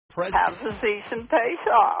Have the decent pace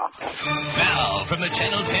off. Now, from the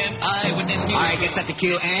Channel 10 Eyewitness News. All right, get set to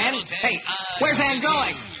cue, Ann. Hey, where's Ann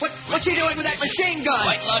going? What's she doing with that machine gun?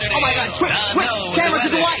 White Lauderdale. Oh, my God, quick, camera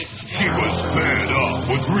to the white. She was fed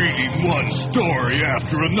up with reading one story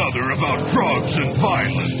after another about drugs and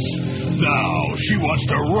violence. Now she wants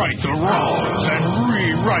to right the wrongs and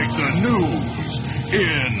rewrite the news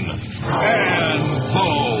in Ann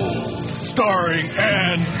Bo, starring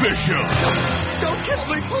Ann Bishop. Don't kill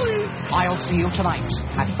me, please. I'll see you tonight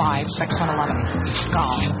at 5, 6, and 11.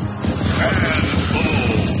 Gone. Ann Bo.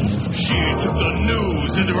 She took the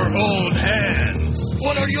news into her own hands.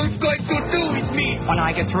 What are you going to do with me? When I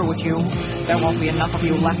get through with you, there won't be enough of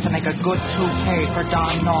you left to make a good toupee for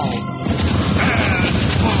Don Knoll. Ann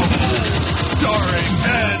Bo. Starring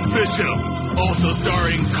Ann Bishop. Also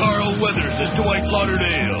starring Carl Weathers as Dwight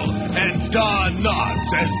Lauderdale. And Don Knotts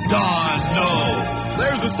as Don Knoll.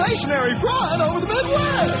 There's a stationary front over the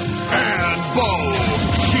Midwest. Ann Bo.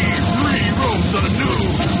 She rewrote the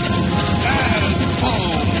news. Ann Bo.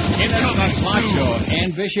 In that live show,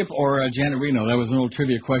 Ann Bishop or Janet Reno? That was an old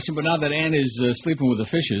trivia question. But now that Ann is sleeping with the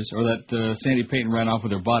fishes, or that Sandy Payton ran off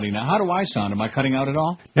with her body, now how do I sound? Am I cutting out at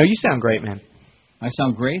all? No, you sound great, man. I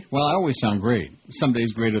sound great? Well, I always sound great. Some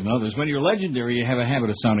days greater than others. When you're legendary, you have a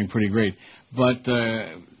habit of sounding pretty great. But,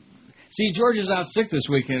 see, George is out sick this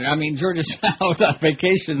weekend. I mean, George is out on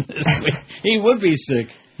vacation this week. He would be sick.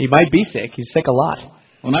 He might be sick. He's sick a lot.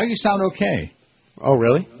 Well, now you sound okay. Oh,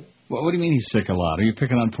 really? Well, what do you mean he's sick a lot? Are you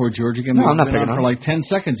picking on poor George again? No, I'm not picking on for like 10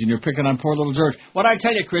 seconds, and you're picking on poor little George. What'd I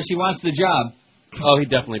tell you, Chris? He wants the job. Oh, he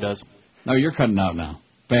definitely does. No, you're cutting out now.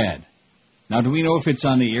 Bad. Now, do we know if it's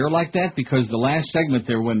on the air like that? Because the last segment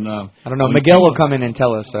there when... I don't know. Miguel will come in and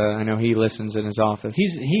tell us. I know he listens in his office.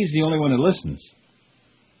 He's the only one that listens.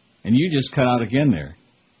 And you just cut out again there.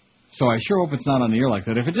 So I sure hope it's not on the air like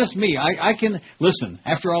that. If it's just me, I can... Listen,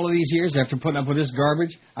 after all of these years, after putting up with this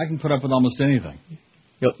garbage, I can put up with almost anything.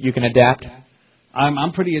 You can adapt?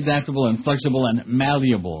 I'm pretty adaptable and flexible and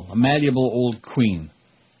malleable. A malleable old queen.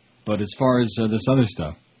 But as far as this other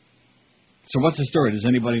stuff... So what's the story? Does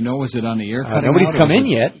anybody know? Is it on the air? Nobody's come in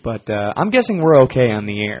yet, but I'm guessing we're okay on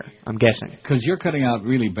the air. I'm guessing. Because you're cutting out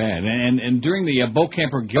really bad. And during the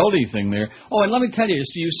Beaucamper-Gildy thing there... Oh, and let me tell you,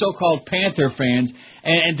 you so-called Panther fans,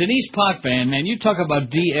 and Denise Potvin, man, you talk about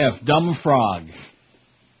DF, dumb frog.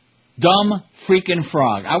 Dumb freaking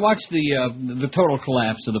frog. I watched the total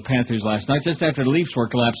collapse of the Panthers last night, just after the Leafs were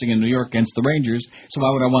collapsing in New York against the Rangers. So why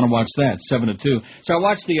would I want to watch that? 7-2. So I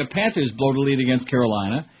watched the Panthers blow the lead against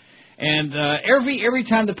Carolina. And every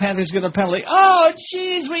time the Panthers get a penalty, oh,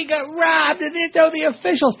 jeez, we got robbed, and the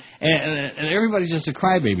officials. And everybody's just a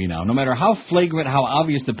crybaby now, no matter how flagrant, how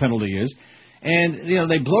obvious the penalty is. And,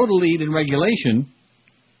 they blow the lead in regulation,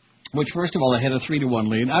 which, first of all, they had a 3-1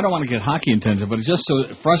 lead. I don't want to get hockey intensive, but it's just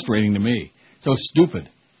so frustrating to me, so stupid.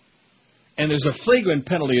 And there's a flagrant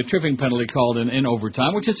penalty, a tripping penalty called in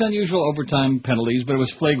overtime, which is unusual overtime penalties, but it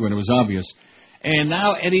was flagrant, it was obvious. And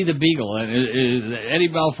now Eddie the Beagle, Eddie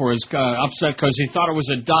Balfour is upset because he thought it was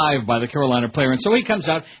a dive by the Carolina player. And so he comes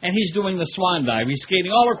out, and he's doing the swan dive. He's skating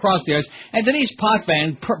all across the ice. And Denise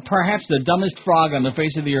Potvin, perhaps the dumbest frog on the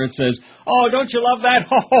face of the earth, says, oh, don't you love that?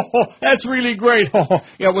 That's really great.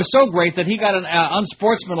 Yeah, it was so great that he got an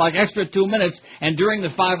unsportsmanlike extra 2 minutes. And during the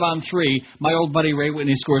 5-on-3, my old buddy Ray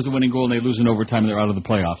Whitney scores the winning goal, and they lose in overtime, and they're out of the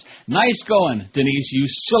playoffs. Nice going, Denise, you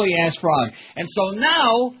silly-ass frog. And so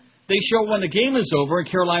now... They show when the game is over, and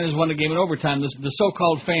Carolina's won the game in overtime, the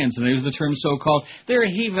so-called fans, and they use the term so-called, they're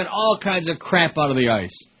heaving all kinds of crap out of the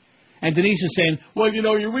ice. And Denise is saying, well, you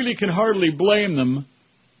really can hardly blame them.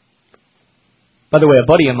 By the way, a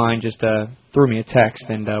buddy of mine just threw me a text,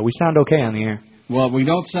 and we sound okay on the air. Well, we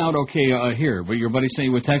don't sound okay here, but your buddy sent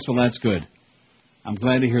you a text, well, that's good. I'm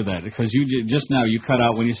glad to hear that, because just now you cut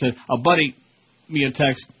out when you said, a buddy, me a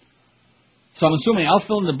text. So I'm assuming, I'll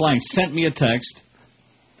fill in the blanks, sent me a text.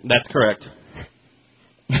 That's correct.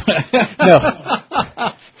 No.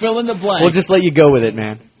 Fill in the blank. We'll just let you go with it,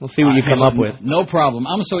 man. We'll see what you come up with. No problem.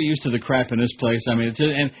 I'm so used to the crap in this place. I mean, it's just,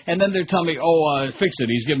 and then they're telling me, fix it.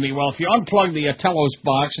 He's giving me, well, if you unplug the Telos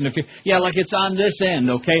box, and if you, like it's on this end,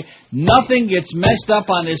 okay? Nothing gets messed up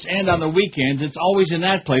on this end on the weekends. It's always in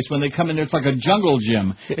that place. When they come in there, it's like a jungle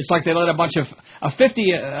gym. It's like they let a bunch of 50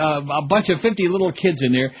 little kids in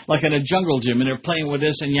there, like in a jungle gym, and they're playing with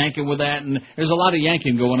this and yanking with that, and there's a lot of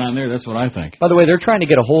yanking going on there. That's what I think. By the way, they're trying to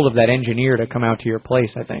get a hold of that engineer to come out to your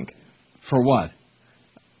place, I think. For what?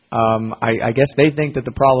 I guess they think that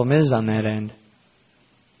the problem is on that end.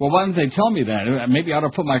 Well, why don't they tell me that? Maybe I ought to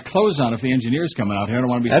put my clothes on if the engineer's coming out here. I don't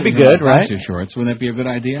want to be That'd be sitting good, in my right? boxer shorts. Wouldn't that be a good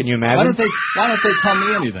idea? Can you imagine? Why don't they tell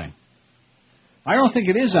me anything? I don't think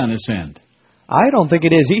it is on this end. I don't think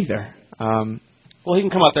it is either. Well, he can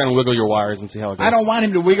come out there and wiggle your wires and see how it goes. I don't want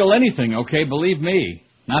him to wiggle anything, okay? Believe me.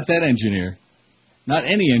 Not that engineer. Not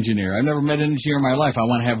any engineer. I've never met an engineer in my life. I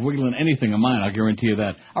want to have wiggling anything of mine. I'll guarantee you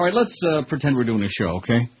that. All right, let's pretend we're doing a show,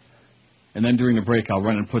 okay? And then during the break, I'll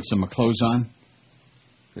run and put some clothes on.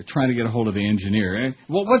 They're trying to get a hold of the engineer.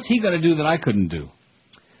 Well, what's he going to do that I couldn't do?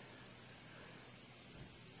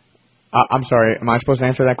 I'm sorry. Am I supposed to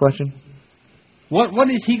answer that question? What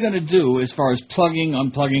is he going to do as far as plugging,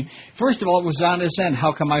 unplugging? First of all, it was on this end.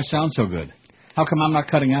 How come I sound so good? How come I'm not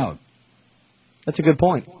cutting out? That's a good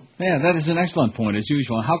point. Yeah, that is an excellent point, as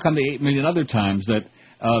usual. How come the 8 million other times that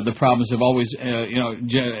the problems have always,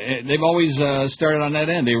 they've always started on that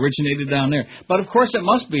end. They originated down there. But, of course, it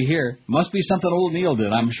must be here. Must be something old Neil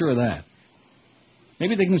did. I'm sure of that.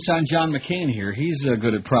 Maybe they can sign John McCain here. He's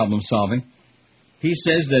good at problem solving. He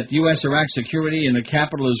says that U.S.-Iraq security in the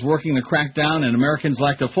capital is working to crack down, and Americans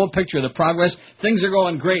lack the full picture of the progress. Things are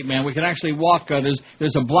going great, man. We can actually walk.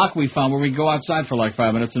 There's a block we found where we can go outside for like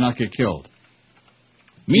 5 minutes and not get killed.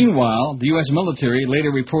 Meanwhile, the U.S. military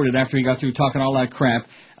later reported after he got through talking all that crap,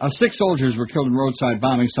 6 soldiers were killed in roadside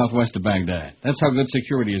bombing southwest of Baghdad. That's how good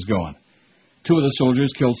security is going. 2 of the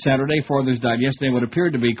soldiers killed Saturday. 4 others died yesterday in what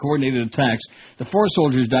appeared to be coordinated attacks. The 4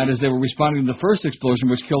 soldiers died as they were responding to the first explosion,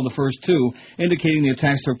 which killed the first 2, indicating the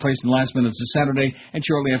attacks took place in the last minutes of Saturday and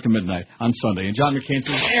shortly after midnight on Sunday. And John McCain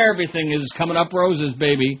says, everything is coming up roses,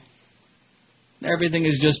 baby. Everything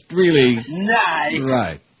is just really... Nice.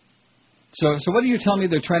 Right. So what are you telling me?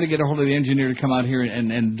 They're trying to get a hold of the engineer to come out here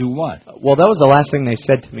and do what? Well, that was the last thing they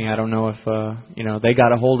said to me. I don't know if, they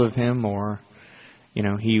got a hold of him or...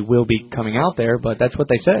 he will be coming out there, but that's what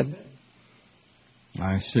they said.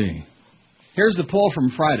 I see. Here's the poll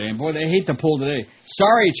from Friday. And, boy, they hate the poll today.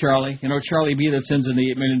 Sorry, Charlie. Charlie B. that sends in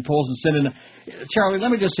the 8 million polls and send in... Charlie, let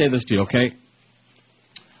me just say this to you, okay?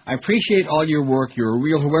 I appreciate all your work. You're a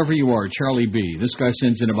real whoever you are, Charlie B. This guy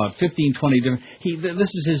sends in about 15, 20 different... This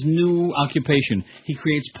is his new occupation. He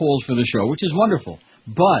creates polls for the show, which is wonderful.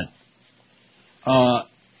 But...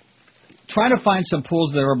 try to find some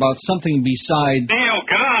polls that are about something beside... Neil,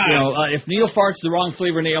 come on! If Neil farts the wrong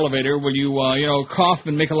flavor in the elevator, will you, cough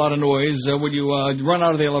and make a lot of noise? Will you run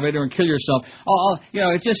out of the elevator and kill yourself?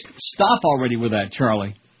 Just stop already with that,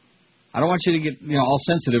 Charlie. I don't want you to get, all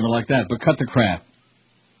sensitive and like that, but cut the crap.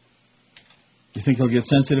 You think he'll get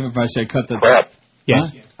sensitive if I say cut the... Crap. Yeah.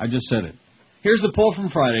 Huh? I just said it. Here's the poll from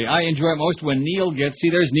Friday. I enjoy it most when Neil gets... See,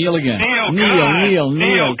 there's Neil again.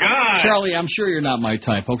 Neil. Charlie, I'm sure you're not my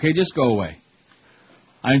type, okay? Just go away.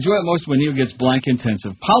 I enjoy it most when Neil gets blank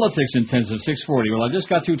intensive. Politics intensive, 640. Well, I just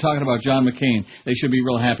got through talking about John McCain. They should be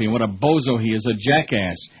real happy. And what a bozo he is, a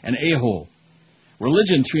jackass, an a-hole.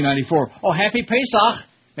 Religion, 394. Oh, happy Pesach.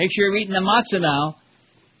 Make sure you're eating the matzah now.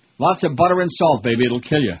 Lots of butter and salt, baby. It'll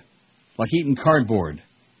kill you. Like eating cardboard.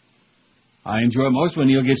 I enjoy it most when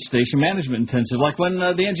Neil gets station management intensive, like when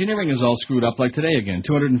the engineering is all screwed up, like today again,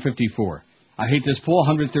 254. I hate this poll,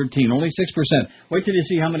 113, only 6%. Wait till you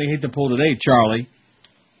see how many hate the poll today, Charlie.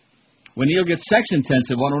 When Neil gets sex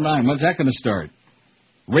intensive, 109. When's that going to start?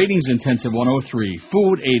 Ratings intensive, 103.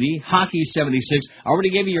 Food, 80. Hockey, 76. I already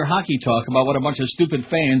gave you your hockey talk about what a bunch of stupid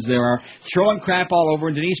fans there are, throwing crap all over,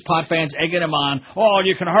 and Denise Pot fans egging them on. Oh,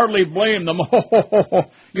 you can hardly blame them.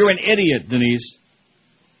 You're an idiot, Denise.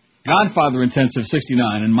 Godfather intensive,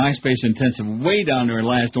 69, and MySpace intensive way down there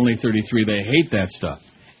last, only 33. They hate that stuff.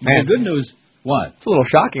 Man, the good news, what? It's a little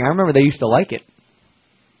shocking. I remember they used to like it.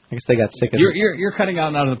 I guess they got sick of it. You're cutting out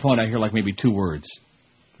and out of the point. I hear like maybe 2 words.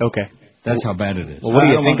 Okay. That's how bad it is. Well, what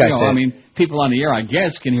do you think I said? I mean, people on the air, I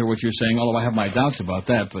guess, can hear what you're saying, although I have my doubts about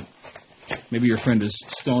that, but maybe your friend is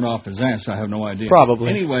stoned off his ass. I have no idea.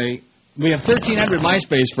 Probably. Anyway, we have 1,300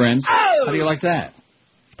 MySpace friends. How do you like that?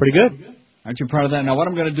 It's pretty good. Aren't you proud of that? Now, what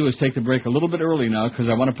I'm going to do is take the break a little bit early now because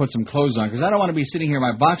I want to put some clothes on because I don't want to be sitting here in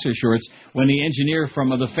my boxer shorts when the engineer from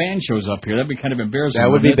the fan shows up here. That'd be kind of embarrassing. That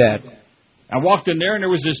would be bad. I walked in there and there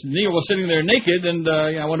was this Neil was sitting there naked and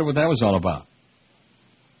I wonder what that was all about.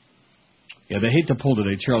 Yeah, they hate the pull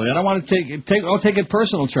today, Charlie. I don't want to don't take it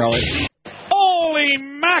personal, Charlie. Holy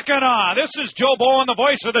Mackinac! This is Joe Bowen, the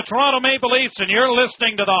voice of the Toronto Maple Leafs, and you're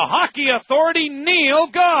listening to the Hockey Authority, Neil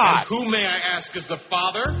God. And who, may I ask, is the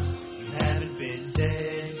father? Haven't been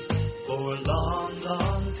dead for a long,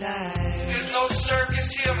 long time. There's no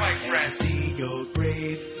circus here, my friend. See your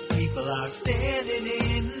grave, people are standing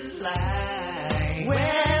in line.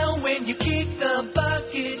 Well, when you kick the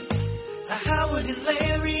bucket, Howard and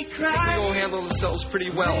Larry cry. They all handle themselves pretty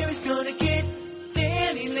well. Larry's gonna get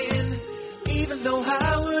Danny Lynn, even though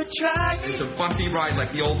Howard tried. It's a bumpy ride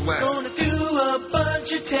like the Old West. Gonna do a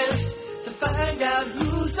bunch of tests to find out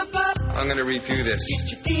who's the pup. I'm gonna review this.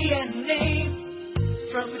 Get your DNA.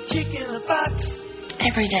 from a chick in a box.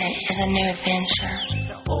 Every day is a new adventure.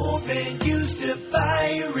 The old man used to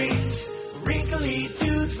buy rings, wrinkly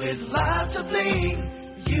dudes with lots of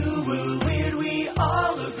bling. You were weird, we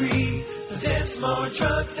all agree. Possess more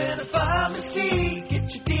drugs than a pharmacy. Get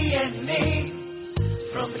your DNA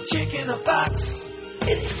from a chick in a box.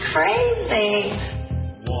 It's crazy.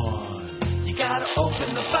 1, you gotta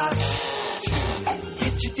open the box. 2,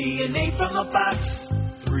 get your DNA from the box.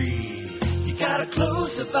 3, you gotta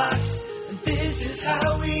close the box. And this is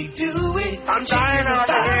how we do it. I'm dying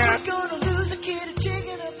over here. Gonna lose a kid, a chick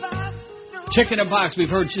in a box. Chick in a box. We've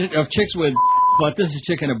heard of chicks with, but this is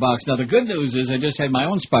chick in a box. Now, the good news is I just had my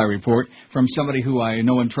own spy report from somebody who I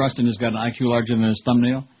know and trust and has got an IQ larger than his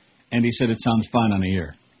thumbnail, and he said it sounds fine on the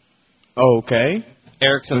air. Okay.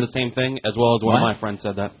 Eric said the same thing, as well as one of my friends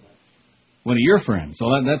said that. One of your friends. So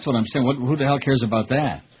that's what I'm saying. Who the hell cares about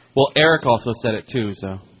that? Well, Eric also said it, too,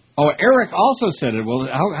 so. Oh, Eric also said it. Well,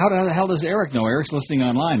 how the hell does Eric know? Eric's listening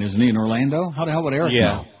online, isn't he, in Orlando? How the hell would Eric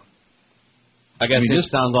know? I guess it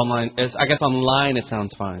sounds online. I guess online it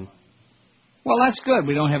sounds fine. Well, that's good.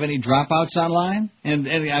 We don't have any dropouts online, and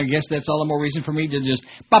I guess that's all the more reason for me to just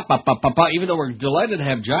pop. Even though we're delighted to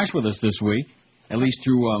have Josh with us this week, at least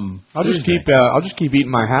through I'll just keep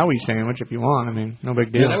eating my Howie sandwich if you want. I mean, no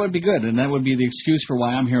big deal. Yeah, that would be good, and that would be the excuse for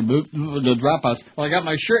why I'm here. The dropouts. Well, I got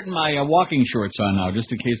my shirt and my walking shorts on now,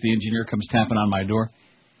 just in case the engineer comes tapping on my door.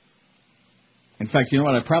 In fact, you know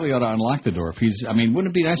what? I probably ought to unlock the door if he's. I mean,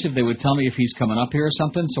 wouldn't it be nice if they would tell me if he's coming up here or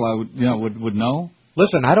something, so I would know.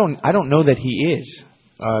 Listen, I don't know that he is.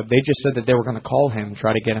 They just said that they were going to call him,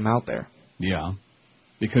 try to get him out there. Yeah,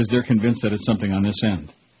 because they're convinced that it's something on this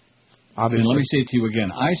end. Obviously. And let me say it to you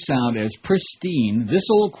again. I sound as pristine. This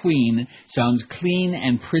old queen sounds clean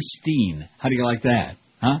and pristine. How do you like that?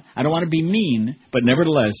 Huh? I don't want to be mean, but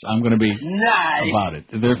nevertheless, I'm going to be nice about it.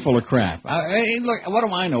 They're full of crap. Hey, look, what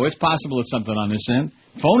do I know? It's possible it's something on this end.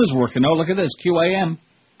 Phone is working. Oh, look at this. QAM.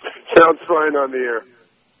 Sounds fine on the air.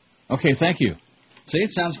 Okay, thank you. See,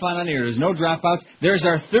 it sounds fine on the air. There's no dropouts. There's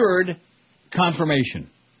our third confirmation.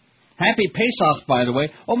 Happy Pesach, by the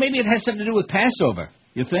way. Oh, maybe it has something to do with Passover.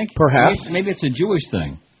 You think? Perhaps. Maybe it's a Jewish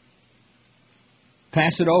thing.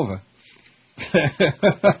 Pass it over.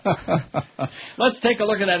 Let's take a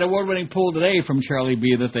look at that award-winning poll today from Charlie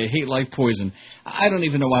B. that they hate like poison. I don't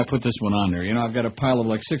even know why I put this one on there. You know, I've got a pile of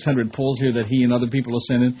like 600 polls here that he and other people have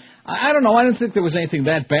sent in. I don't know. I didn't think there was anything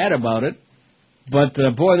that bad about it. But,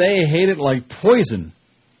 boy, they hate it like poison.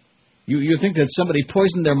 You think that somebody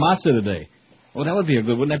poisoned their matzah today. Well, that would be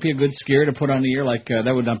wouldn't that be a good scare to put on the air? Like,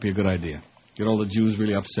 that would not be a good idea. Get all the Jews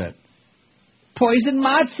really upset. Poison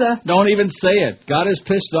matzah. Don't even say it. God is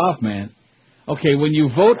pissed off, man. Okay, when you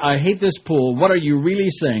vote, I hate this poll, what are you really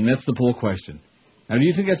saying? That's the poll question. Now, do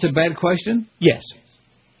you think that's a bad question? Yes.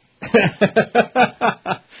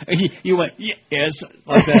 You went, yes,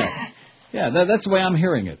 like that. Yeah, that's the way I'm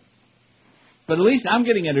hearing it. But at least I'm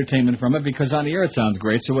getting entertainment from it because on the air it sounds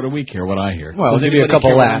great, so what do we care what I hear? Well, I'll give you a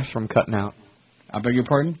couple laughs from cutting out. I beg your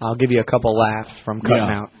pardon? I'll give you a couple laughs from cutting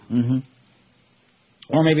out. Mm-hmm.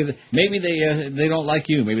 Or maybe they don't like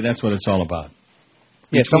you. Maybe that's what it's all about.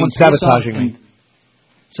 Yeah, someone's sabotaging me.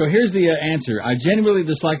 So here's the answer. I genuinely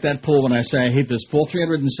dislike that poll when I say I hate this poll.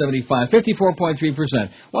 375, 54.3%.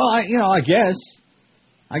 Well, I guess.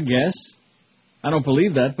 I don't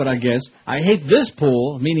believe that, but I guess. I hate this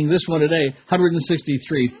poll, meaning this one today,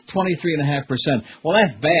 163, 23.5%. Well,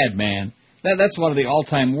 that's bad, man. That's one of the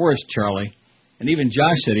all-time worst, Charlie. And even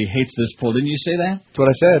Josh said he hates this poll. Didn't you say that? That's what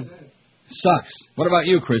I said. Sucks. What about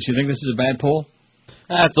you, Chris? You think this is a bad poll?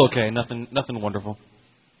 That's okay. Nothing wonderful.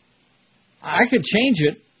 I could change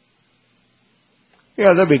it.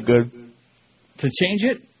 Yeah, that'd be good. To change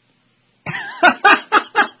it?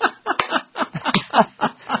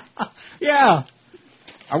 Yeah.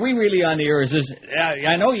 Are we really on the air? Is this?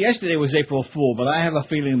 I know yesterday was April Fool, but I have a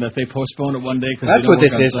feeling that they postponed it one day. That's what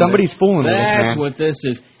this is. Somebody's fooling with us, man. That's what this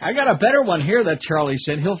is. I got a better one here that Charlie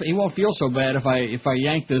said. He won't feel so bad if I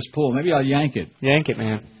yank this pool. Maybe I'll yank it. Yank it,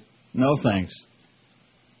 man. No thanks.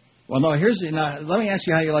 Well, no. Let me ask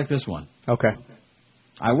you how you like this one. Okay.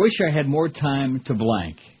 I wish I had more time to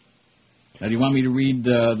blank. Now, do you want me to read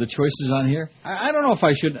the choices on here? I don't know if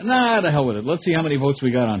I should. Nah, the hell with it. Let's see how many votes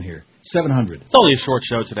we got on here. 700. It's only a short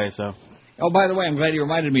show today, so. Oh, by the way, I'm glad you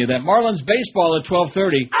reminded me of that. Marlins baseball at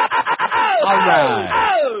 12:30. All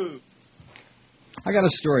right. I got a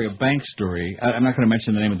story, a bank story. I'm not going to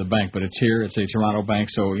mention the name of the bank, but it's here. It's a Toronto bank,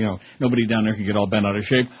 so, nobody down there can get all bent out of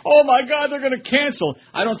shape. Oh, my God, they're going to cancel.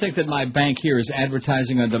 I don't think that my bank here is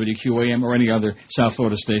advertising on WQAM or any other South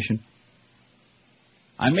Florida station.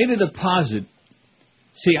 I made a deposit.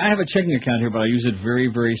 See, I have a checking account here, but I use it very,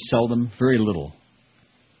 very seldom, very little.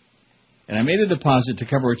 and I made a deposit to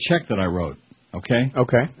cover a check that I wrote. Okay?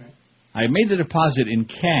 Okay. I made the deposit in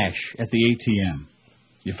cash at the ATM.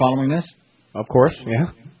 You following this? Of course,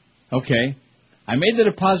 yeah. Okay. I made the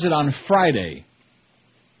deposit on Friday,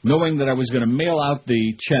 knowing that I was going to mail out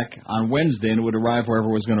the check on Wednesday and it would arrive wherever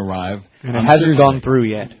it was going to arrive. And it hasn't gone through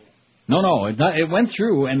yet. No, it went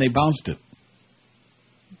through and they bounced it.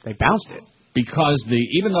 They bounced it? Because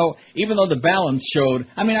even though the balance showed,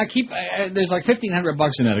 I mean, there's like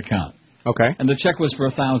 $1,500 in that account. Okay. And the check was for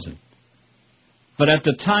 $1,000. But at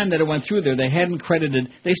the time that it went through there, they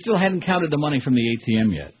still hadn't counted the money from the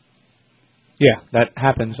ATM yet. Yeah, that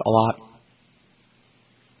happens a lot.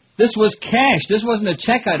 This was cash. This wasn't a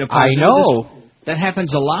check I deposited. I know. That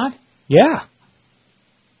happens a lot? Yeah.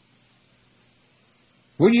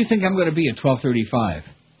 Where do you think I'm going to be at 12:35?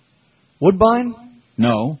 Woodbine?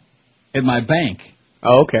 No, at my bank.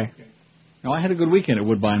 Oh, okay. No, I had a good weekend at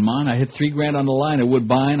Woodbine, Mon. I hit $3,000 on the line at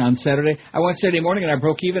Woodbine on Saturday. I went Saturday morning and I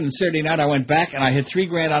broke even, and Saturday night I went back and I hit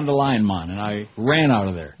 $3,000 on the line, Mon, and I ran out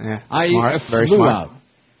of there. Yeah, I very flew smart. out.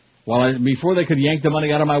 Well, before they could yank the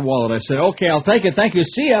money out of my wallet, I said, "Okay, I'll take it. Thank you.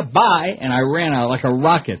 See ya. Bye." And I ran out like a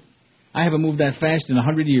rocket. I haven't moved that fast in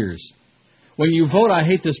 100 years. When you vote, I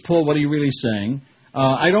hate this poll. What are you really saying?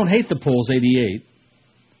 I don't hate the polls, 88.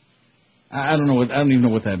 I don't even know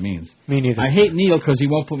what that means. Me neither. I hate Neil because he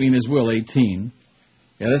won't put me in his will, 18.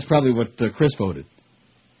 Yeah, that's probably what Chris voted.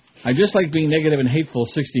 I just like being negative and hateful,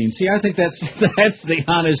 16. See, I think that's the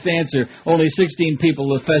honest answer. Only 16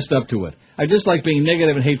 people have fessed up to it. I just like being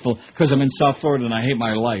negative and hateful because I'm in South Florida and I hate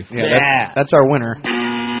my life. Yeah, that's our winner.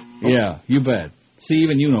 Yeah, you bet. See,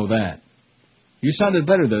 even you know that. You sounded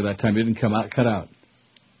better there that time. You didn't cut out.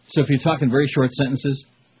 So if you're talking very short sentences.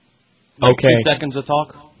 Like okay. 2 seconds of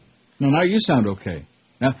talk? No, now you sound okay.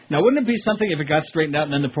 Now, wouldn't it be something if it got straightened out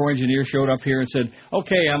and then the poor engineer showed up here and said,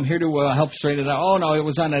 "Okay, I'm here to help straighten it out." Oh, no, it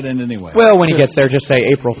was on that end anyway. Well, when he gets there, just say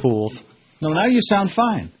April Fools. No, now you sound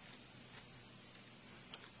fine.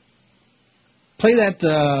 Play that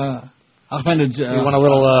Ahmadinejad. You want a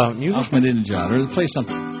little music? Ahmadinejad, or play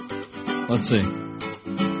something. Let's see.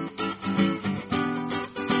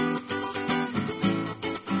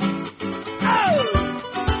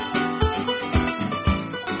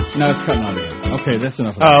 No, it's cutting out again. Okay, that's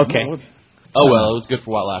enough of that. Oh, okay. Oh, well, it was good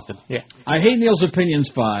for what lasted. Yeah. I hate Neil's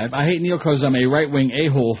opinions, 5. I hate Neil because I'm a right-wing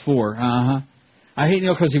a-hole, 4. I hate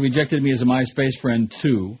Neil because he rejected me as a MySpace friend,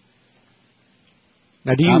 2.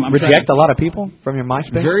 Now, do you reject a lot of people from your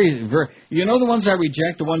MySpace? Very, very. You know the ones I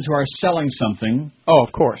reject? The ones who are selling something. Oh,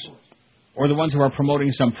 of course. Or the ones who are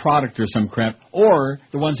promoting some product or some crap. Or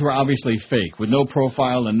the ones who are obviously fake, with no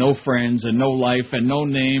profile and no friends and no life and no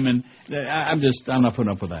name. And I'm not putting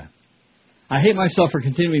up with that. I hate myself for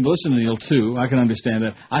continuing to listen to Neil, 2. I can understand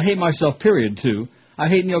that. I hate myself, period, 2. I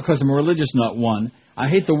hate Neil because I'm a religious nut, 1. I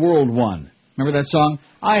hate the world, 1. Remember that song?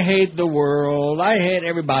 I hate the world. I hate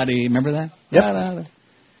everybody. Remember that? Yep.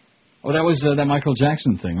 Oh, that was that Michael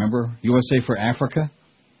Jackson thing. Remember? USA for Africa?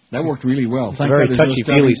 That worked really well. It's a very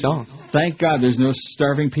touchy-feely song. Thank God there's no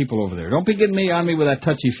starving people over there. Don't be getting on me with that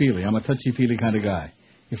touchy-feely. I'm a touchy-feely kind of guy.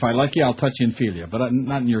 If I like you, I'll touch you and feel you, but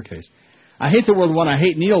not in your case. I hate the world, 1. I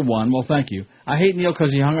hate Neil, 1. Well, thank you. I hate Neil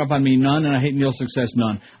because he hung up on me, none, and I hate Neil's success,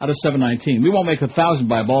 none. Out of 719. We won't make 1,000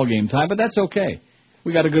 by ball game time, but that's okay.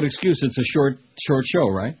 We got a good excuse. It's a short show,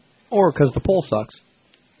 right? Or because the poll sucks.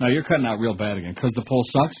 No, you're cutting out real bad again. Because the poll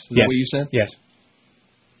sucks? Is Yes. that what you said? Yes.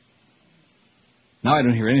 Now I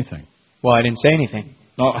don't hear anything. Well, I didn't say anything.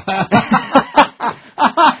 Oh.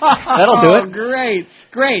 That'll do it.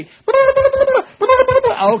 Great.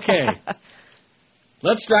 Okay.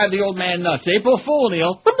 Let's drive the old man nuts. April Fool,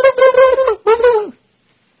 Neil.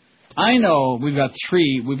 I know we've got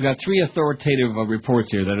three authoritative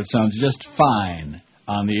reports here that it sounds just fine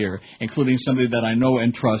on the air, including somebody that I know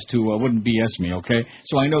and trust who wouldn't BS me, okay?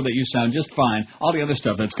 So I know that you sound just fine. All the other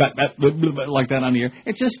stuff that's got that like that on the air,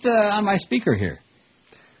 it's just on my speaker here.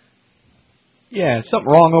 Yeah, something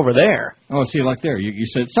wrong over there. Oh, see, like there. You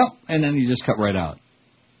said something, and then you just cut right out.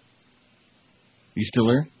 You still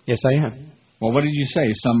there? Yes, I am. Well, what did you say?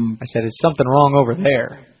 I said, it's something wrong over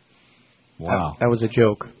there. Wow. That was a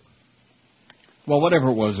joke. Well, whatever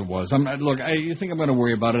it was, it was. You think I'm going to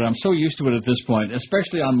worry about it? I'm so used to it at this point,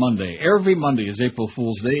 especially on Monday. Every Monday is April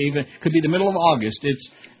Fool's Day. Even could be the middle of August. It's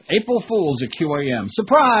April Fool's at QAM.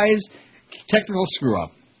 Surprise! Technical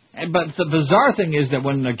screw-up. But the bizarre thing is that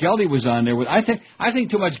when Geldy was on there, I think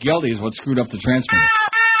too much Geldy is what screwed up the transmitter.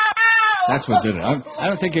 That's what did it. I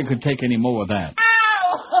don't think it could take any more of that.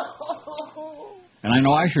 And I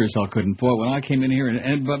know I sure as hell couldn't. Boy, when I came in here,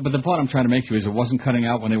 but the point I'm trying to make to you is it wasn't cutting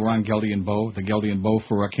out when they were on Geldy and Bo, the Geldy and Bo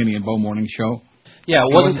for Kenny and Bo morning show. Yeah,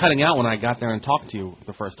 it wasn't cutting out when I got there and talked to you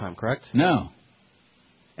the first time, correct? No.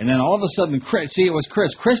 And then all of a sudden, Chris, it was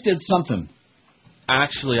Chris. Chris did something.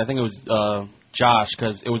 Actually, I think it was Josh,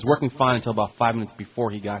 because it was working fine until about 5 minutes before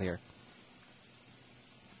he got here.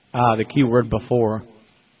 The key word before.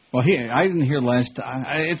 Well, I didn't hear last.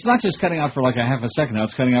 It's not just cutting out for like a half a second now.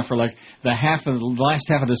 It's cutting out for like the last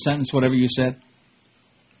half of the sentence, whatever you said.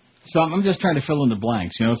 So I'm just trying to fill in the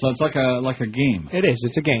blanks. You know, so it's like a game. It is.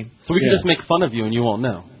 It's a game. So we can just make fun of you and you won't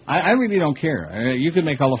know. I really don't care. You can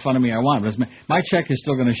make all the fun of me I want, but my check is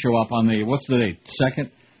still going to show up on the, what's the date?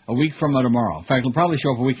 2nd? A week from tomorrow. In fact, it'll probably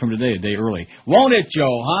show up a week from today, a day early. Won't it,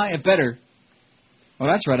 Joe, huh? It better.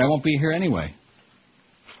 Well, that's right. I won't be here anyway.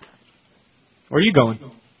 Where are you going?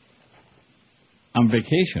 On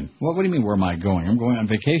vacation. What do you mean, where am I going? I'm going on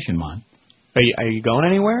vacation, man. Are you going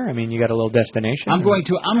anywhere? I mean, you got a little destination? I'm going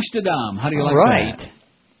to Amsterdam. How do you like that?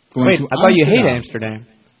 Wait, I thought you hated Amsterdam.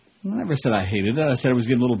 I never said I hated it. I said I was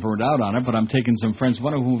getting a little burned out on it, but I'm taking some friends,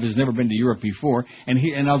 one of whom has never been to Europe before,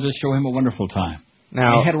 and I'll just show him a wonderful time.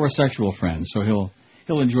 Now, heterosexual friends, so he'll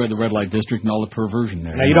enjoy the red light district and all the perversion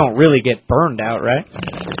there. Now, you don't really get burned out, right?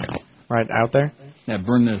 Right out there? Yeah,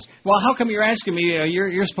 burn this. Well, how come you're asking me?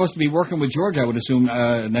 You're supposed to be working with George, I would assume,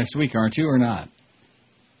 next week, aren't you, or not?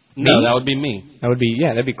 No, that would be me. That'd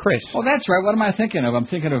be Chris. Oh, that's right. What am I thinking of? I'm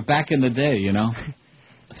thinking of back in the day, you know.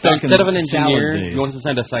 So instead of an engineer, you want us to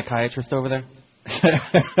send a psychiatrist over there?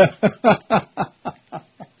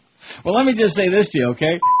 Well, let me just say this to you,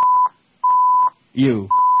 okay? You.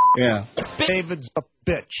 Yeah. David's a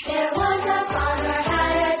bitch. There was a farmer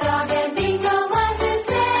had a dog and Bingo was his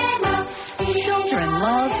name. Children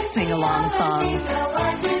love sing-along songs. Bingo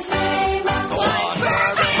was his name. One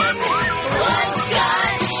bourbon, one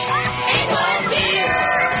scotch, and one beer.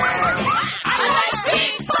 I like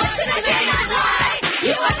pink butts and I cannot lie.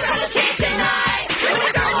 You watch brothers can't deny. When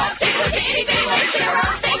a girl walks in with anything like the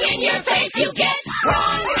wrong thing in your face, you get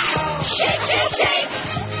sprung. Shake, shake, shake.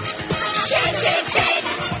 Shake, shake, shake.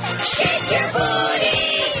 Shake your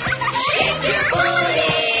booty. Shake your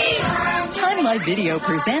booty. Time Life Video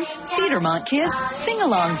presents Cedarmont Kids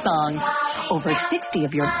Sing-Along Songs. Over 60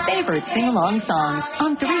 of your favorite sing-along songs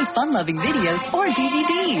on 3 fun-loving videos or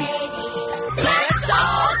DVDs. Let's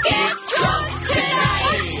all get drunk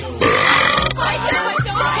tonight. Like a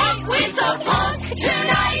with a punk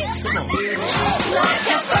tonight. Like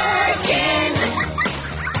a virgin.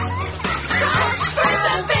 Touch for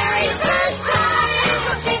the very first time.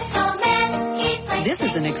 This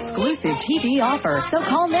is an exclusive TV offer, so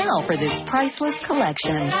call now for this priceless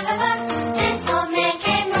collection.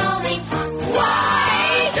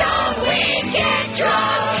 Why don't we get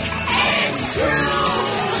drunk and screw?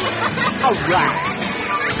 All right.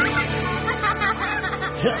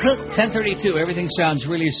 10:32. Everything sounds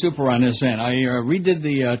really super on this end. I redid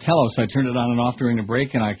the telos. I turned it on and off during the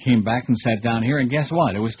break, and I came back and sat down here, and guess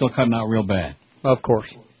what? It was still cutting out real bad. Of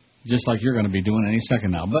course. Just like you're going to be doing any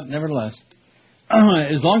second now. But nevertheless,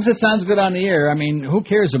 as long as it sounds good on the air, I mean, who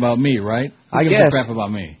cares about me, right? I gives guess. a crap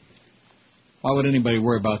about me. Why would anybody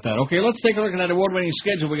worry about that? Okay, let's take a look at that award-winning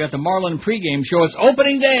schedule. We got the Marlin pregame show. It's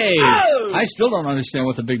opening day. Oh! I still don't understand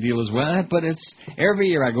what the big deal is with that, but it's every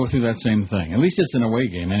year I go through that same thing. At least it's an away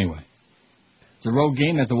game anyway. It's a road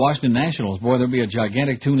game at the Washington Nationals. Boy, there'll be a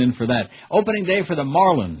gigantic tune-in for that. Opening day for the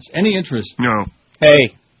Marlins. Any interest? No.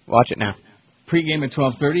 Hey, watch it now. Pregame at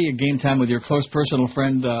 12:30. A game time with your close personal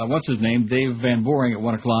friend, what's his name, Dave Van Boring at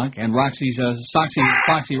 1 o'clock, and Roxy's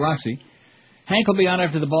Foxy Roxy. Hank will be on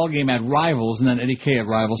after the ball game at Rivals, and then Eddie K at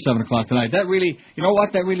Rivals, 7 o'clock tonight. That really, you know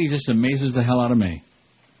what? That really just amazes the hell out of me.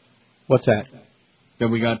 What's that? That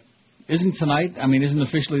we got, isn't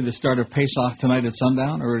officially the start of Pesach tonight at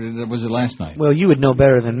sundown, or was it last night? Well, you would know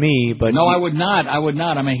better than me, but... No, I would not.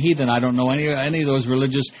 I'm a heathen. I don't know any of those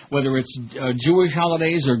religious, whether it's Jewish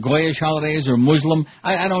holidays or Goyish holidays or Muslim.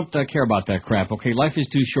 I don't care about that crap, okay? Life is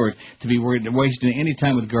too short to be wasting any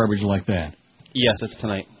time with garbage like that. Yes, it's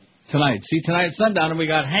tonight. Tonight. See, tonight at sundown, and we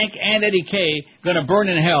got Hank and Eddie K going to burn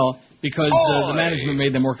in hell because the management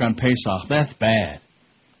made them work on Pesach. That's bad.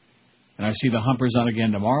 And I see the Humpers on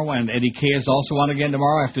again tomorrow, and Eddie K is also on again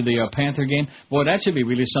tomorrow after the Panther game. Boy, that should be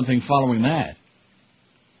really something following that.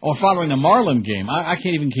 Or following the Marlin game. I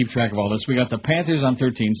can't even keep track of all this. We got the Panthers on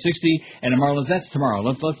 1360, and the Marlins, that's tomorrow.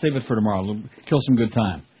 Let's save it for tomorrow. We'll kill some good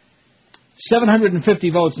time.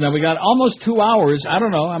 750 votes. Now, we got almost 2 hours. I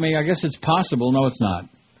don't know. I mean, I guess it's possible. No, it's not.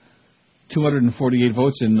 248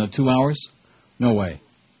 votes in 2 hours? No way.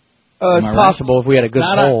 It's possible if we had a good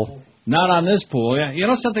poll. Not on this pool. Yeah. You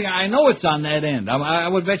know something? I know it's on that end. I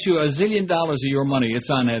would bet you $1 zillion of your money it's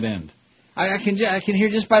on that end. I can hear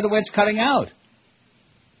just by the way it's cutting out.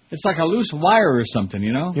 It's like a loose wire or something,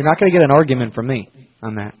 you know? You're not going to get an argument from me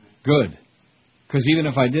on that. Good. Because even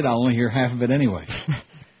if I did, I'll only hear half of it anyway.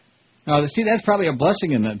 Now, see, that's probably a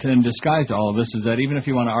blessing in disguise to all of this, is that even if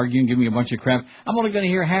you want to argue and give me a bunch of crap, I'm only going to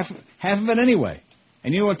hear half of it anyway.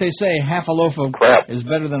 And you know what they say? Half a loaf of crap is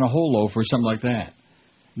better than a whole loaf or something like that.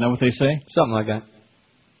 Isn't that what they say? Something like that.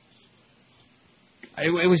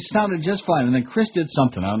 It sounded just fine, and then Chris did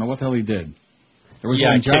something. I don't know what the hell he did. It was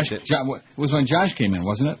when it was when Josh came in,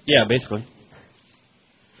 wasn't it? Yeah, basically.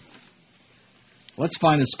 Let's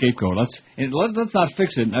find a scapegoat. Let's not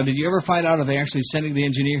fix it. Now, did you ever find out if they actually sending the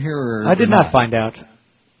engineer here or I did not find out.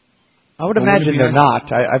 I would imagine they're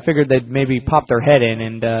not. I figured they'd maybe pop their head in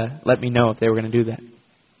and let me know if they were going to do that.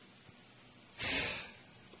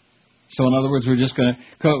 So, in other words, we're just going to,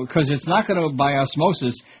 because it's not going to, by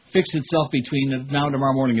osmosis, fix itself between now and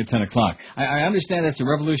tomorrow morning at 10 o'clock. I understand that's a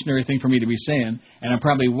revolutionary thing for me to be saying, and I'm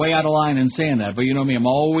probably way out of line in saying that, but you know me, I'm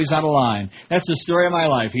always out of line. That's the story of my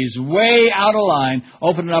life. He's way out of line,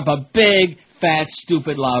 opening up a big, fat,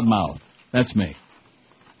 stupid, loud mouth. That's me.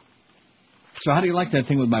 So how do you like that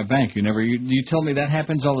thing with my bank? You tell me that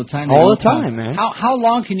happens all the time? All the time, man. How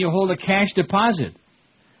long can you hold a cash deposit?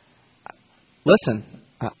 Listen,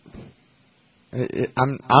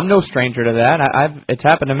 I'm no stranger to that. It's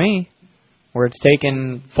happened to me, where it's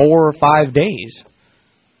taken 4 or 5 days.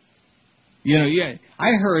 You know, yeah,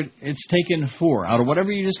 I heard it's taken 4 out of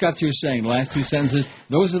whatever you just got through saying. The last 2 sentences,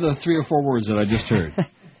 those are the 3 or 4 words that I just heard.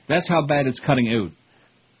 That's how bad it's cutting out.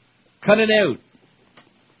 Cut it out.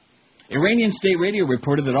 Iranian state radio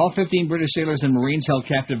reported that all 15 British sailors and Marines held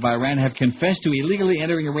captive by Iran have confessed to illegally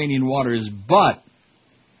entering Iranian waters, but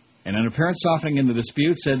in an apparent softening in the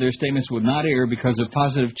dispute, said their statements would not air because of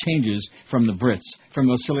positive changes from the Brits, from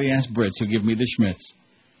those silly-ass Brits who give me the schmitz.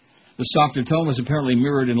 The softer tone was apparently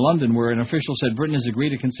mirrored in London, where an official said Britain has agreed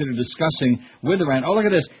to consider discussing with Iran. Oh, look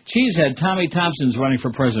at this. Cheesehead Tommy Thompson's running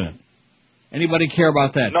for president. Anybody care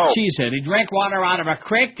about that? No. Cheesehead. He drank water out of a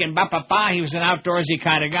creek, and he was an outdoorsy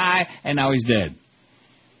kind of guy, and now he's dead.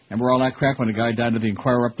 Remember all that crap when the guy died at the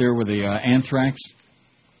Inquirer up there with the anthrax?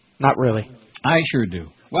 Not really. I sure do.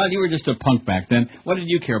 Well, you were just a punk back then. What did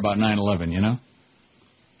you care about 9/11, you know?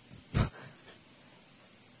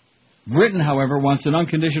 Britain, however, wants an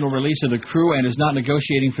unconditional release of the crew and is not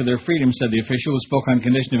negotiating for their freedom, said the official who spoke on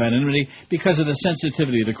condition of anonymity because of the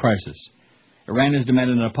sensitivity of the crisis. Iran has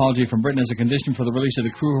demanded an apology from Britain as a condition for the release of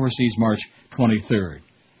the crew who receives March 23rd.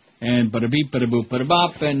 And bada-beep, bada-boop,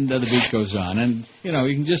 bada-bop, and the beat goes on. And, you know,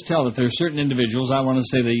 you can just tell that there are certain individuals, I want to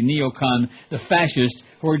say the neocon, the fascists,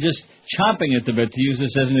 who are just chomping at the bit to use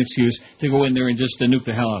this as an excuse to go in there and just nuke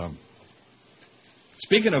the hell out of them.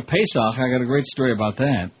 Speaking of Pesach, I got a great story about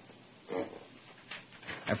that.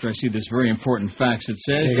 After I see this very important fact, it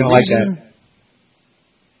says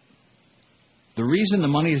the reason the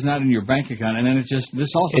money is not in your bank account, and then it's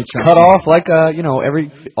cut off like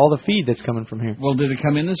all the feed that's coming from here. Well, did it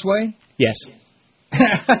come in this way? Yes.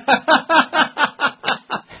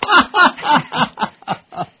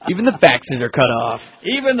 Even the faxes are cut off.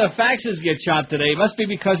 Even the faxes get chopped today. It must be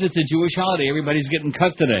because it's a Jewish holiday. Everybody's getting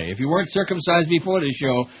cut today. If you weren't circumcised before this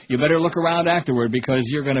show, you better look around afterward because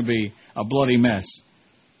you're going to be a bloody mess.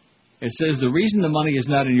 It says the reason the money is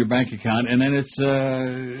not in your bank account, and then it's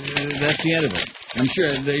that's the end of it. I'm sure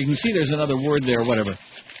you can see there's another word there or whatever.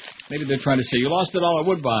 Maybe they're trying to say you lost it all at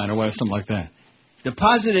Woodbine or whatever, something like that.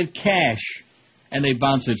 Deposited cash, and they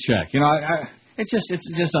bounce a check. You know, it's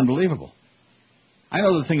just unbelievable. I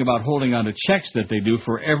know the thing about holding on to checks that they do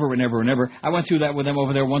forever and ever and ever. I went through that with them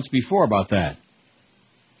over there once before about that.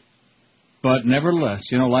 But nevertheless,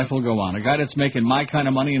 you know, life will go on. A guy that's making my kind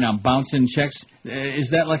of money and I'm bouncing checks, is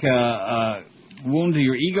that like a wound to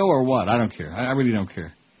your ego or what? I don't care. I really don't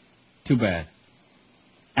care. Too bad.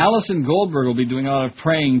 Allison Goldberg will be doing a lot of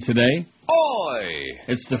praying today. Oi!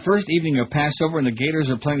 It's the first evening of Passover, and the Gators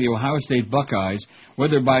are playing the Ohio State Buckeyes.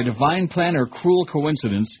 Whether by divine plan or cruel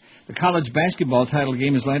coincidence, the college basketball title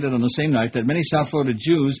game has landed on the same night that many South Florida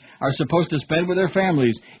Jews are supposed to spend with their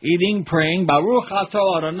families, eating, praying, Baruch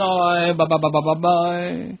Atah Adonai,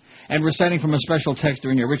 ba-ba-ba-ba-ba-ba, and reciting from a special text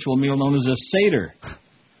during a ritual meal known as a Seder.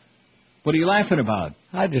 What are you laughing about?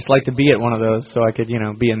 I'd just like to be at one of those so I could,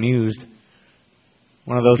 be amused.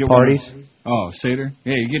 One of those parties. Seder?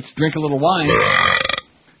 Yeah, you get to drink a little wine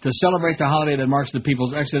to celebrate the holiday that marks the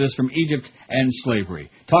people's exodus from Egypt and slavery.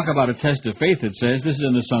 Talk about a test of faith, it says. This is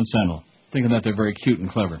in the Sun Sentinel. Thinking that they're very cute and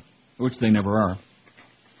clever, which they never are.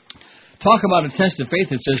 Talk about a test of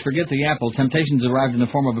faith, it says. Forget the Apple. Temptations arrived in the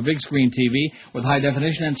form of a big screen TV with high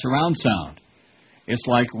definition and surround sound. It's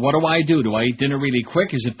like, what do I do? Do I eat dinner really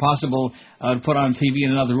quick? Is it possible to put on TV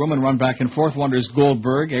in another room and run back and forth, wonders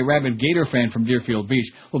Goldberg, a rabid Gator fan from Deerfield Beach,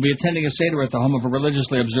 will be attending a Seder at the home of a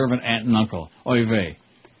religiously observant aunt and uncle. Oy vey.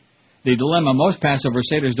 The dilemma, most Passover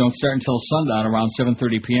Seders don't start until sundown around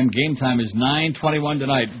 7:30 p.m. Game time is 9:21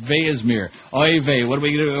 tonight. Veyazmir. Oy vey. What are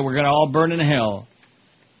we going to do? We're going to all burn in hell.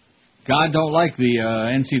 God don't like the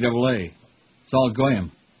NCAA. It's all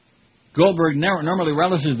goyim. Goldberg normally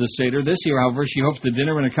relishes the Seder. This year, however, she hopes the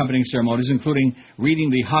dinner and accompanying ceremonies, including reading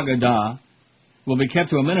the Haggadah, will be kept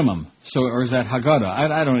to a minimum. Or is that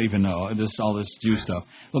Haggadah? I don't even know. All this Jew stuff.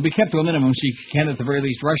 Will be kept to a minimum. She can, at the very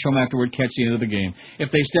least, rush home afterward, catch the end of the game.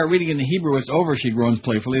 If they start reading in the Hebrew, it's over, she groans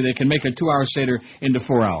playfully. They can make a 2-hour Seder into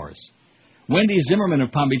 4 hours. Wendy Zimmerman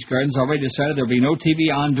of Palm Beach Gardens already decided there will be no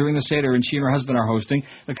TV on during the Seder, and she and her husband are hosting.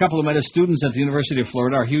 The couple who met as students at the University of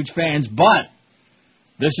Florida are huge fans, but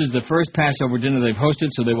this is the first Passover dinner they've hosted,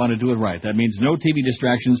 so they want to do it right. That means no TV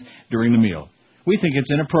distractions during the meal. We think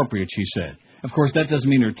it's inappropriate, she said. Of course, that doesn't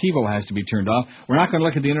mean her TiVo has to be turned off. We're not going to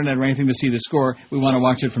look at the Internet or anything to see the score. We want to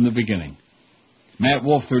watch it from the beginning. Matt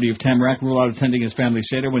Wolf, 30 of Tamarack, ruled out attending his family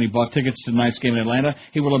Seder when he bought tickets to tonight's game in Atlanta.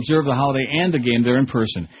 He will observe the holiday and the game there in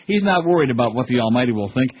person. He's not worried about what the Almighty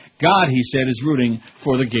will think. God, he said, is rooting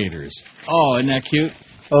for the Gators. Oh, isn't that cute?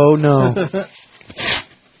 Oh, no.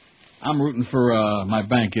 I'm rooting for my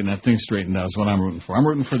bank getting that thing straightened out is what I'm rooting for. I'm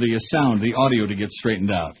rooting for the sound, the audio to get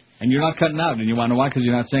straightened out. And you're not cutting out, and you want to know why? Because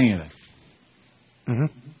you're not saying anything. Mm-hmm.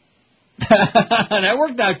 That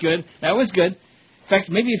worked out good. That was good. In fact,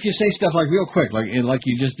 maybe if you say stuff like real quick, like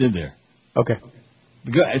you just did there. Okay.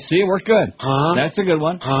 Good. See, it worked good. Huh? That's a good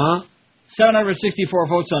one. Huh? 764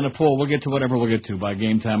 votes on the poll. We'll get to whatever we'll get to by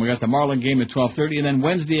game time. We got the Marlin game at 12:30, and then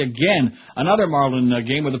Wednesday again, another Marlin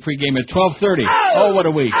game with a pregame at 12:30. Oh, what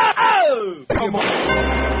a week. Come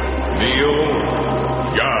on. Neil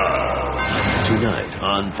Young. Tonight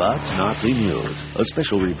on Fox Nazi News, a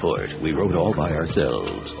special report we wrote all by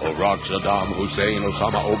ourselves. Iraq, Saddam Hussein,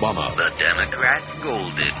 Osama Obama. The Democrats'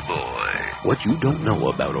 golden boy. What you don't know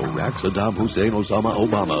about Iraq, Saddam Hussein, Osama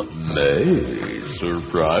Obama may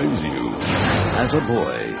surprise you. As a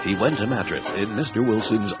boy, he went to mattress in Mr.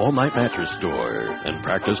 Wilson's all-night mattress store and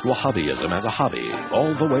practiced Wahhabism as a hobby,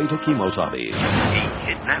 all the way to Kemosabe. He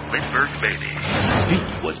kidnapped Lindbergh's baby.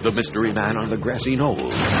 He was the mystery man on the grassy knoll.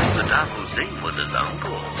 Saddam Hussein was his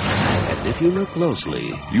uncle. And if you look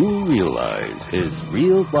closely, you'll realize his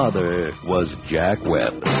real father was Jack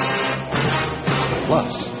Webb.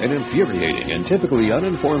 Plus, an infuriating and typically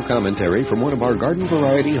uninformed commentary from one of our garden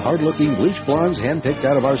variety, hard-looking bleach blondes handpicked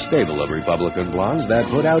out of our stable of Republican blondes that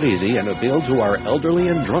put out easy and appeal to our elderly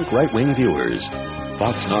and drunk right-wing viewers.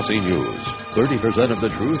 Fox Nazi News. 30% of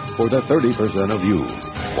the truth for the 30% of you.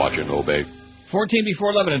 Watch and obey. 14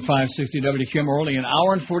 before 11 at 560 WQM. We're only an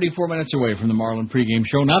hour and 44 minutes away from the Marlin pregame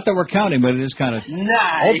show. Not that we're counting, but it is kind of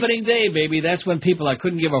nice. Opening day, baby. That's when people I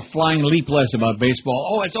couldn't give a flying leap less about baseball.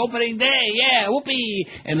 Oh, it's opening day. Yeah, whoopee.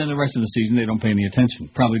 And then the rest of the season, they don't pay any attention.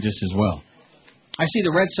 Probably just as well. I see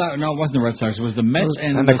the Red Sox. No, it wasn't the Red Sox. It was the Mets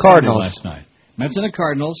and the Cardinals last night. Mets and the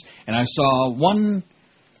Cardinals. And I saw one.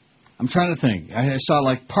 I'm trying to think. I saw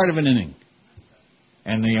like part of an inning.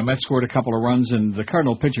 And the Mets scored a couple of runs, and the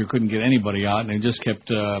Cardinal pitcher couldn't get anybody out, and they just kept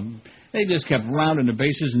rounding the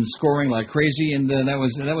bases and scoring like crazy, and that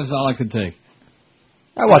was all I could take.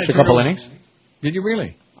 I watched a couple innings. Did you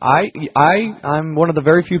really? I'm one of the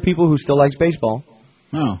very few people who still likes baseball.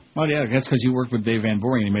 Oh, well, yeah, that's because you worked with Dave Van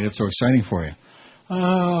Boring, and he made it so exciting for you.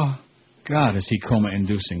 Oh, God, is he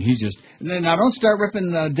coma-inducing. He just... Now, don't start ripping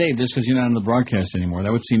Dave just because you're not on the broadcast anymore.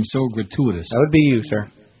 That would seem so gratuitous. That would be you,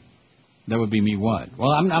 sir. That would be me what?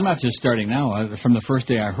 Well, I'm not just starting now. From the first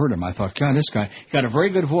day I heard him, I thought, God, this guy got a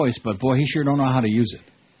very good voice, but, boy, he sure don't know how to use it.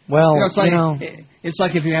 Well, it's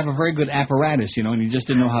like if you have a very good apparatus, and you just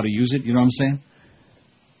didn't know how to use it, you know what I'm saying?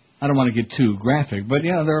 I don't want to get too graphic, but,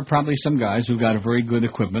 there are probably some guys who've got a very good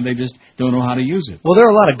equipment. They just don't know how to use it. Well, there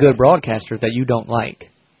are a lot of good broadcasters that you don't like.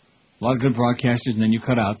 A lot of good broadcasters, and then you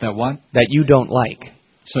cut out that what? That you don't like.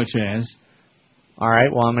 Such as? All right,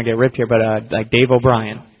 well, I'm going to get ripped here, but like Dave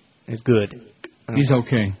O'Brien is good. He's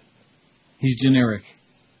okay. He's generic.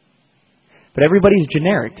 But everybody's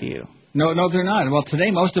generic to you. No, they're not. Well, today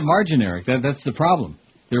most of them are generic. That's the problem.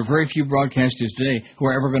 There are very few broadcasters today who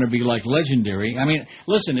are ever going to be like legendary. I mean,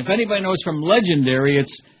 listen, if anybody knows from legendary,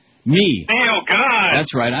 it's me. Oh, God.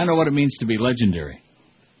 That's right. I know what it means to be legendary.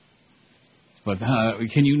 But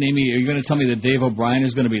can you name me? Are you going to tell me that Dave O'Brien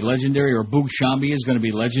is going to be legendary or Boog Shambi is going to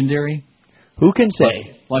be legendary? Who can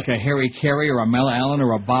say? Like a Harry Carey or a Mel Allen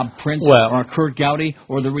or a Bob Prince or a Kurt Gowdy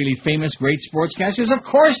or the really famous great sportscasters? Of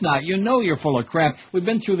course not. You know you're full of crap. We've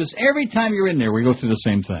been through this. Every time you're in there, we go through the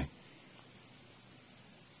same thing.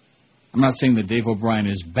 I'm not saying that Dave O'Brien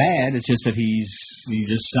is bad. It's just that he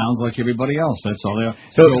just sounds like everybody else. That's all.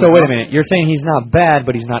 So wait a minute. You're saying he's not bad,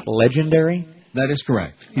 but he's not legendary? That is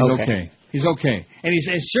correct. He's okay. He's okay. And he's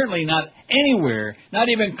certainly not anywhere, not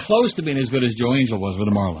even close to being as good as Joe Angel was with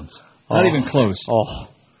the Marlins. Not even close.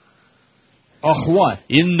 Oh, what?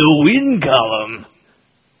 In the win column.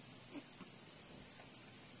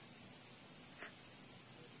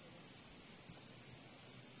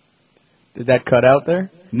 Did that cut out there?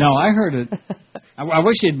 No, I heard it. I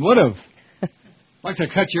wish it would have. Like to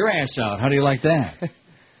cut your ass out. How do you like that?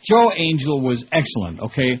 Joe Angel was excellent,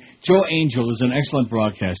 okay? Joe Angel is an excellent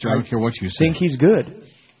broadcaster. I don't care what you say. I think he's good.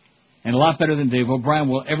 And a lot better than Dave O'Brien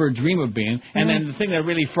will ever dream of being. And then the thing that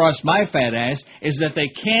really frosts my fat ass is that they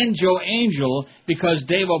canned Joe Angel because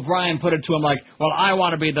Dave O'Brien put it to him like, well, I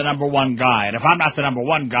want to be the number one guy. And if I'm not the number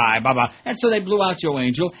one guy, blah, blah. And so they blew out Joe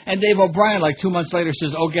Angel. And Dave O'Brien, like 2 months later,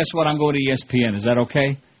 says, oh, guess what? I'm going to ESPN. Is that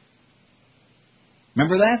okay?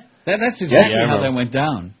 Remember that? That's exactly how that went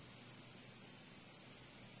down.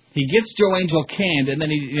 He gets Joe Angel canned, and then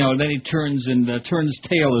he turns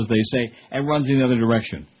tail, as they say, and runs in the other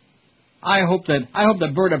direction. I hope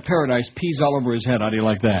the bird of paradise pees all over his head. How do you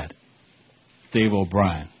like that? Dave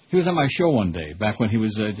O'Brien. He was on my show one day, back when him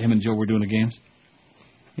and Joe were doing the games.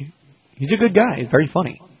 He's a good guy. He's very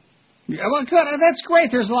funny. Yeah, well, good. That's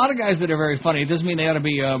great. There's a lot of guys that are very funny. It doesn't mean they ought to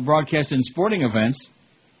be broadcast in sporting events.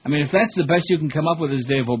 I mean, if that's the best you can come up with is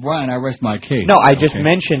Dave O'Brien, I rest my case. No, I just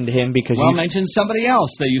mentioned him because mention somebody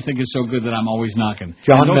else that you think is so good that I'm always knocking.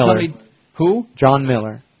 John Miller. Who? John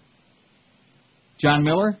Miller. John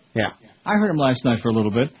Miller? Yeah. I heard him last night for a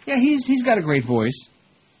little bit. Yeah, he's got a great voice.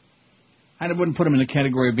 I wouldn't put him in the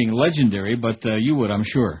category of being legendary, but you would, I'm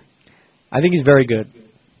sure. I think he's very good.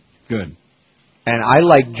 Good. And I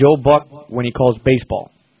like Joe Buck when he calls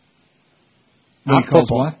baseball. When he calls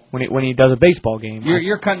what? When he does a baseball game.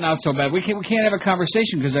 You're cutting out so bad. We can't have a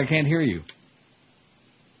conversation because I can't hear you.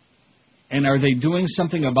 And are they doing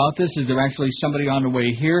something about this? Is there actually somebody on the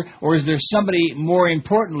way here? Or is there somebody, more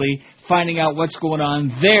importantly, finding out what's going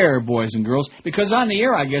on there, boys and girls? Because on the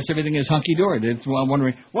air, I guess, everything is hunky-dory. That's why I'm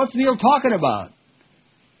wondering, what's Neil talking about?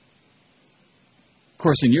 Of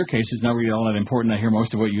course, in your case, it's not really all that important. I hear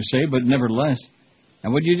most of what you say, but nevertheless.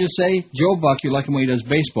 And what did you just say? Joe Buck, you like him when he does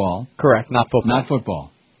baseball. Correct, not football. Not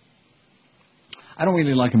football. I don't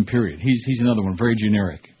really like him, period. He's another one, very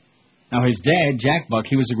generic. Now, his dad, Jack Buck,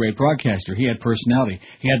 he was a great broadcaster. He had personality.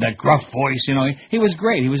 He had that gruff voice, you know. He was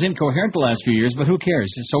great. He was incoherent the last few years, but who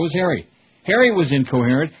cares? So was Harry. Harry was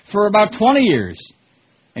incoherent for about 20 years.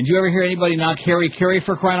 And do you ever hear anybody knock Harry Carey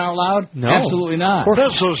for crying out loud? No. Absolutely not.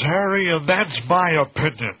 This is Harry, and that's my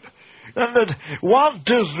opinion. And that Walt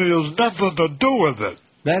Disney has nothing to do with it.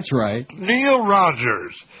 That's right. Neil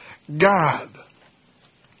Rogers. God.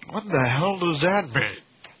 What the hell does that mean?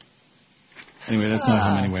 Anyway, that's not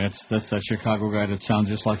him anyway. That's that Chicago guy that sounds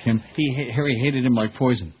just like him. Harry hated him like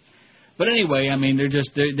poison. But anyway, I mean, they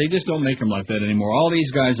just don't make him like that anymore. All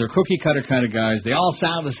these guys are cookie-cutter kind of guys. They all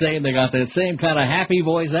sound the same. They got that same kind of happy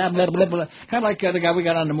voice. Blah, blah, blah, blah. Kind of like the guy we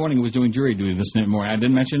got on in the morning who was doing jury duty this morning. I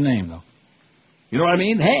didn't mention the name, though. You know what I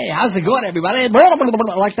mean? Hey, how's it going, everybody? Blah, blah, blah,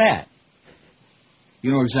 blah, like that.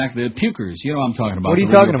 You know exactly. The pukers. You know what I'm talking about. What are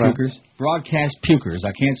you talking about? Pukers. Broadcast pukers.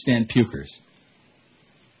 I can't stand pukers.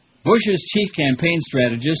 Bush's chief campaign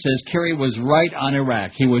strategist says Kerry was right on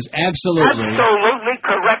Iraq. He was absolutely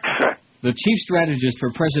correct, sir. The chief strategist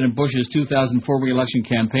for President Bush's 2004 re-election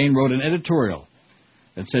campaign wrote an editorial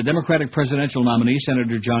that said Democratic presidential nominee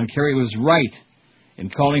Senator John Kerry was right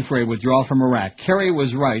in calling for a withdrawal from Iraq. Kerry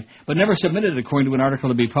was right, but never submitted it according to an article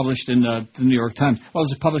to be published in the New York Times. Well,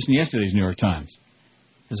 it was published in yesterday's New York Times,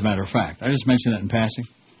 as a matter of fact. I just mentioned that in passing.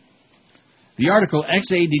 The article,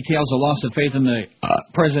 XA details a loss of faith in the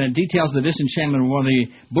president, details the disenchantment of one of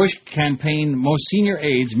the Bush campaign most senior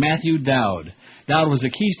aides, Matthew Dowd. Dowd was a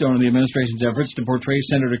keystone in the administration's efforts to portray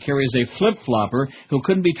Senator Kerry as a flip-flopper who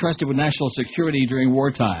couldn't be trusted with national security during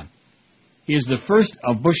wartime. He is the first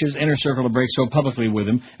of Bush's inner circle to break so publicly with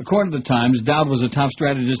him. According to the Times, Dowd was a top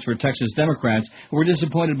strategist for Texas Democrats who were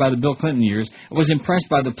disappointed by the Bill Clinton years and was impressed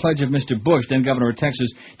by the pledge of Mr. Bush, then governor of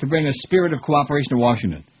Texas, to bring a spirit of cooperation to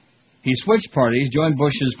Washington. He switched parties, joined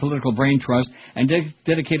Bush's political brain trust, and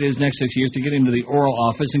dedicated his next 6 years to getting to the Oral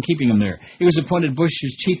Office and keeping him there. He was appointed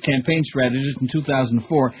Bush's chief campaign strategist in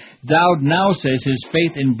 2004. Dowd now says his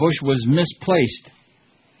faith in Bush was misplaced.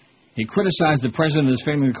 He criticized the president as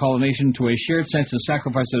failing to call the nation to a shared sense of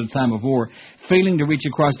sacrifice at a time of war, failing to reach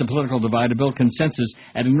across the political divide to build consensus,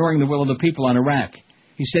 and ignoring the will of the people on Iraq.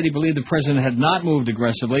 He said he believed the president had not moved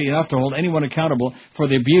aggressively enough to hold anyone accountable for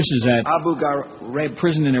the abuses at Abu Ghraib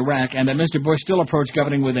prison in Iraq, and that Mr. Bush still approached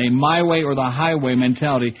governing with a my way or the highway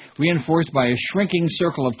mentality reinforced by a shrinking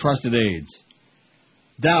circle of trusted aides.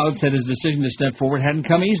 Dowd said his decision to step forward hadn't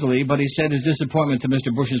come easily, but he said his disappointment to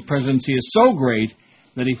Mr. Bush's presidency is so great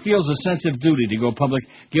that he feels a sense of duty to go public,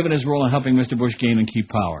 given his role in helping Mr. Bush gain and keep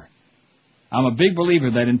power. I'm a big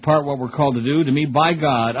believer that in part what we're called to do, to me, by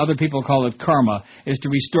God, other people call it karma, is to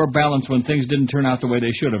restore balance when things didn't turn out the way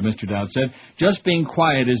they should have, Mr. Dowd said. Just being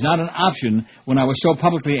quiet is not an option when I was so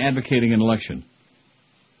publicly advocating an election.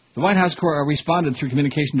 The White House responded through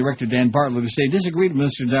Communication Director Dan Bartlett, who said he disagreed with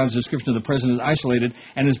Mr. Dowd's description of the president as isolated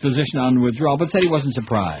and his position on withdrawal, but said he wasn't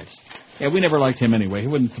surprised. Yeah, we never liked him anyway. He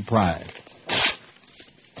wasn't surprised.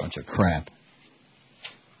 Bunch of crap.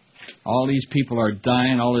 All these people are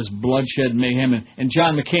dying, all this bloodshed, mayhem, and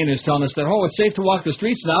John McCain is telling us that, it's safe to walk the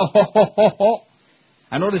streets now.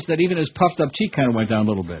 I noticed that even his puffed-up cheek kind of went down a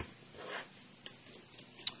little bit.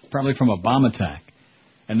 Probably from a bomb attack.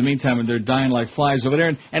 In the meantime, they're dying like flies over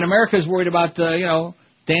there, and America's worried about,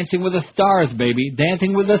 Dancing with the Stars, baby.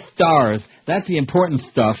 Dancing with the Stars. That's the important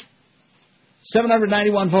stuff.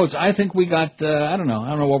 791 votes. I think we got, I don't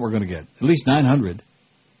know what we're going to get. At least 900.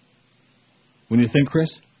 When you think, Chris?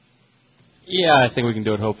 Yeah, I think we can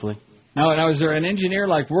do it, hopefully. Now, is there an engineer,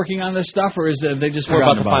 working on this stuff, or is they just We're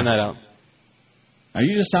forgotten about to find that out. Now,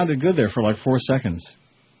 you just sounded good there for 4 seconds.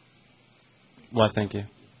 Well, thank you.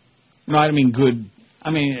 No, I don't mean good. I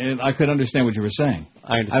mean, I could understand what you were saying.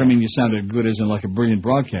 I don't mean you sounded good as in a brilliant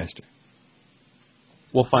broadcaster.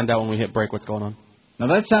 We'll find out when we hit break what's going on. Now,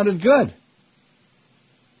 that sounded good.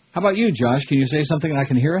 How about you, Josh? Can you say something and I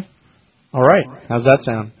can hear it? All right. How's that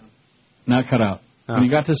sound? Not cut out. Oh. When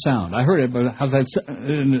you got the sound. I heard it, but how's that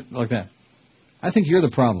like that? I think you're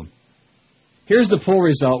the problem. Here's the poll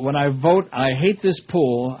result. When I vote, I hate this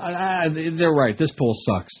poll. They're right. This poll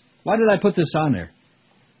sucks. Why did I put this on there?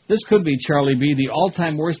 This could be, Charlie B., the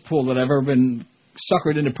all-time worst poll that I've ever been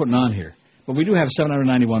suckered into putting on here. But we do have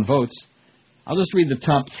 791 votes. I'll just read the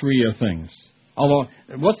top 3 things. Although,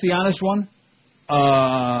 what's the honest one?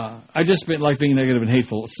 I just like being negative and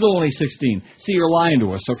hateful. Still only 16. See, you're lying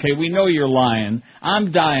to us, okay? We know you're lying.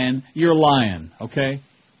 I'm dying. You're lying, okay?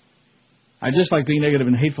 I just like being negative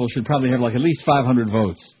and hateful should probably have at least 500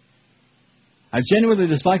 votes. I genuinely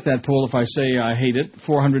dislike that poll if I say I hate it,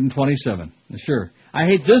 427. Sure. I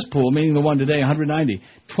hate this poll, meaning the one today, 190.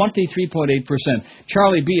 23.8%.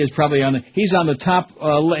 Charlie B. is probably he's on the top,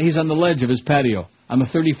 he's on the ledge of his patio, on the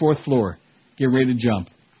 34th floor. Get ready to jump.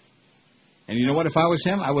 And you know what? If I was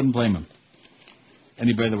him, I wouldn't blame him.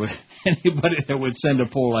 Anybody that would send a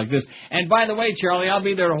poll like this. And by the way, Charlie, I'll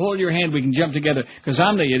be there to hold your hand. We can jump together because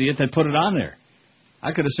I'm the idiot that put it on there.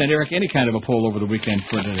 I could have sent Eric any kind of a poll over the weekend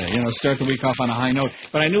for today. Start the week off on a high note.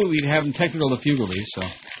 But I knew we'd have him technical difficulties. So,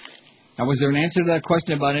 now was there an answer to that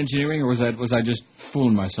question about engineering, or was I just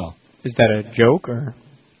fooling myself? Is that a joke or?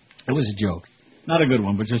 It was a joke. Not a good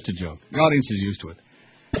one, but just a joke. The audience is used to it.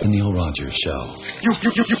 The Neil Rogers Show. You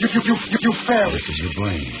failed. This is your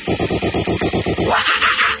brain.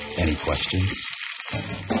 Any questions?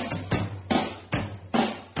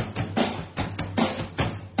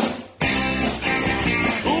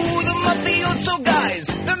 Ooh, the mafioso guys,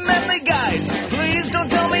 the manly guys. Please don't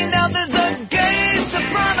tell me now there's a gay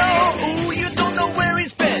soprano. Ooh, you don't know where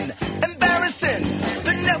he's been. Embarrassing.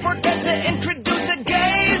 The network had to introduce a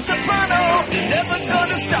gay soprano. You're never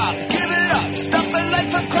gonna stop. Give it up. Stop the life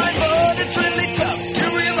of crime, but it's really tough to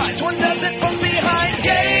realize one does it from behind.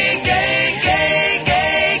 Gay, gay, gay,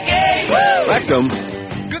 gay, gay. Woo! Rectum.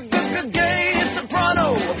 Gay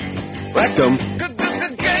soprano. Rectum.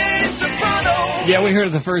 Gay soprano. Yeah, we heard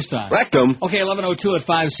it the first time. Rectum. Okay, 11:02 at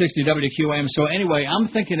 560 WQAM. So anyway, I'm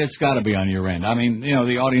thinking it's got to be on your end. I mean,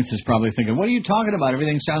 the audience is probably thinking, what are you talking about?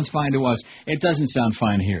 Everything sounds fine to us. It doesn't sound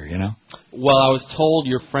fine here, Well, I was told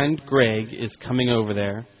your friend Greg is coming over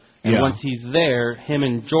there. And once he's there, him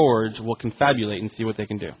and George will confabulate and see what they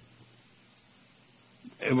can do.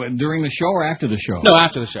 During the show or after the show? No,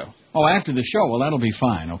 after the show. Oh, after the show. Well, that'll be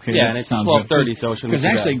fine. Okay. Yeah, and it's 12:30, so it shouldn't be because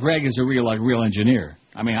actually, bad. Greg is a real engineer.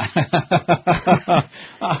 I mean, I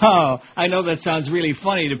know that sounds really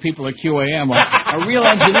funny to people at QAM. A real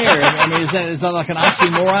engineer. I mean, is that like an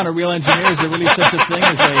oxymoron? A real engineer? Is there really such a thing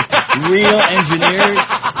as a real engineer?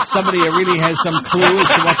 Somebody that really has some clue as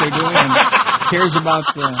to what they're doing and cares about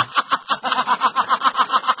the...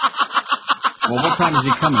 Well, what time is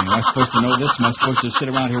he coming? Am I supposed to know this? Am I supposed to sit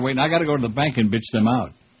around here waiting? I got to go to the bank and bitch them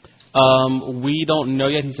out. We don't know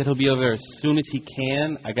yet. He said he'll be over there as soon as he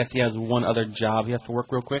can. I guess he has one other job he has to work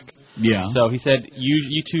real quick. Yeah. So he said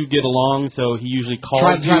you two get along. So he usually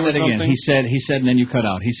calls you Try or that again. something. He said, and then you cut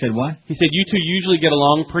out. He said what? He said you two usually get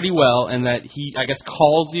along pretty well, and that he, I guess,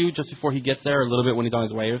 calls you just before he gets there, a little bit when he's on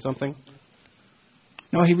his way or something.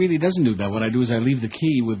 No, he really doesn't do that. What I do is I leave the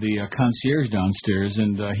key with the concierge downstairs,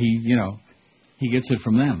 and he gets it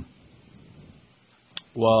from them.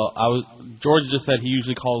 Well, George just said he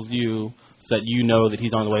usually calls you so that you know that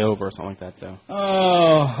he's on the way over or something like that. So.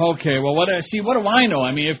 Oh, okay. Well, what do I know?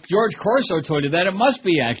 I mean, if George Corso told you that, it must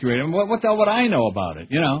be accurate. I mean, what the hell would I know about it?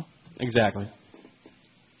 Exactly.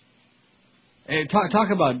 Hey, talk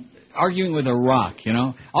about arguing with a rock.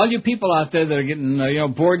 All you people out there that are getting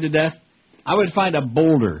bored to death. I would find a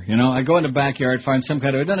boulder, I go in the backyard, find some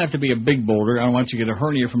kind of, it doesn't have to be a big boulder. I don't want you to get a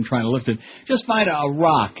hernia from trying to lift it. Just find a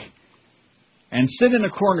rock and sit in a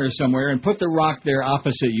corner somewhere and put the rock there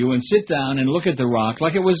opposite you and sit down and look at the rock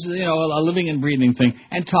like it was, a living and breathing thing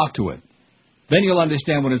and talk to it. Then you'll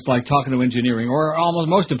understand what it's like talking to engineering or almost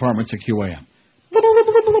most departments at QAM.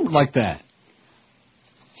 Like that.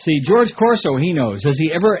 See, George Corso, he knows. Has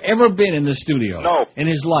he ever been in the studio? No. In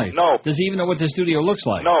his life? No. Does he even know what the studio looks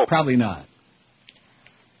like? No. Probably not.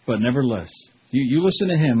 But nevertheless, you listen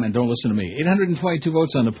to him and don't listen to me. 822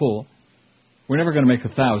 votes on the poll. We're never going to make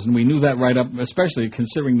 1,000. We knew that right up, especially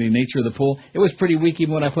considering the nature of the poll. It was pretty weak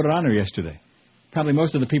even when I put it on there yesterday. Probably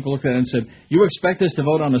most of the people looked at it and said, you expect us to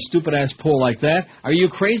vote on a stupid-ass poll like that? Are you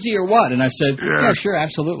crazy or what? And I said, yeah, sure,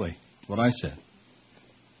 absolutely. What I said.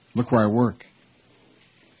 Look where I work.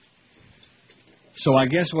 So I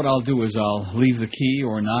guess what I'll do is I'll leave the key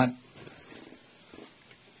or not.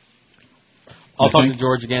 I'll talk to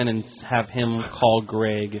George again and have him call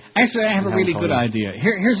Greg. Actually, I have a really good idea.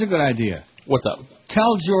 Here's a good idea. What's up?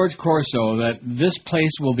 Tell George Corso that this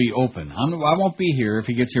place will be open. I won't be here if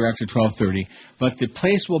he gets here after 12:30, but the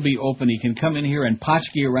place will be open. He can come in here and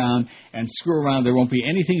potchkey around and screw around. There won't be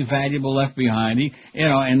anything valuable left behind.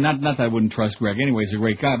 And not that I wouldn't trust Greg. Anyway, he's a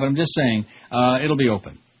great guy, but I'm just saying it'll be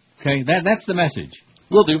open. Okay, that's the message.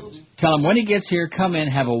 Will do. Tell him when he gets here, come in,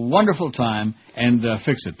 have a wonderful time, and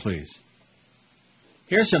fix it, please.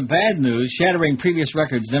 Here's some bad news. Shattering previous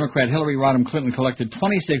records, Democrat Hillary Rodham Clinton collected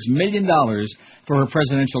 $26 million for her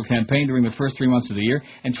presidential campaign during the first 3 months of the year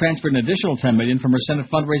and transferred an additional $10 million from her Senate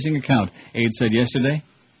fundraising account, Aide said yesterday.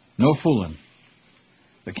 No fooling.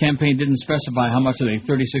 The campaign didn't specify how much of the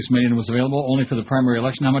 $36 million was available, only for the primary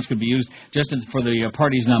election, how much could be used just for the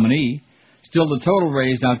party's nominee. Still, the total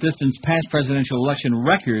raised outdistanced past presidential election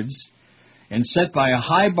records and set by a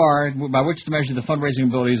high bar by which to measure the fundraising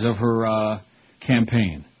abilities of her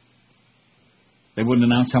campaign. They wouldn't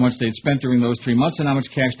announce how much they'd spent during those 3 months and how much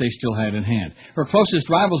cash they still had in hand. Her closest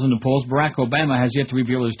rivals in the polls, Barack Obama, has yet to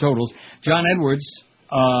reveal his totals. John Edwards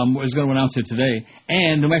is going to announce it today.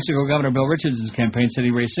 And New Mexico Governor Bill Richardson's campaign said he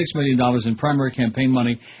raised $6 million in primary campaign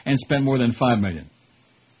money and spent more than $5 million.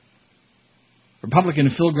 Republican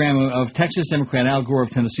Phil Gramm of Texas, Democrat Al Gore of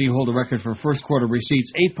Tennessee hold a record for first quarter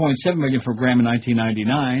receipts, $8.7 million for Gramm in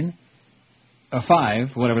 1999.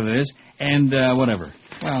 5, whatever that is, and whatever.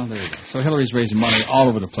 Well, there you go. So Hillary's raising money all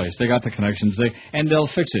over the place. They got the connections, and they'll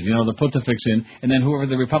fix it. They'll put the fix in, and then whoever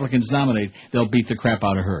the Republicans nominate, they'll beat the crap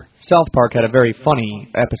out of her. South Park had a very funny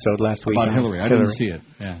episode last week. About Hillary. I didn't see it.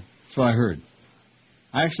 Yeah, that's what I heard.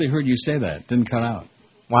 I actually heard you say that. Didn't cut out.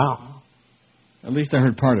 Wow. At least I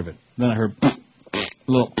heard part of it. Then I heard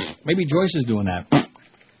little. Maybe Joyce is doing that.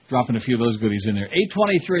 Dropping a few of those goodies in there.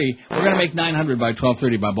 8:23. We're going to make 900 by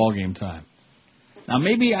 12:30 by ball game time. Now,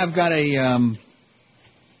 maybe I've got a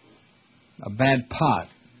bad pot,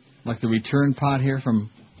 like the return pot here from...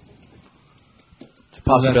 It's a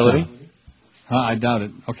possibility. I doubt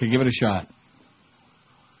it. Okay, give it a shot.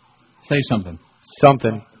 Say something.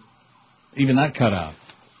 Something. Even that cut out.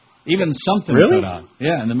 Even something really? Cut out.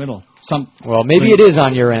 Yeah, in the middle. Well, maybe it is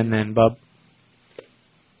on your end then, bub.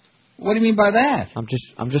 What do you mean by that? I'm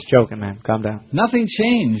just joking, man. Calm down. Nothing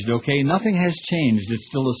changed, okay? Nothing has changed. It's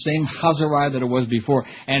still the same chazarai that it was before.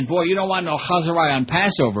 And, boy, you don't want no chazarai on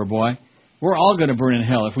Passover, boy. We're all going to burn in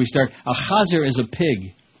hell if we start. A chazar is a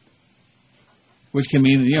pig, which can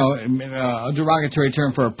mean, a derogatory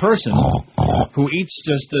term for a person who eats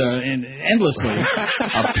just endlessly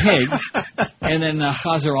a pig. And then a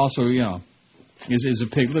chazar also, is a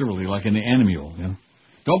pig literally, like an animal.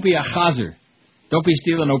 Don't be a chazar. Don't be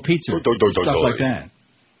stealing no pizza. Stuff like that.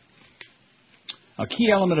 A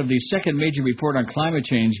key element of the second major report on climate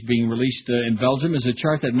change being released in Belgium is a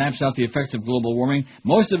chart that maps out the effects of global warming,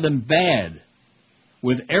 most of them bad,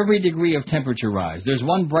 with every degree of temperature rise. There's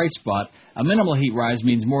one bright spot. A minimal heat rise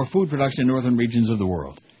means more food production in northern regions of the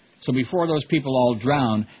world. So before those people all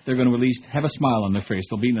drown, they're going to at least have a smile on their face.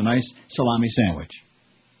 They'll be eating a nice salami sandwich.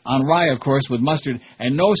 On rye, of course, with mustard,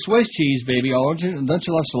 and no Swiss cheese, baby. Oh, don't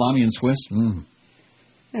you love salami and Swiss?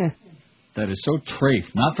 That is so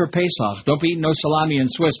trafe. Not for Pesach. Don't be eating no salami and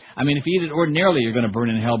Swiss. I mean, if you eat it ordinarily, you're going to burn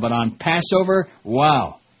in hell. But on Passover,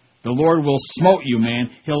 wow. The Lord will smote you, man.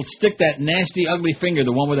 He'll stick that nasty, ugly finger,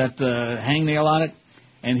 the one with that hangnail on it,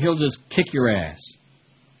 and he'll just kick your ass.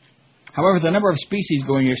 However, the number of species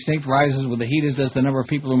going extinct rises with the heat, as does the number of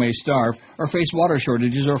people who may starve or face water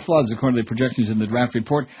shortages or floods, according to the projections in the draft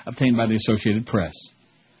report obtained by the Associated Press.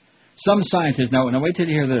 Some scientists, now wait till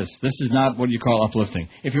you hear this. This is not what you call uplifting.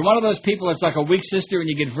 If you're one of those people that's like a weak sister and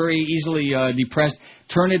you get very easily depressed,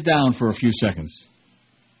 turn it down for a few seconds.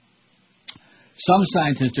 Some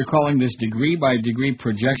scientists are calling this degree-by-degree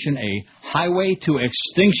projection a highway to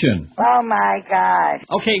extinction. Oh, my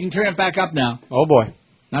God. Okay, you can turn it back up now. Oh, boy.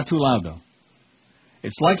 Not too loud, though.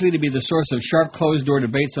 It's likely to be the source of sharp closed-door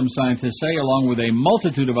debate, some scientists say, along with a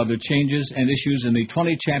multitude of other changes and issues in the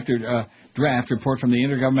 20-chapter draft report from the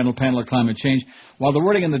Intergovernmental Panel on Climate Change. While the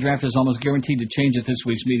wording in the draft is almost guaranteed to change at this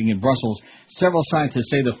week's meeting in Brussels, several scientists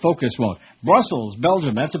say the focus won't. Brussels,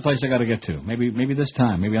 Belgium, that's a place I got to get to. Maybe this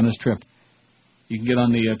time, maybe on this trip. You can get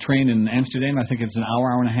on the train in Amsterdam. I think it's an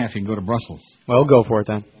hour and a half. You can go to Brussels. Well, go for it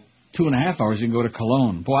then. 2.5 hours, you can go to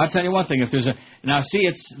Cologne. Boy, I'll tell you one thing. Now, see,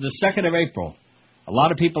 it's the 2nd of April. A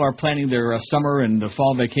lot of people are planning their summer and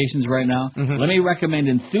fall vacations right now. Mm-hmm. Let me recommend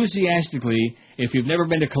enthusiastically, if you've never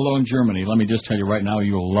been to Cologne, Germany, let me just tell you right now,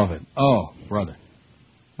 you'll love it. Oh, brother.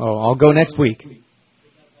 Oh, I'll go next week.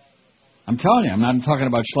 I'm telling you, I'm not talking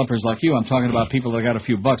about schleppers like you. I'm talking about people that got a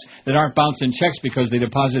few bucks that aren't bouncing checks because they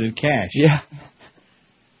deposited cash. Yeah.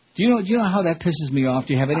 Do you know how that pisses me off?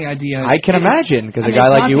 Do you have any idea? I can imagine, because a guy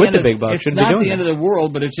like you with the big bucks shouldn't be doing It's not the end of the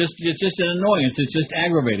world, but it's just an annoyance. It's just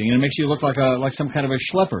aggravating, and it makes you look like some kind of a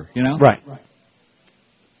schlepper, you know? Right.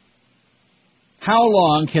 How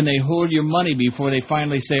long can they hold your money before they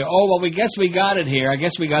finally say, oh, well, we guess we got it here. I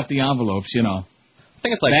guess we got the envelopes, you know? I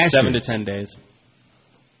think it's like Bastards. 7 to 10 days.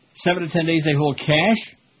 7 to 10 days they hold cash?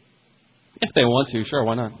 If they want to, sure,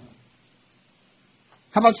 why not?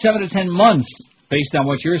 How about 7 to 10 months? Based on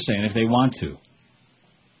what you're saying, if they want to.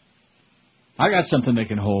 I got something they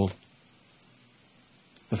can hold.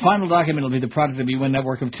 The final document will be the product of the UN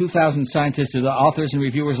network of 2,000 scientists, authors, and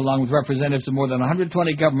reviewers, along with representatives of more than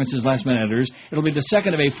 120 governments as last-minute editors. It will be the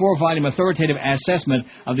second of a 4-volume authoritative assessment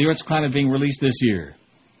of the Earth's climate being released this year.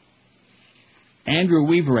 Andrew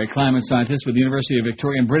Weaver, a climate scientist with the University of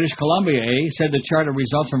Victoria in British Columbia, said the chart of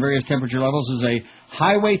results from various temperature levels is a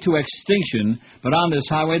highway to extinction, but on this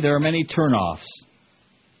highway there are many turnoffs.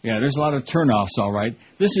 Yeah, there's a lot of turnoffs, all right.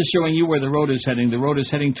 This is showing you where the road is heading. The road is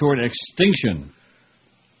heading toward extinction.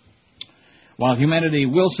 While humanity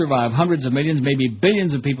will survive, hundreds of millions, maybe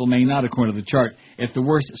billions of people may not, according to the chart, if the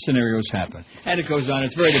worst scenarios happen. And it goes on.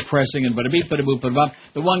 It's very depressing and bada-beep, bada-boop, bada-bop.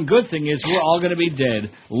 The one good thing is we're all going to be dead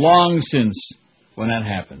long since when that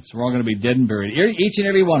happens. We're all going to be dead and buried, each and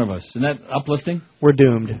every one of us. Isn't that uplifting? We're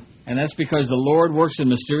doomed. And that's because the Lord works in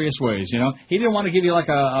mysterious ways, you know. He didn't want to give you like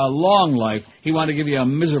a long life. He wanted to give you a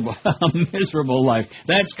miserable life.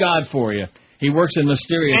 That's God for you. He works in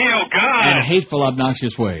mysterious and hateful,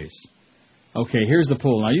 obnoxious ways. Okay, here's the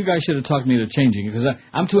poll. Now, you guys should have talked me into changing it, because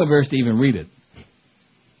I'm too embarrassed to even read it.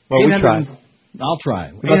 Well, we tried. I'll try.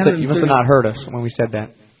 You must have not heard us when we said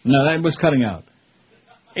that. No, that was cutting out.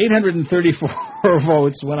 834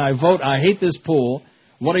 votes. When I vote, I hate this poll.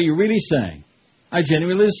 What are you really saying? I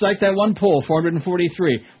genuinely dislike that one poll,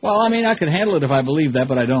 443. Well, I mean, I could handle it if I believe that,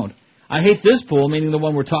 but I don't. I hate this poll, meaning the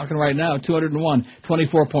one we're talking right now, 201,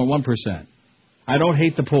 24.1%. I don't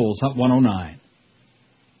hate the polls, 109.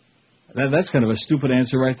 That's kind of a stupid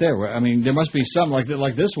answer right there. I mean, there must be some like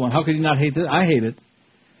this one. How could you not hate this? I hate it.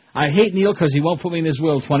 I hate Neil because he won't put me in his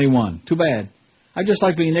will, 21. Too bad. I just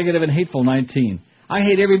like being negative and hateful, 19. I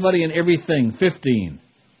hate everybody and everything, 15.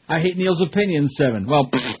 I hate Neil's opinion, 7. Well,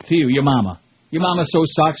 to you, your mama. Your mama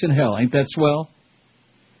sews socks in hell. Ain't that swell?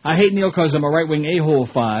 I hate Neil because I'm a right-wing a-hole,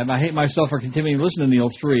 5. I hate myself for continuing to listen to Neil,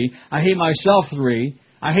 3. I hate myself, 3.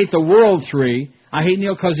 I hate the world, 3. I hate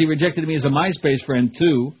Neil because he rejected me as a MySpace friend,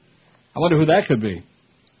 2. I wonder who that could be.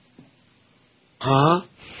 Huh?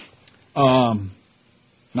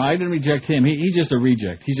 No, I didn't reject him. He's just a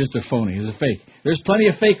reject. He's just a phony. He's a fake. There's plenty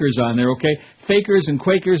of fakers on there, okay? Fakers and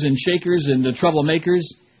Quakers and Shakers and troublemakers.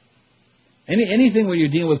 Anything where you're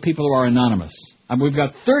dealing with people who are anonymous. We've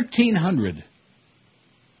got 1,300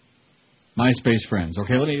 MySpace friends.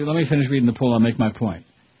 Okay, let me finish reading the poll. I'll make my point.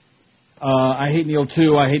 I hate Neil,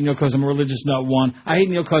 2. I hate Neil because I'm a religious nut, 1. I hate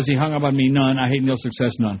Neil because he hung up on me, none. I hate Neil's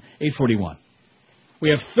success, none. 841. We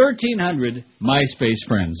have 1,300 MySpace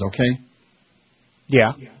friends, okay?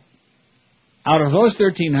 Yeah. Out of those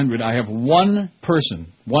 1,300, I have one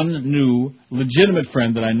person, one new, legitimate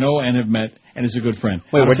friend that I know and have met and is a good friend.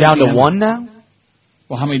 Wait, we're down to one now?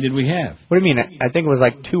 Well, how many did we have? What do you mean? I think it was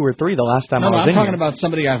like 2 or 3 the last time I was I'm in talking here. about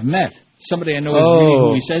somebody I've met. Somebody I know is really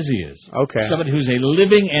who he says he is. Okay. Somebody who's a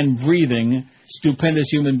living and breathing,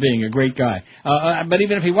 stupendous human being, a great guy. But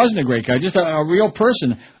even if he wasn't a great guy, just a real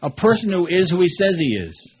person, a person who is who he says he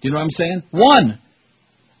is. Do you know what I'm saying? One.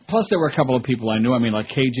 Plus, there were a couple of people I knew. I mean, like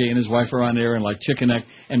KJ and his wife are on there, and like Chickaneck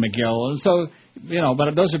and Miguel. And so,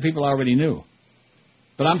 but those are people I already knew.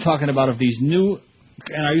 But I'm talking about of these new,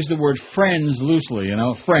 and I use the word friends loosely,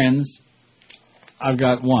 friends, I've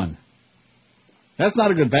got one. That's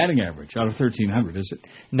not a good batting average out of 1,300, is it?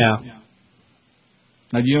 No.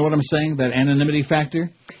 Now, do you know what I'm saying? That anonymity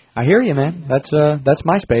factor? I hear you, man. That's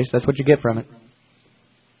MySpace. That's what you get from it.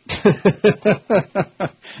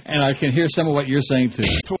 And I can hear some of what you're saying, too.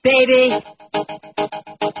 Baby.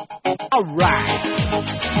 All right.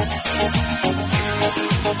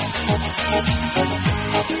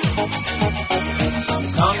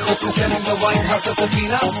 Congress is sending the White House a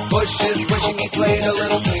subpoena. Bush is wishing he played a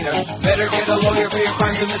little cleaner. Better get a lawyer for your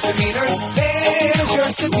crimes and misdemeanors. Here's your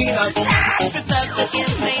subpoena.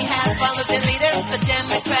 Republicans may have followed their leader, but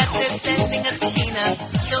Democrats are sending a subpoena.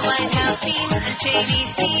 The White House team and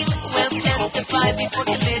Cheney's team will testify before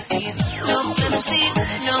committees. No clemency,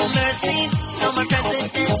 no mercy, no more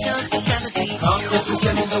presidential supremacy. Congress is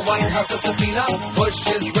sending the White House a subpoena. Bush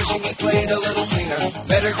is wishing he played a little cleaner.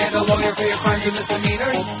 Better get a lawyer for your crimes and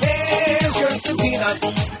misdemeanors. Here's your subpoena.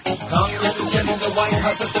 Congress is sending the White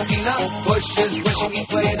House a subpoena. Bush is wishing he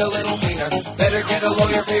played a little cleaner. Better get a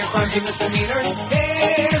lawyer for your crimes and misdemeanors.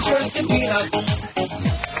 Here's your subpoena.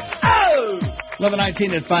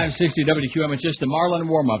 11:19 at 560 WQM. It's just the Marlin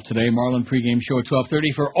warm-up today. Marlin pregame show at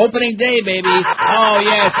 12:30 for opening day, baby. Oh,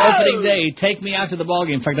 yes, opening day. Take me out to the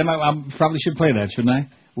ballgame. In fact, I probably should play that, shouldn't I?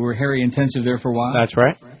 We were Harry intensive there for a while. That's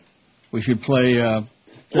right. We should play...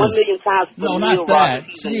 1 million times. No, not that.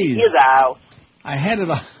 Jeez. He's out. I had it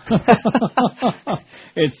all.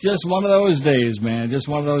 It's just one of those days, man. Just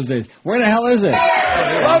one of those days. Where the hell is it?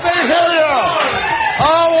 Let me hear you.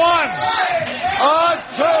 A 1, a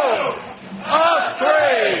 2, a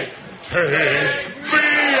 3. Take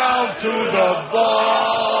me out to the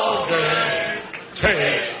ball game.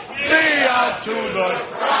 Take me out to the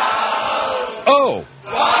crowd. Oh.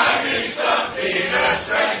 Buy me some peanuts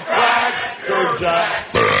and Cracker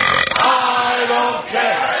Jacks. I don't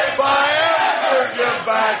care if I ever get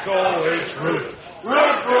back. Oh, it's root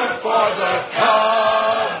for the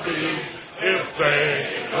Cubbies. If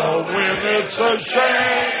they don't win, it's a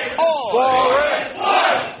shame. For it.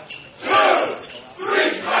 1, 2, 3,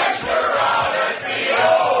 smash her out at the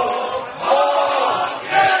old ball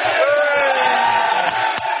game.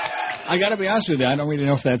 I got to be honest with you. I don't really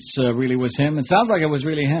know if that's really was him. It sounds like it was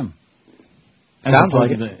really him. Sounds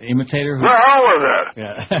like it. The imitator. The hell with it.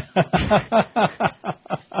 Yeah.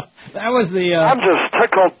 That was the... I'm just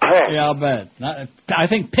tickled pink. Yeah, I'll bet. I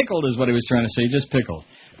think pickled is what he was trying to say. Just pickled.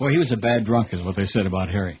 Boy, he was a bad drunk is what they said about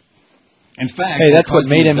Harry. In fact... Hey, that's what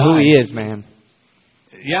made him who he died. is, man.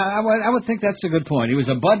 Yeah, I would think that's a good point. He was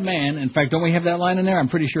a bud man. In fact, don't we have that line in there? I'm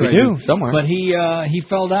pretty sure We do, somewhere. But he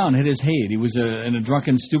fell down, hit his head. He was in a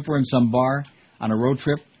drunken stupor in some bar on a road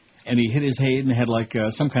trip, and he hit his head and had like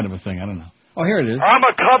some kind of a thing. I don't know. Oh, here it is. I'm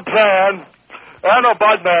a Cub fan and a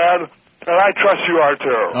Bud man, and I trust you are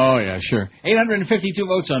too. Oh, yeah, sure. 852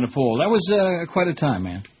 votes on the poll. That was quite a time,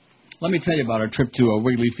 man. Let me tell you about our trip to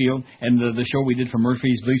Wrigley Field and the show we did for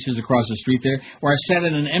Murphy's Bleachers across the street there, where I sat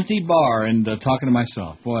in an empty bar and talking to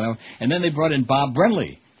myself. Boy, and then they brought in Bob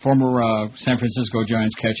Brenly, former San Francisco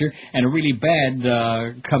Giants catcher, and a really bad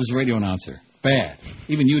Cubs radio announcer. Bad.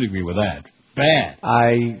 Even you'd agree with that. Bad.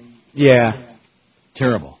 Yeah.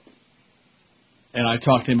 Terrible. And I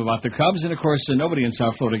talked to him about the Cubs, and, of course, nobody in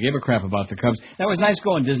South Florida gave a crap about the Cubs. That was nice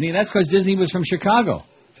going, Disney, and that's because Disney was from Chicago.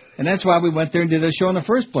 And that's why we went there and did a show in the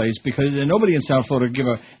first place, because nobody in South Florida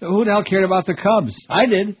who the hell cared about the Cubs? I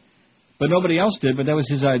did, but nobody else did, but that was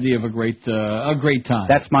his idea of a great time.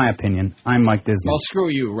 That's my opinion. I'm like Disney. Well, screw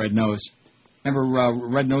you, Red Nose. Remember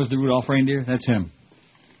Red Nose, the Rudolph reindeer? That's him.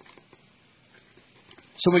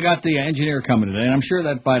 So we got the engineer coming today, and I'm sure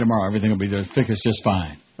that by tomorrow everything will be fixed just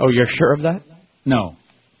fine. Oh, you're sure of that? No.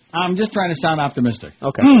 I'm just trying to sound optimistic.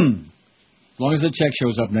 Okay. As long as the check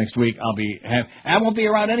shows up next week, I won't be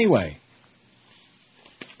around anyway.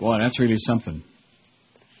 Boy, that's really something.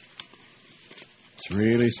 It's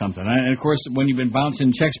really something. And, of course, when you've been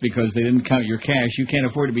bouncing checks because they didn't count your cash, you can't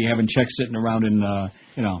afford to be having checks sitting around in,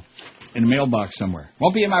 in a mailbox somewhere.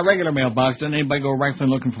 Won't be in my regular mailbox. Doesn't anybody go rifling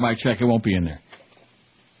looking for my check? It won't be in there.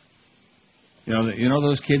 You know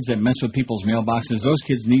those kids that mess with people's mailboxes? Those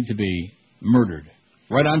kids need to be murdered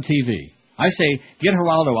right on TV. I say get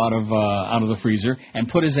Geraldo out of the freezer and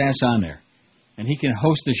put his ass on there. And he can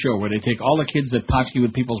host the show where they take all the kids that potchkey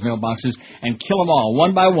with people's mailboxes and kill them all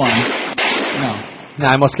one by one. Now,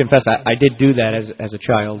 I must confess, I did do that as a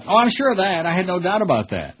child. Oh, I'm sure of that. I had no doubt about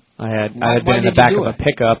that. I had been in the back of a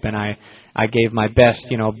pickup, and I gave my best,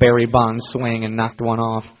 Barry Bonds swing and knocked one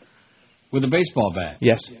off. With a baseball bat?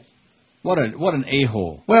 Yes. What an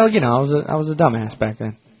a-hole. Well, I was a dumbass back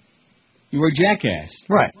then. You were a jackass.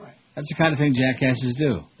 Right. That's the kind of thing jackasses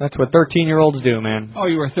do. That's what 13-year-olds do, man. Oh,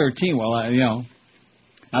 you were 13. Well,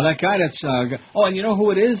 Now, that guy that's... and you know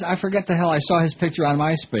who it is? I forget the hell. I saw his picture on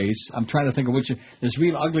MySpace. I'm trying to think of which... This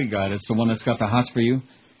real ugly guy that's the one that's got the hots for you.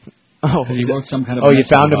 Oh, he wrote some kind of... Oh, you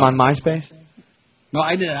found him on MySpace? No,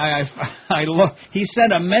 I didn't. I looked. He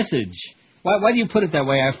sent a message. Why do you put it that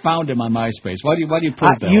way? I found him on MySpace. Why do you put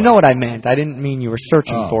it that way? You know what I meant. I didn't mean you were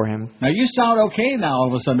searching for him. Now, you sound okay now all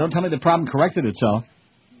of a sudden. Don't tell me the problem corrected itself.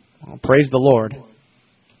 Well, praise the Lord.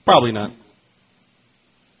 Probably not.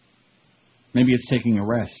 Maybe it's taking a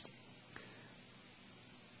rest.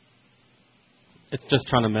 It's just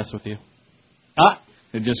trying to mess with you.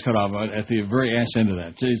 It just cut off at the very ass end of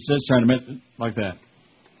that. It's just trying to mess like that.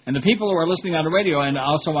 And the people who are listening on the radio and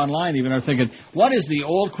also online even are thinking, what is the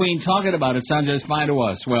old queen talking about? It sounds just fine to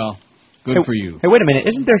us. Well, good for you. Hey, wait a minute.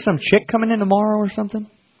 Isn't there some chick coming in tomorrow or something?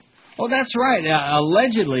 Oh, that's right.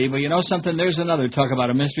 Allegedly, but you know something? There's another talk about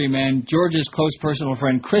a mystery man. George's close personal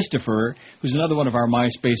friend, Christopher, who's another one of our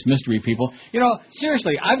MySpace mystery people.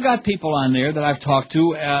 Seriously, I've got people on there that I've talked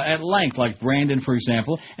to at length, like Brandon, for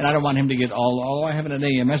example, and I don't want him to get although I haven't had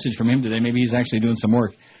a message from him today. Maybe he's actually doing some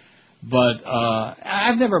work. But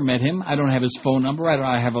I've never met him. I don't have his phone number.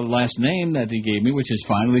 I have a last name that he gave me, which is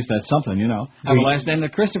fine. At least that's something, I have a last name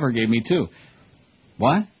that Christopher gave me, too.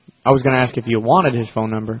 What? I was going to ask if you wanted his phone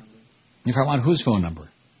number. If I want whose phone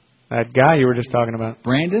number? That guy you were just talking about.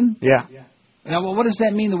 Brandon? Yeah. Now, what does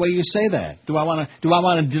that mean, the way you say that? Do I want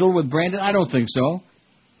to diddle with Brandon? I don't think so.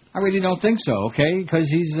 I really don't think so, okay? Because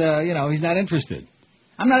he's, he's not interested.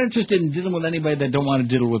 I'm not interested in diddling with anybody that don't want to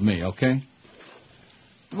diddle with me, okay?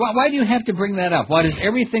 Why do you have to bring that up? Why does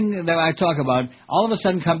everything that I talk about all of a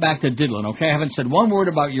sudden come back to diddling, okay? I haven't said one word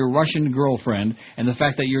about your Russian girlfriend and the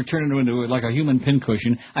fact that you're turning into like a human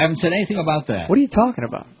pincushion. I haven't said anything about that. What are you talking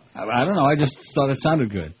about? I don't know. I just thought it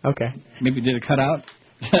sounded good. Okay. Maybe did it cut out?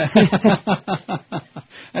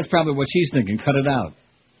 That's probably what she's thinking. Cut it out.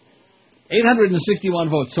 861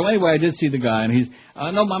 votes. So anyway, I did see the guy, and he's...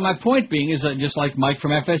 my point being is just like Mike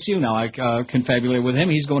from FSU now. I confabulated with him.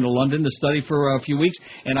 He's going to London to study for a few weeks,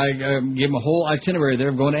 and I gave him a whole itinerary there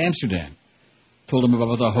of going to Amsterdam. Told him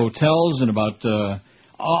about the hotels and about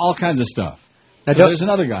all kinds of stuff. So there's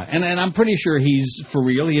another guy, and I'm pretty sure he's for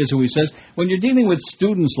real. He is who he says. When you're dealing with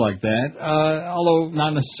students like that, although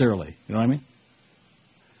not necessarily, you know what I mean?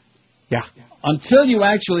 Yeah. Until you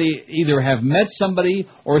actually either have met somebody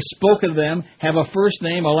or spoken to them, have a first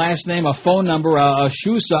name, a last name, a phone number, a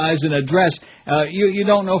shoe size, an address, you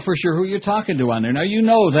don't know for sure who you're talking to on there. Now, you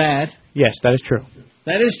know that. Yes, that is true.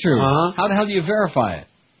 That is true. Uh-huh. How the hell do you verify it?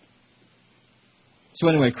 So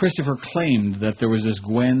anyway, Christopher claimed that there was this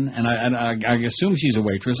Gwen, and I assume she's a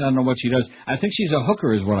waitress. I don't know what she does. I think she's a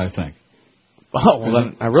hooker is what I think. Oh, well,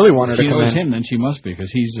 then I really wanted to come in. If she knows him, then she must be, because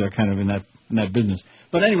he's kind of in that business.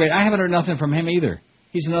 But anyway, I haven't heard nothing from him either.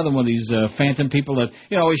 He's another one of these phantom people that,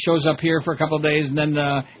 always shows up here for a couple of days and then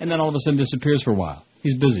all of a sudden disappears for a while.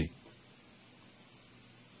 He's busy.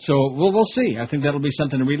 So we'll see. I think that'll be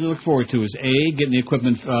something to really look forward to is, A, getting the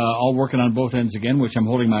equipment all working on both ends again, which I'm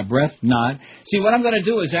holding my breath not. See, what I'm going to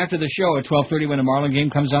do is after the show at 12:30 when the Marlin game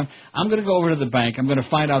comes on, I'm going to go over to the bank. I'm going to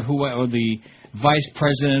find out who the vice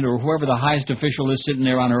president or whoever the highest official is sitting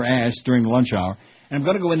there on her ass during the lunch hour, and I'm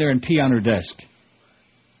going to go in there and pee on her desk.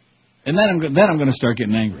 And then I'm going to start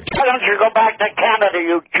getting angry. Why don't you go back to Canada,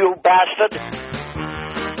 you Jew bastard?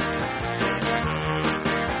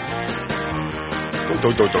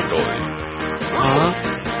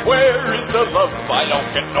 Where is the love if I don't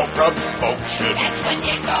get no promotion? That's when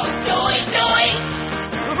you go doing.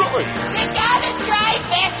 You gotta try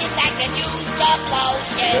fast if I can use some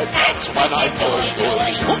lotion. That's when I doing.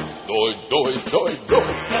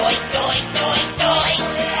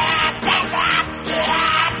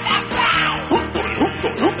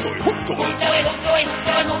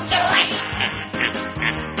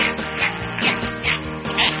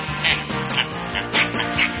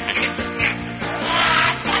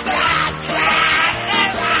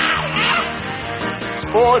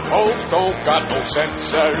 But folks don't got no sense,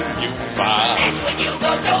 sir, you buy. That's when you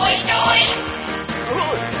go doy-doy.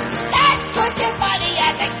 That's what your body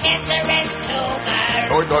has a cancerous tumor.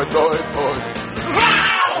 Doy, doy, doy, doy.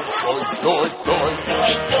 Doy, doy, doy.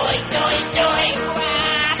 Doy, doy, doy, doy.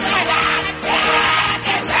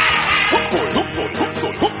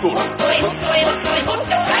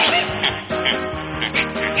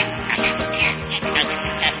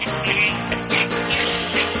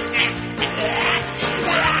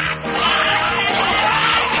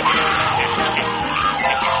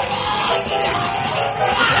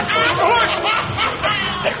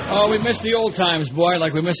 Oh, we missed the old times, boy,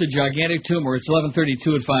 like we missed a gigantic tumor. It's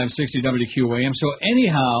 11:32 at 560 WQAM. So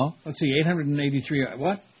anyhow, let's see, 883,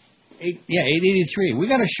 what? 883. We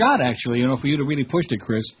got a shot, actually, for you to really push it,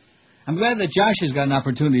 Chris. I'm glad that Josh has got an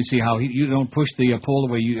opportunity to see how you don't push the poll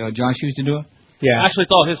the way Josh used to do it. Yeah. Actually,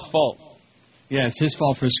 it's all his fault. Yeah, it's his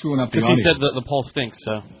fault for screwing up the Because audio. he said that the poll stinks,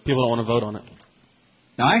 so people don't want to vote on it.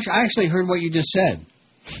 Now, I actually heard what you just said.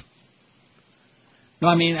 No,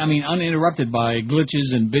 I mean, uninterrupted by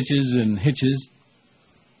glitches and bitches and hitches.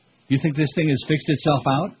 You think this thing has fixed itself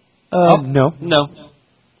out? No. No.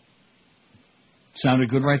 Sounded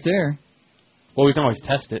good right there. Well, we can always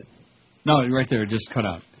test it. No, right there, just cut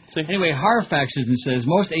out. See? Anyway, Harfaxes and says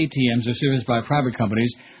most ATMs are serviced by private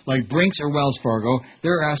companies like Brinks or Wells Fargo.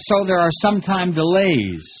 There are sometime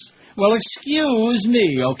delays. Well, excuse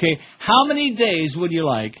me, okay? How many days would you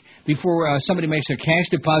like before somebody makes a cash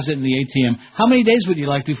deposit in the ATM? How many days would you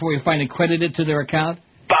like before you find it credited to their account?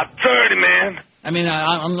 About 30, man. I mean,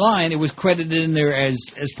 online it was credited in there as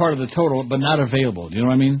part of the total, but not available. Do you know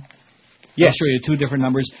what I mean? Yes. I'll show you two different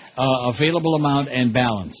numbers, available amount and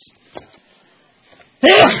balance.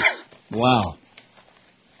 Wow.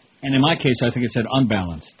 And in my case, I think it said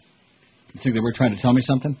unbalanced. You think they were trying to tell me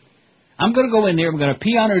something? I'm going to go in there, I'm going to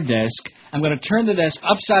pee on her desk, I'm going to turn the desk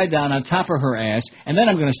upside down on top of her ass, and then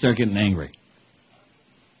I'm going to start getting angry.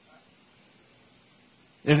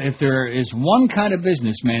 If there is one kind of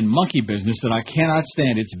business, man, monkey business, that I cannot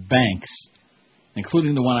stand, it's banks,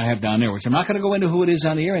 including the one I have down there, which I'm not going to go into who it is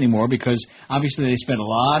on the air anymore because obviously they spend a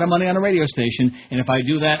lot of money on a radio station, and if I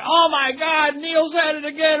do that, oh my God, Neil's at it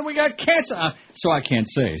again, we got cancer. So I can't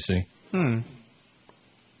say, see?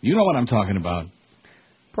 You know what I'm talking about.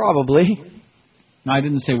 Probably. No, I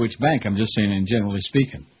didn't say which bank, I'm just saying in generally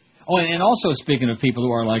speaking. Oh, and also speaking of people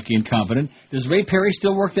who are like incompetent, does Ray Perry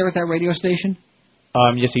still work there at that radio station?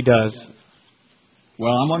 Yes, he does.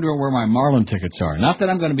 Well, I'm wondering where my Marlin tickets are. Not that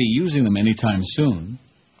I'm going to be using them anytime soon,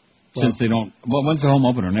 since they don't... Well, when's the home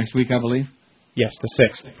opener? Next week, I believe? Yes, the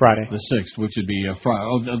 6th, Friday. The 6th, which would be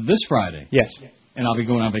this Friday. Yes. And I'll be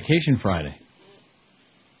going on vacation Friday.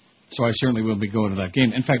 So I certainly will be going to that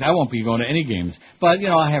game. In fact, I won't be going to any games. But,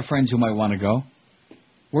 I have friends who might want to go.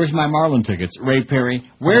 Where's my Marlin tickets? Ray Perry.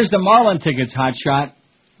 Where's the Marlin tickets, hotshot?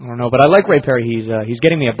 I don't know, but I like Ray Perry. He's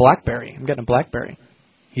getting me a BlackBerry. I'm getting a BlackBerry.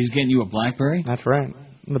 He's getting you a BlackBerry? That's right.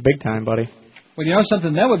 I'm the big time, buddy. Well, you know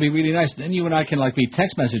something? That would be really nice. Then you and I can, be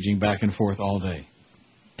text messaging back and forth all day.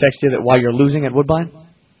 Text you that while you're losing at Woodbine?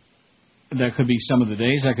 That could be some of the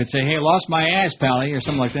days. I could say, hey, I lost my ass, Pally, or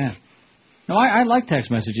something like that. No, I like text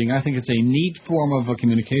messaging. I think it's a neat form of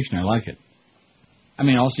communication. I like it. I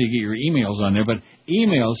mean, also you get your emails on there, but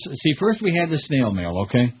emails, see, first we had the snail mail,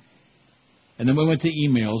 okay? And then we went to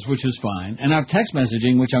emails, which is fine. And now text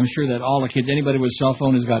messaging, which I'm sure that all the kids, anybody with a cell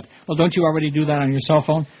phone has got. Well, don't you already do that on your cell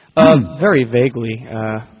phone? Very vaguely.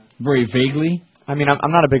 Very vaguely? I mean,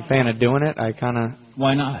 I'm not a big fan of doing it. I kind of...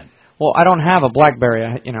 Why not? Well, I don't have a BlackBerry.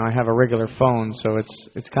 I have a regular phone, so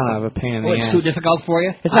it's kind of a pain in the ass. It's too difficult for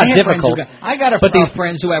you? It's not difficult. I got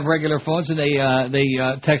friends who have regular phones, and they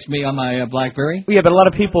text me on my BlackBerry. Well, yeah, but a lot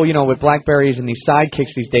of people, with BlackBerries and these sidekicks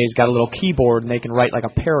these days got a little keyboard, and they can write like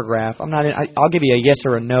a paragraph. I'll give you a yes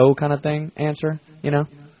or a no kind of thing answer,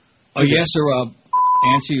 A yes or a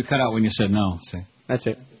answer you cut out when you said no. See? That's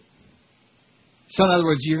it. So, in other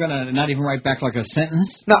words, you're going to not even write back like a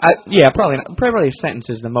sentence? No, probably not. Probably a sentence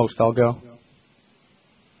is the most I'll go.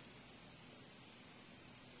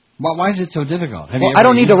 Well, why is it so difficult? I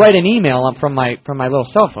don't need to write an email from my little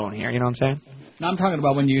cell phone here, you know what I'm saying? No, I'm talking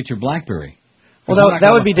about when you get your BlackBerry. Well,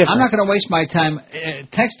 that would be different. I'm not going to waste my time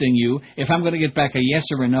texting you if I'm going to get back a yes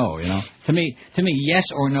or a no, To me, yes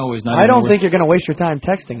or no is not... I don't think you're going to waste your time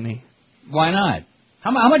texting me. Why not?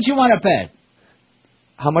 How much you want to bet?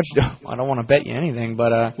 How much? I don't want to bet you anything,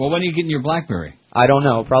 but... Well, when are you getting your BlackBerry? I don't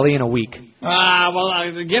know. Probably in a week.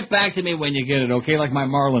 Get back to me when you get it, okay? Like my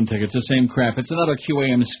Marlin tickets, the same crap. It's another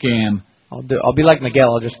QAM scam. I'll be like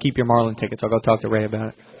Miguel. I'll just keep your Marlin tickets. I'll go talk to Ray about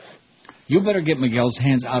it. You better get Miguel's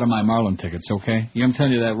hands out of my Marlin tickets, okay? I'm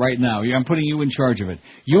telling you that right now. I'm putting you in charge of it.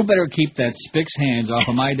 You better keep that Spick's hands off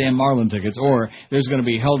of my damn Marlin tickets, or there's going to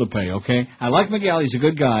be hell to pay, okay? I like Miguel. He's a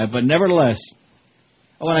good guy, but nevertheless.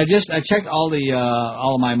 Oh, and I checked all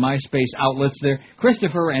of my MySpace outlets there.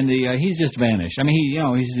 Christopher, and he's just vanished. I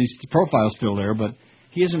mean, his profile's still there, but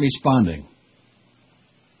he isn't responding.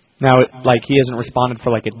 Now, like, he hasn't responded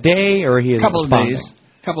for like a day, or he hasn't responded?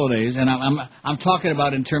 Couple of days, and I'm talking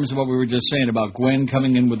about in terms of what we were just saying about Gwen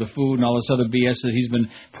coming in with the food and all this other BS that he's been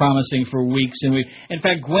promising for weeks and weeks. In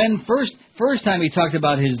fact, Gwen, first time he talked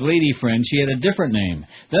about his lady friend, she had a different name.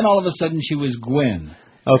 Then all of a sudden she was Gwen.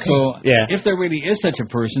 Okay. So if there really is such a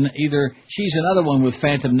person, either she's another one with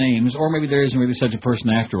phantom names, or maybe there isn't really such a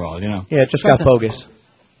person after all. Yeah, it just got bogus.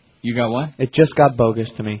 You got what? It just got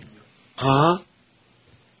bogus to me. Huh?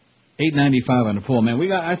 $8.95 on the pool, man.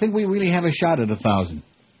 I think we really have a shot at 1,000.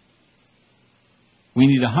 We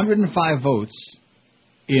need 105 votes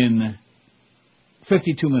in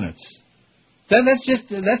 52 minutes.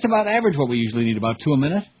 That's about average. What we usually need, about 2 a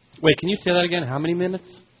minute. Wait, can you say that again? How many minutes?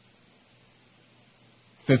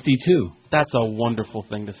 52. That's a wonderful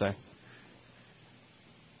thing to say.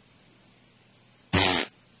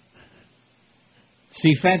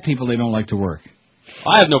 See, fat people, they don't like to work.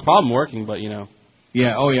 I have no problem working, but,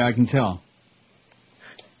 Yeah, I can tell.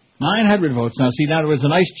 900 votes. Now, see, now there was a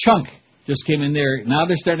nice chunk just came in there. Now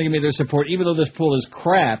they're starting to give me their support, even though this pool is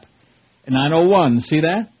crap. 901, see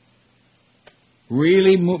that?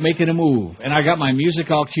 Really making a move. And I got my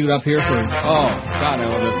music all queued up here for, God, I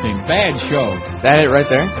love this thing. Bad show. Is that it right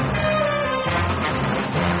there?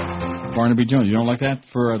 Barnaby Jones, you don't like that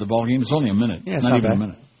for the ball game? It's only a minute. Yeah, it's not even bad. a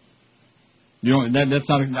minute. You don't, that's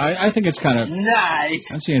not, I think it's kind of, Nice.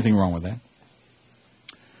 I don't see anything wrong with that.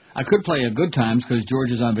 I could play a Good Times because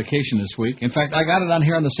George is on vacation this week. In fact, I got it on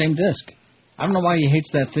here on the same disc. I don't know why he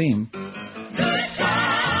hates that theme.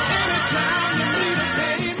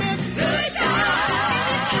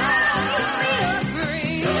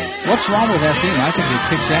 What's wrong with that theme? I think it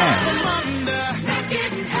kicks ass.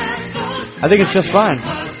 I think it's just fine.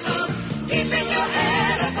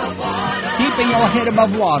 Keeping your head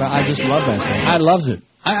above water. I just love that thing. I loves it.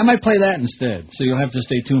 I might play that instead, so you'll have to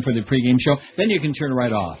stay tuned for the pregame show. Then you can turn it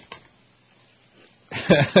right off.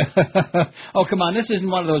 Oh, come on. This isn't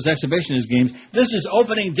one of those exhibitionist games. This is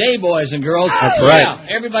opening day, boys and girls. That's right.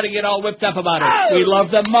 Yeah, everybody get all whipped up about it. We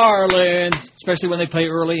love the Marlins, especially when they play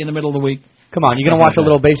early in the middle of the week. Come on, you going to watch a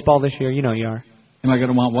little baseball this year? You know you are. Am I going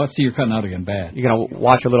to want what? See, you're cutting out again. Bad. You going to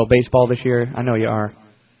watch a little baseball this year? I know you are.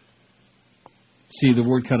 See, the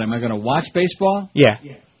word cut. Am I going to watch baseball? Yeah.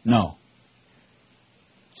 No.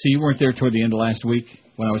 See, you weren't there toward the end of last week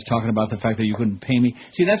when I was talking about the fact that you couldn't pay me.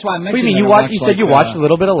 See, that's why I mentioned. What do you mean? You said you watched a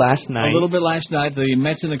little bit of last night. A little bit last night. The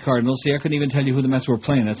Mets and the Cardinals. See, I couldn't even tell you who the Mets were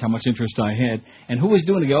playing. That's how much interest I had. And who was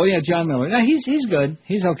doing it? Oh, yeah, John Miller. No, he's good.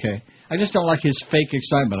 He's okay. I just don't like his fake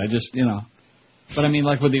excitement. But I mean,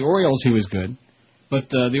 like with the Orioles, he was good. But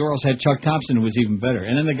the Orioles had Chuck Thompson, who was even better.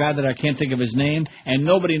 And then the guy that I can't think of his name, and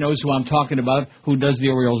nobody knows who I'm talking about, who does the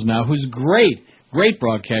Orioles now, who's great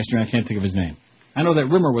broadcaster, and I can't think of his name. I know that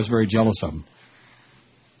Rimmer was very jealous of him.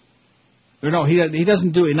 Or no, he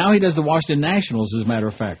doesn't do it. Now he does the Washington Nationals, as a matter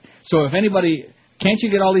of fact. So if anybody... Can't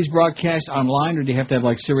you get all these broadcasts online, or do you have to have,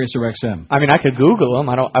 like, Sirius or XM? I mean, I could Google them.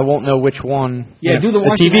 I won't know which one. Yeah, do the TV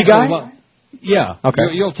Washington guy? Nationals. Yeah.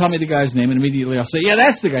 Okay. You'll tell me the guy's name, and immediately I'll say, yeah,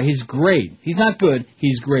 that's the guy. He's great. He's not good.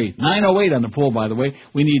 He's great. 908 on the poll, by the way.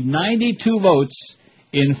 We need 92 votes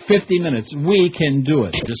in 50 minutes. We can do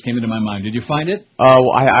it. It just came into my mind. Did you find it?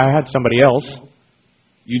 I had somebody else.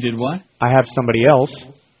 You did what? I have somebody else.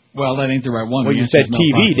 Well, that ain't the right one. Well, you said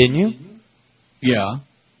TV, didn't you? Yeah.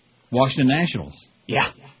 Washington Nationals.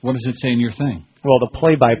 Yeah. What does it say in your thing? Well, the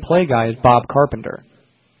play-by-play guy is Bob Carpenter.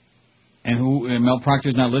 And Mel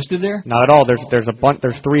Proctor's not listed there? Not at all. There's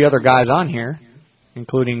 3 other guys on here,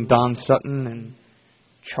 including Don Sutton and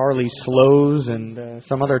Charlie Slows and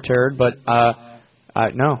some other turd. But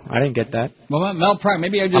no, I didn't get that. Well, Mel Proctor.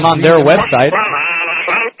 Maybe I just. I'm on their website.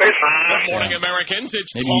 Good morning, Americans.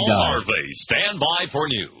 It's Paul Harvey. Stand by for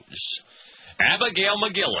news. Abigail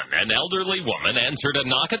McGillen, an elderly woman, answered a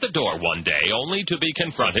knock at the door one day only to be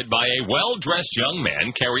confronted by a well-dressed young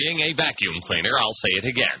man carrying a vacuum cleaner. I'll say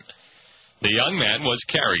it again. The young man was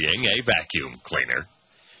carrying a vacuum cleaner.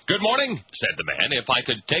 Good morning, said the man. If I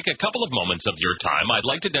could take a couple of moments of your time, I'd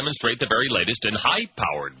like to demonstrate the very latest in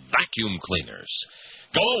high-powered vacuum cleaners.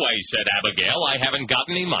 Go away, said Abigail. I haven't got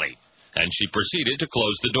any money. And she proceeded to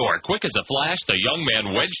close the door. Quick as a flash, the young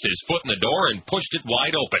man wedged his foot in the door and pushed it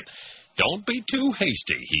wide open. Don't be too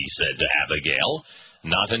hasty, he said to Abigail.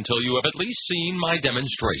 Not until you have at least seen my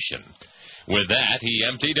demonstration. With that, he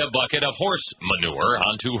emptied a bucket of horse manure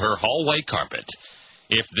onto her hallway carpet.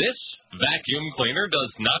 If this vacuum cleaner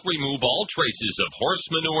does not remove all traces of horse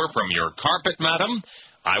manure from your carpet, madam,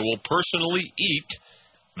 I will personally eat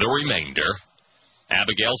the remainder.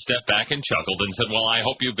 Abigail stepped back and chuckled and said, well, I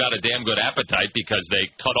hope you've got a damn good appetite because they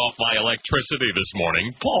cut off my electricity this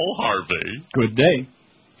morning. Paul Harvey. Good day.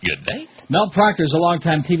 Good day. Mel Proctor is a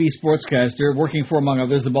longtime TV sportscaster working for, among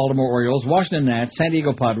others, the Baltimore Orioles, Washington Nats, San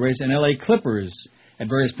Diego Padres, and L.A. Clippers at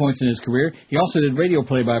various points in his career. He also did radio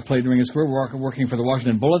play-by-play during his career, working for the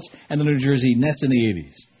Washington Bullets and the New Jersey Nets in the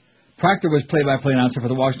 80s. Proctor was play-by-play announcer for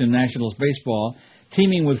the Washington Nationals baseball,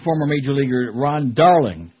 teaming with former Major Leaguer Ron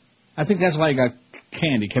Darling. I think that's why he got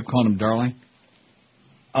canned. He kept calling him Darling.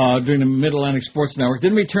 During the Mid-Atlantic Sports Network.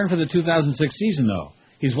 Didn't return for the 2006 season, though.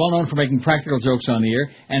 He's well known for making practical jokes on the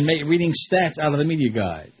air and reading stats out of the media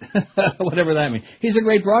guide. Whatever that means. He's a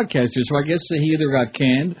great broadcaster, so I guess he either got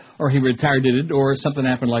canned or he retired it or something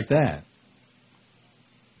happened like that.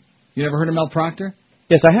 You never heard of Mel Proctor?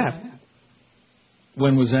 Yes, I have.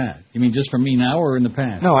 When was that? You mean just from me now or in the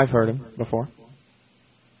past? No, I've heard him before.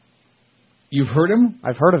 You've heard him?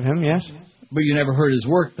 I've heard of him, yes. But you never heard his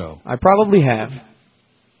work, though. I probably have.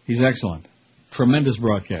 He's excellent. Tremendous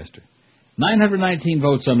broadcaster. 919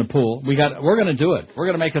 votes on the poll. We're going to do it. We're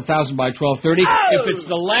going to make 1,000 by 12:30. Oh! If it's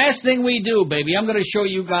the last thing we do, baby, I'm going to show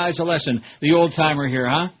you guys a lesson. The old timer here,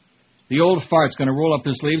 huh? The old fart's going to roll up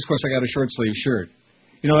his sleeves. Of course, I got a short sleeve shirt.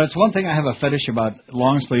 You know, that's one thing I have a fetish about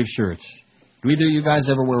long sleeve shirts. Do either of you guys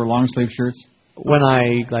ever wear long sleeve shirts? When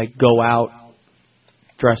I go out,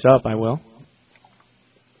 dress up, I will.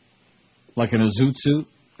 Like in a zoot suit?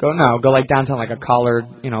 Go downtown like a collared,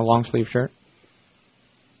 long sleeve shirt.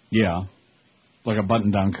 Yeah. Like a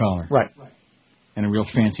button-down collar. Right. And a real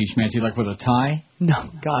fancy schmancy, like with a tie? No,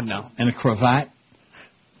 God, no. And a cravat?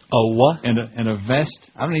 A what? And a vest?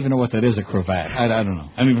 I don't even know what that is, a cravat. I don't know.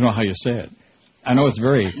 I don't even know how you say it. I know it's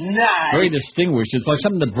very distinguished. It's like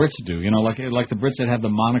something the Brits do, like the Brits that have the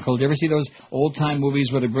monocle. Do you ever see those old-time movies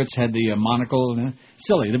where the Brits had the monocle?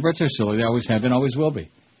 Silly. The Brits are silly. They always have been, always will be.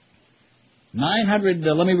 900,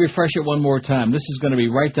 let me refresh it one more time. This is going to be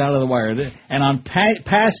right down to the wire. And on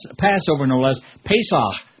Passover, no less,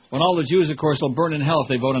 Pesach, when all the Jews, of course, will burn in hell if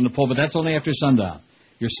they vote on the poll, but that's only after sundown.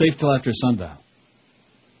 You're safe till after sundown.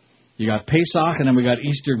 You got Pesach, and then we got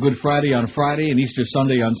Easter Good Friday on Friday, and Easter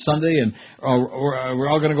Sunday on Sunday, and we're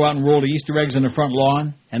all going to go out and roll the Easter eggs in the front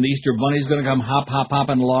lawn, and the Easter bunny's going to come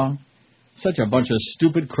hopping along. Such a bunch of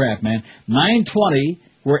stupid crap, man. 920...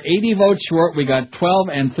 We're 80 votes short. We got 12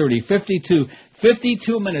 and 30.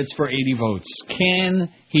 52 minutes for 80 votes.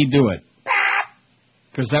 Can he do it?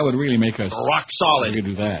 Because that would really make us rock solid. We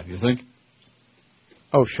could do that, you think?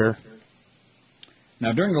 Oh, sure.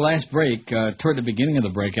 Now, during the last break, toward the beginning of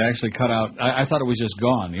the break, it actually cut out. I thought it was just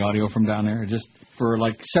gone, the audio from down there, just for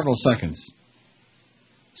like several seconds.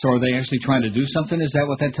 So are they actually trying to do something? Is that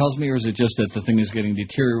what that tells me? Or is it just that the thing is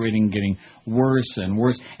deteriorating, getting worse and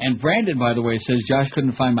worse? And Brandon, by the way, says Josh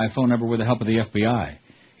couldn't find my phone number with the help of the FBI.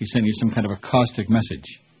 He sent you some kind of a caustic message.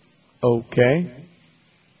 Okay.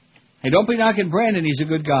 Hey, don't be knocking Brandon. He's a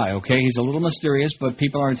good guy, okay? He's a little mysterious, but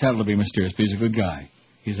people aren't entitled to be mysterious. But he's a good guy.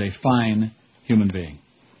 He's a fine human being.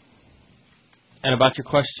 And about your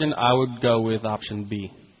question, I would go with option B.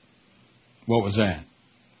 What was that?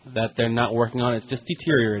 That they're not working on it. It's just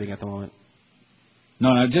deteriorating at the moment. No,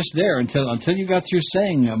 just there until you got through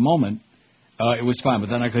saying a moment, it was fine. But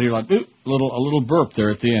then I could hear like a little burp there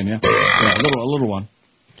at the end. Yeah, a little one.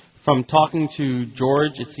 From talking to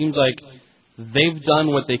George, it seems like they've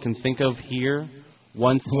done what they can think of here.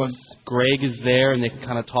 Once Greg is there and they can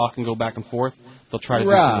kind of talk and go back and forth, they'll try to do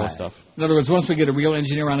some more stuff. In other words, once we get a real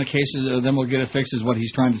engineer on the case, then we'll get it fixed. Is what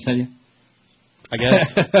he's trying to tell you? I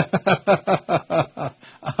guess.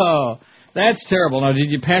 Oh, that's terrible. Now,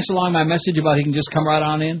 did you pass along my message about he can just come right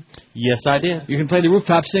on in? Yes, I did. You can play the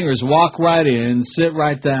Rooftop Singers. Walk right in, sit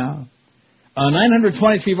right down.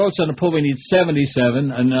 923 votes on the poll. We need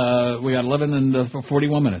 77, and we got 11 and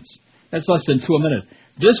 41 minutes. That's less than 2 a minute.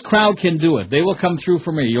 This crowd can do it. They will come through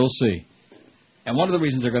for me. You'll see. And one of the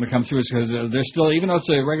reasons they're going to come through is because they're still, even though it's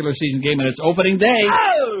a regular season game and it's opening day,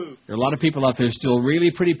 there are a lot of people out there still really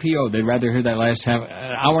pretty PO'd. They'd rather hear that last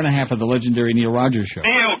hour and a half of the legendary Neil Rogers show.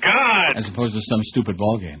 Oh, God! As opposed to some stupid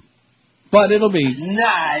ball game. But it'll be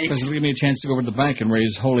nice. Because it'll give me a chance to go over to the bank and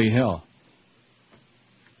raise holy hell.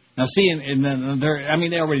 Now, see,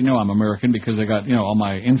 they already know I'm American because they got, all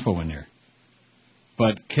my info in there.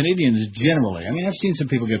 But Canadians generally, I've seen some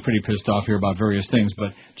people get pretty pissed off here about various things,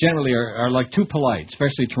 but generally are like too polite,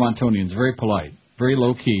 especially Torontonians, very polite, very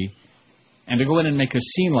low-key. And to go in and make a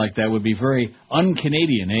scene like that would be very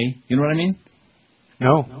un-Canadian, eh? You know what I mean?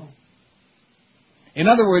 No. In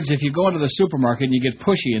other words, if you go into the supermarket and you get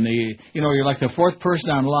pushy and you're like the fourth person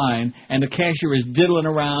on line and the cashier is diddling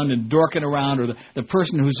around and dorking around, or the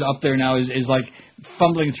person who's up there now is like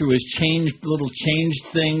fumbling through his little change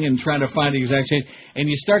thing and trying to find the exact change, and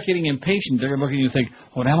you start getting impatient, they're looking at you and think,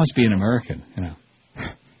 oh, that must be an American,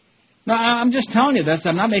 No, I'm just telling you,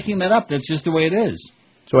 I'm not making that up. That's just the way it is.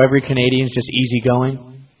 So every Canadian's just easygoing?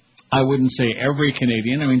 I wouldn't say every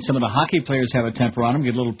Canadian. I mean, some of the hockey players have a temper on them,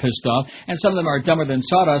 get a little pissed off, and some of them are dumber than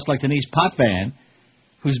sawdust, like Denise Potvin,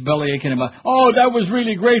 who's belly aching about, oh, that was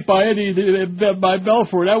really great by Eddie, by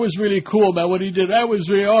Belfort. That was really cool, man, what he did. That was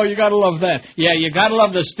really, oh, you got to love that. Yeah, you got to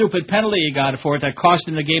love the stupid penalty he got for it that cost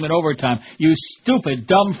him the game in overtime. You stupid,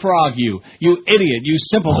 dumb frog, you idiot, you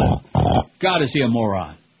simpleton. God, is he a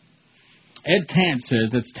moron. Ed Tant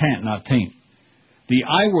says, that's Tant, not Taint. The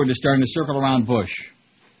I word is starting to circle around Bush.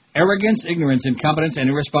 Arrogance, ignorance, incompetence, and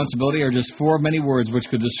irresponsibility are just four of many words which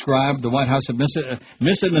could describe the White House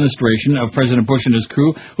misadministration of President Bush and his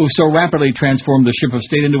crew, who so rapidly transformed the ship of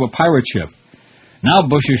state into a pirate ship. Now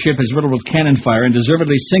Bush's ship is riddled with cannon fire and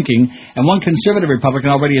deservedly sinking, and one conservative Republican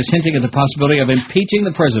already is hinting at the possibility of impeaching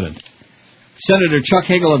the president. Senator Chuck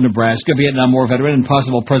Hagel of Nebraska, Vietnam War veteran and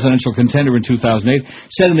possible presidential contender in 2008,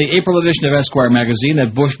 said in the April edition of Esquire magazine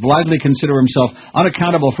that Bush blithely considered himself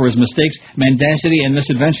unaccountable for his mistakes, mendacity, and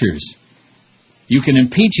misadventures. You can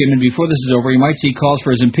impeach him, and before this is over, you might see calls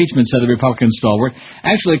for his impeachment, said the Republican stalwart.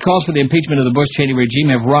 Actually, calls for the impeachment of the Bush-Cheney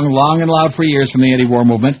regime have rung long and loud for years from the anti-war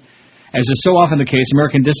movement. As is so often the case,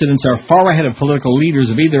 American dissidents are far ahead of political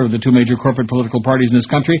leaders of either of the two major corporate political parties in this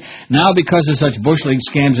country. Now, because of such Bush League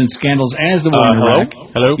scams and scandals as the war in Iraq.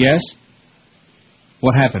 Hello? Yes?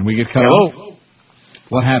 What happened? We get cut off?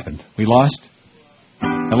 What happened? We lost?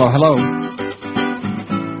 Hello?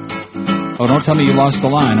 Oh, don't tell me you lost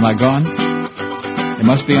the line. Am I gone? It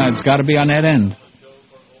must be on. It's got to be on that end.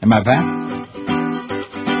 Am I back?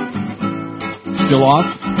 Still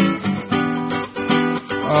off?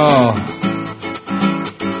 Oh.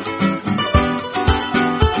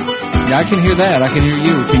 Yeah, I can hear that. I can hear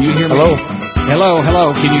you. Can you hear me? Hello.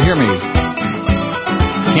 Can you hear me?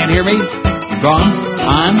 Can't hear me? Gone?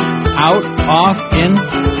 On? Out? Off? In?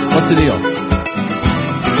 What's the deal?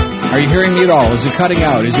 Are you hearing me at all? Is it cutting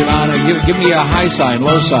out? Is it on? Give me a high sign,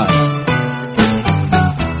 low sign.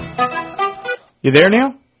 You there,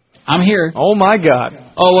 Neil? I'm here. Oh, my God.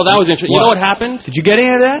 Oh, well, that was interesting. You know what happened? Did you get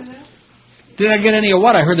any of that? Did I get any of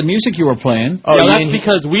what? I heard the music you were playing. Oh, yeah, that's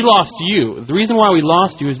because we lost you. The reason why we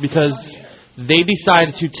lost you is because they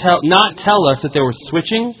decided to not tell us that they were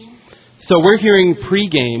switching. So we're hearing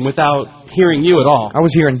pregame without hearing you at all. I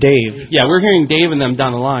was hearing Dave. Yeah, we're hearing Dave and them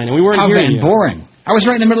down the line, and we weren't hearing you. Boring. I was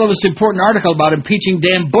right in the middle of this important article about impeaching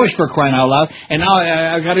damn Bush, for crying out loud, and now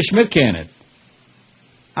I got a Schmidt can it.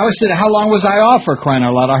 I was saying, how long was I off, for crying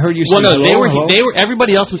out loud? I heard you say hello. They were.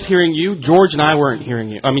 Everybody else was hearing you. George and I weren't hearing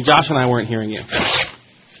you. I mean, Josh and I weren't hearing you.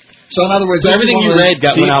 So in other words, everything you read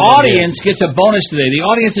went out. The audience gets a bonus today. The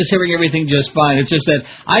audience is hearing everything just fine. It's just that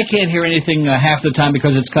I can't hear anything half the time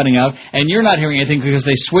because it's cutting out, and you're not hearing anything because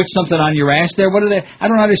they switched something on your ass there. What do they? I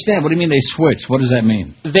don't understand. What do you mean they switched? What does that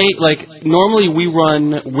mean? Normally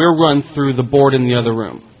we're run through the board in the other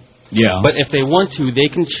room. Yeah. But if they want to, they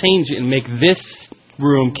can change it and make this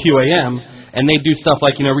room QAM, and they do stuff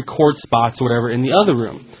like, record spots or whatever in the other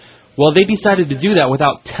room. Well, they decided to do that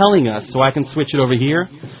without telling us, so I can switch it over here,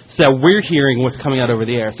 so that we're hearing what's coming out over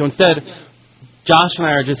the air. So instead, Josh and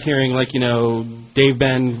I are just hearing, Dave,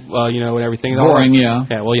 Ben, and everything. Boring, yeah.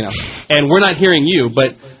 Yeah, well, and we're not hearing you,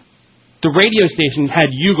 but the radio station had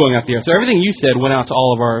you going out there, so everything you said went out to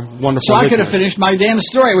all of our wonderful So I could have finished my damn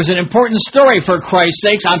story. It was an important story, for Christ's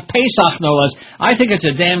sakes, on Pesach, no less. I think it's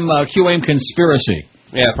a damn QAM conspiracy.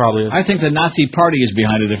 Yeah, it probably is. I think the Nazi Party is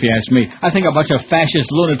behind it, if you ask me. I think a bunch of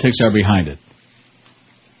fascist lunatics are behind it.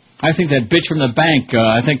 I think that bitch from the bank,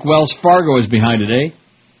 I think Wells Fargo is behind it, eh?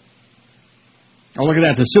 Oh, look at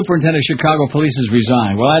that. The superintendent of Chicago Police has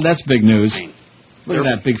resigned. Well, that's big news. Look at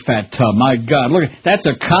that big fat tub. My God. Look, that's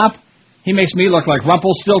a cop? He makes me look like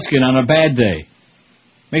Rumpelstiltskin on a bad day.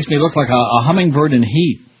 Makes me look like a hummingbird in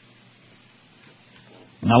heat.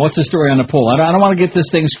 Now, what's the story on the poll? I don't want to get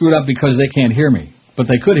this thing screwed up because they can't hear me. But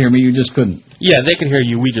they could hear me, you just couldn't. Yeah, they can hear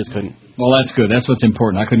you, we just couldn't. Well, that's good. That's what's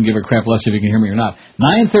important. I couldn't give a crap less if you can hear me or not.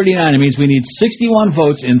 9:39, it means we need 61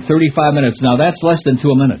 votes in 35 minutes. Now, that's less than 2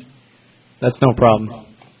 a minute. That's no problem.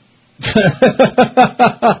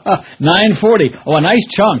 9:40. Oh, a nice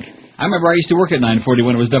chunk. I remember I used to work at 9:40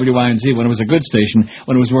 when it was WYNZ, when it was a good station,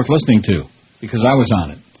 when it was worth listening to, because I was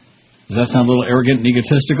on it. Does that sound a little arrogant and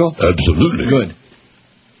egotistical? Absolutely. Good.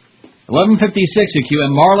 11:56 at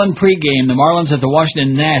QM. Marlin pregame. The Marlins at the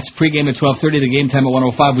Washington Nats. Pregame at 12:30. The game time at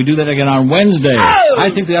 1:05. We do that again on Wednesday.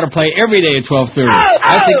 I think they ought to play every day at 12:30.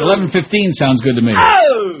 I think 11:15 sounds good to me.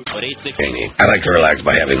 I like to relax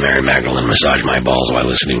by having Mary Magdalene massage my balls while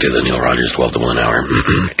listening to the Neil Rogers 12 to 1 hour.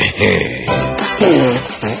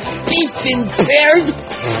 He's been paired.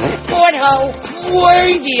 Porthole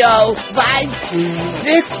Radio 560.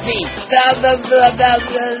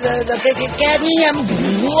 The cadmium.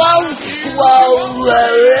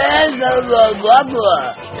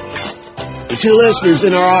 The two listeners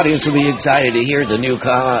in our audience will be excited to hear the new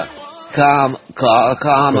comedy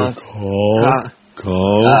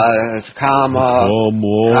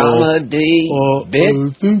bit. I think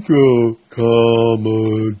comedy.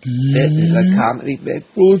 A comedy bit?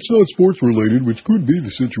 Well, it's not sports related, which could be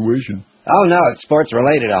the situation. Oh, no, it's sports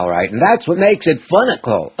related, all right. And that's what makes it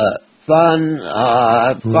funical. Fun.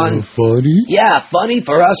 Funny? Yeah, funny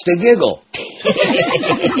for us to giggle.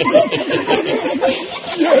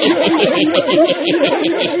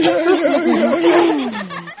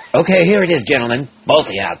 Okay, here it is, gentlemen. Both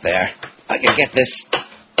of you out there. I can get this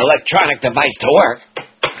electronic device to work.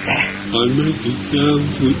 I'm making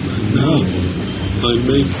sounds with my mouth. I'm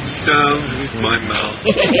making sounds with my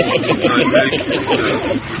mouth.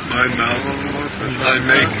 I'm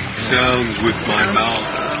making sounds with my mouth.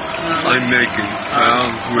 I'm making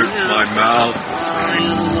sounds with my mouth.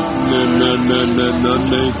 I'm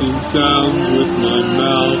making sounds with my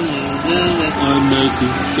mouth. I'm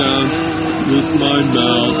making sounds with my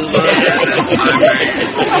mouth. I'm making sounds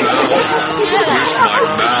with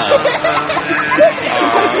my mouth.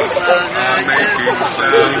 I'm making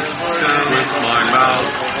sounds with my mouth. I'm making sounds with my mouth.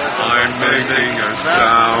 I'm making a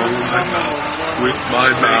sound with my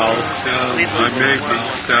mouth. I'm making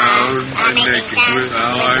sound. I'm making with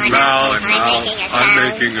my mouth. I'm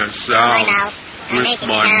making a sound with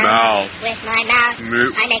my mouth. With my mouth. I'm making a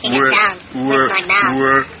sound with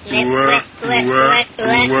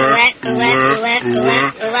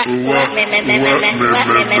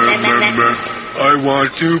my mouth. I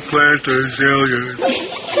want to plant azaleas.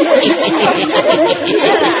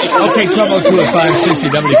 Okay, 12:02 at 560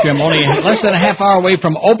 WQM. Only less than a half hour away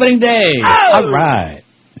from opening day. All right.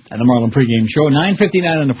 And the Marlin pregame show,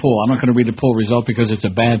 9:59 on the poll. I'm not going to read the poll result because it's a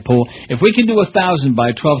bad poll. If we can do 1,000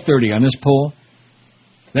 by 12:30 on this poll,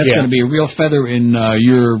 that's going to be a real feather in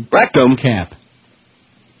your rectum cap.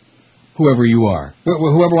 Whoever you are,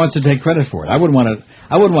 whoever wants to take credit for it, I wouldn't want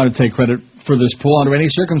to take credit for this poll under any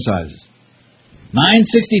circumstances.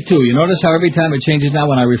 962. You notice how every time it changes now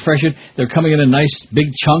when I refresh it, they're coming in nice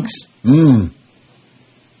big chunks.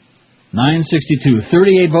 962.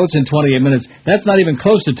 38 votes in 28 minutes. That's not even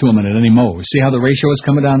close to 2 a minute anymore. See how the ratio is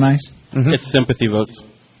coming down nice? Mm-hmm. It's sympathy votes.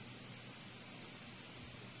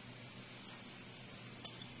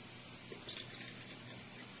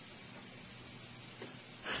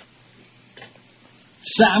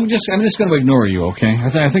 So I'm just going to ignore you, okay? I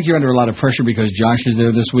think you're under a lot of pressure because Josh is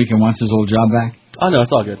there this week and wants his old job back. Oh, no,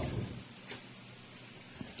 it's all good.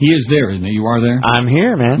 He is there, isn't he? You are there? I'm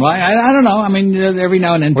here, man. Well, I don't know. I mean, every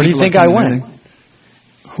now and then... Where do you think I went?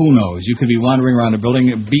 Who knows? You could be wandering around a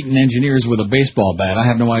building beating engineers with a baseball bat. I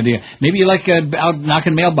have no idea. Maybe you like out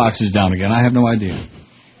knocking mailboxes down again. I have no idea.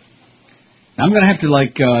 I'm going to have to,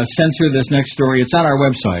 censor this next story. It's on our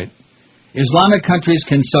website. Islamic countries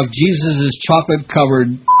can suck Jesus'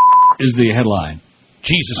 chocolate-covered is the headline.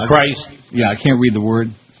 Jesus Christ. Yeah, I can't read the word.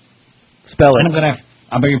 Spell it. I'm going to have...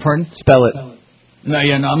 I beg your pardon? Spell it. No,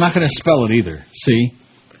 I'm not going to spell it either. See?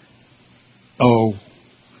 Oh.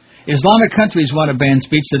 Islamic countries want to ban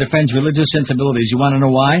speech that offends religious sensibilities. You want to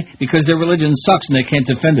know why? Because their religion sucks and they can't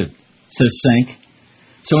defend it, says Sank.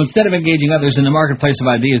 So instead of engaging others in the marketplace of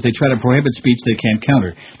ideas, they try to prohibit speech they can't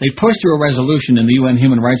counter. They push through a resolution in the UN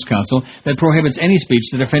Human Rights Council that prohibits any speech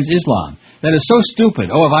that offends Islam. That is so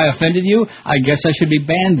stupid. Oh, have I offended you? I guess I should be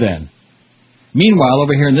banned then. Meanwhile,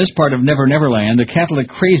 over here in this part of Never Never Land, the Catholic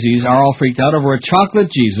crazies are all freaked out over a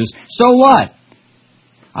chocolate Jesus. So what?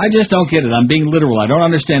 I just don't get it. I'm being literal. I don't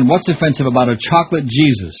understand what's offensive about a chocolate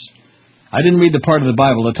Jesus. I didn't read the part of the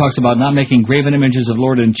Bible that talks about not making graven images of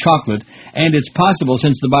Lord in chocolate, and it's possible,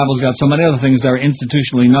 since the Bible's got so many other things that are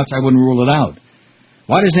institutionally nuts, I wouldn't rule it out.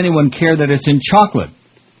 Why does anyone care that it's in chocolate?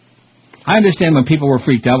 I understand when people were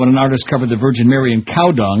freaked out when an artist covered the Virgin Mary in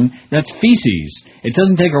cow dung. That's feces. It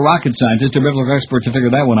doesn't take a rocket scientist or biblical expert to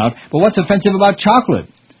figure that one out, but what's offensive about chocolate?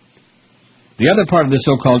 The other part of the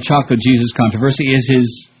so-called chocolate Jesus controversy is his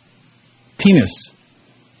penis.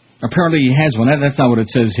 Apparently he has one. That's not what it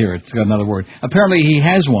says here. It's got another word. Apparently he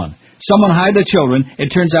has one. Someone hide the children.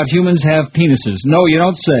 It turns out humans have penises. No, you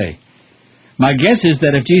don't say. My guess is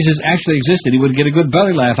that if Jesus actually existed, he would get a good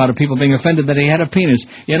belly laugh out of people being offended that he had a penis.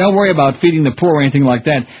 Yeah, don't worry about feeding the poor or anything like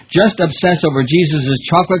that. Just obsess over Jesus'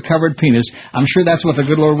 chocolate-covered penis. I'm sure that's what the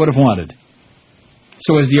good Lord would have wanted.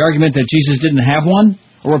 So is the argument that Jesus didn't have one?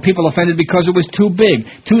 Or were people offended because it was too big,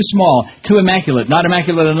 too small, too immaculate, not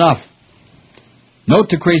immaculate enough?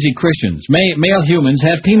 Note to crazy Christians, male humans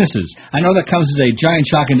have penises. I know that comes as a giant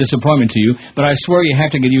shock and disappointment to you, but I swear you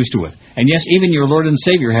have to get used to it. And yes, even your Lord and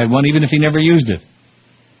Savior had one, even if he never used it.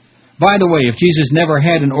 By the way, if Jesus never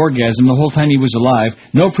had an orgasm the whole time he was alive,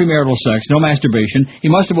 no premarital sex, no masturbation,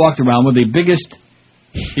 he must have walked around with the biggest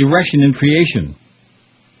erection in creation.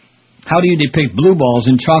 How do you depict blue balls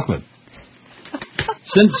in chocolate?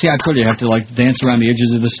 See, I told you I have to dance around the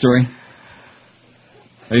edges of the story.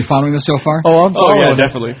 Are you following this so far? Oh, yeah,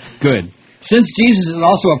 definitely. Good. Since Jesus is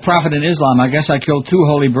also a prophet in Islam, I guess I killed 2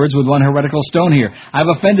 holy birds with 1 heretical stone here. I've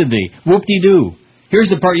offended thee. Whoop-de-doo. Here's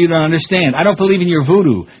the part you don't understand. I don't believe in your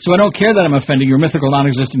voodoo, so I don't care that I'm offending your mythical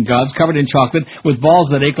non-existent gods covered in chocolate with balls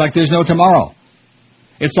that ache like there's no tomorrow.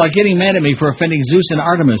 It's like getting mad at me for offending Zeus and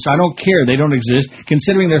Artemis. I don't care. They don't exist.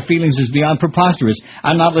 Considering their feelings is beyond preposterous.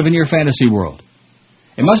 I'm not living your fantasy world.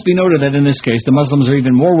 It must be noted that in this case, the Muslims are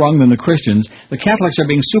even more wrong than the Christians. The Catholics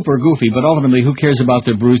are being super goofy, but ultimately, who cares about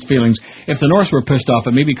their bruised feelings? If the Norse were pissed off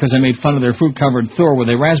at me because I made fun of their fruit-covered Thor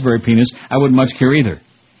with a raspberry penis, I wouldn't much care either.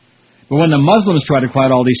 But when the Muslims try to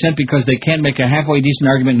quiet all dissent because they can't make a halfway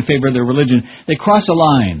decent argument in favor of their religion, they cross a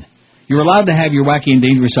line. You're allowed to have your wacky and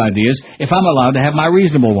dangerous ideas if I'm allowed to have my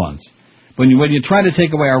reasonable ones. When you try to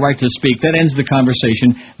take away our right to speak, that ends the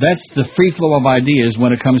conversation. That's the free flow of ideas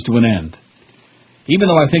when it comes to an end. Even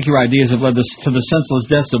though I think your ideas have led to the senseless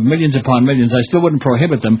deaths of millions upon millions, I still wouldn't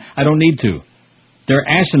prohibit them. I don't need to. They're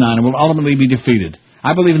asinine and will ultimately be defeated.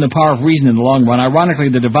 I believe in the power of reason in the long run.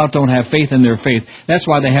 Ironically, the devout don't have faith in their faith. That's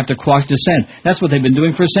why they have to quash dissent. That's what they've been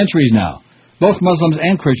doing for centuries now. Both Muslims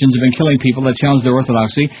and Christians have been killing people that challenge their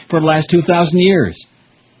orthodoxy for the last 2,000 years.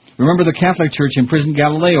 Remember the Catholic Church imprisoned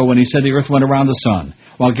Galileo when he said the earth went around the sun.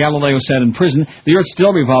 While Galileo sat in prison, the earth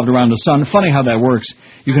still revolved around the sun. Funny how that works.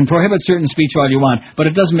 You can prohibit certain speech all you want, but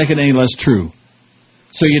it doesn't make it any less true.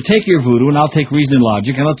 So you take your voodoo, and I'll take reason and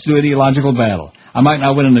logic, and let's do a theological battle. I might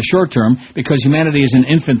not win in the short term, because humanity is an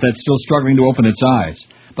infant that's still struggling to open its eyes.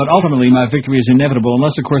 But ultimately, my victory is inevitable,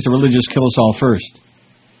 unless, of course, the religious kill us all first.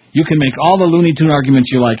 You can make all the Looney Tune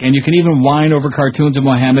arguments you like, and you can even whine over cartoons of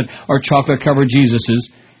Mohammed or chocolate-covered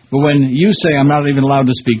Jesuses. But when you say I'm not even allowed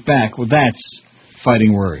to speak back, well, that's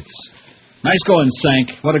fighting words. Nice going,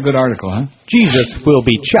 Sank. What a good article, huh? Jesus will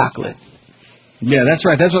be chocolate. Yeah, that's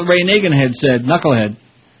right. That's what Ray Nagin had said, knucklehead.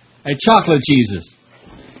 A chocolate Jesus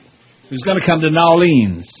who's going to come to New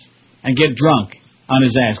Orleans and get drunk on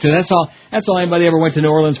his ass. Because that's all anybody ever went to New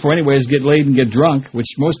Orleans for anyway, is get laid and get drunk, which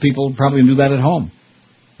most people probably do that at home.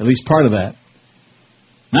 At least part of that.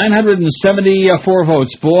 974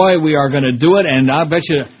 votes. Boy, we are going to do it, and I bet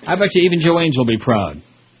you even Joe Angel will be proud.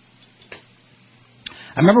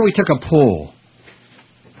 I remember we took a poll.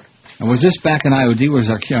 And was this back in IOD?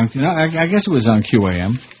 I guess it was on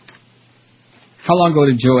QAM. How long ago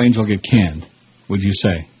did Joe Angel get canned, would you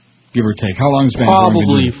say? Give or take. How long has Van Doren been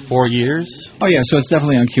doing Probably 4 years. Oh, yeah, so it's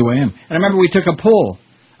definitely on QAM. And I remember we took a poll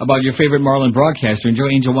about your favorite Marlin broadcaster, and Joe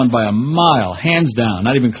Angel won by a mile, hands down,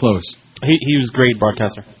 not even close. He was a great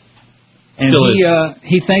broadcaster. And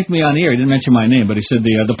he thanked me on the air. He didn't mention my name, but he said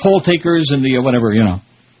the poll takers and the whatever, you know.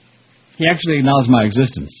 He actually acknowledged my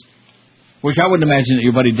existence, which I wouldn't imagine that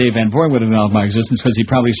your buddy Dave Van Born would acknowledge my existence, because he'd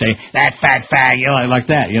probably say, that fat fag, you know, like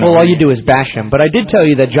that. You know? Well, all you do is bash him. But I did tell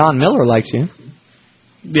you that John Miller likes you.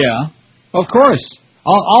 Yeah, of course.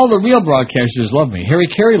 All the real broadcasters love me. Harry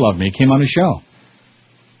Carey loved me. He came on the show.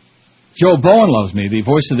 Joe Bowen loves me, the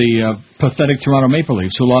voice of the pathetic Toronto Maple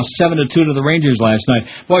Leafs, who lost 7-2 to the Rangers last night.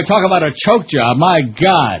 Boy, talk about a choke job. My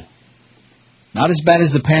God. Not as bad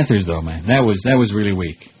as the Panthers, though, man. That was really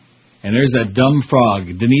weak. And there's that dumb frog,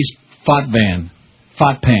 Denise Fotpan,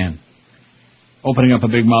 opening up a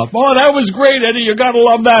big mouth. Oh, that was great, Eddie. You got to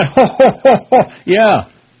love that. Yeah.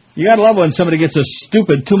 You got to love when somebody gets a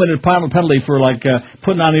stupid 2-minute penalty for,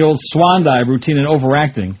 putting on the old swan dive routine and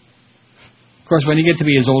overacting. Of course, when you get to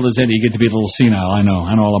be as old as Eddie, you get to be a little senile. I know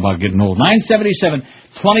all about getting old. 977,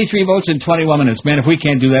 23 votes in 21 minutes. Man, if we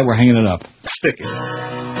can't do that, we're hanging it up. Stick it.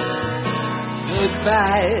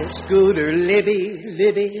 Goodbye, Scooter Libby.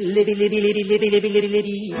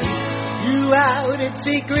 You out at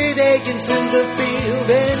secret agents in the field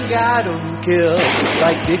and got 'em killed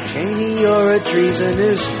like Dick Cheney or a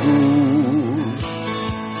treasonous fool.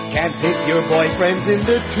 Can't pick your boyfriends in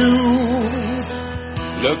the twos.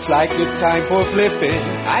 Looks like it's time for flipping.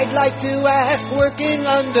 I'd like to ask, working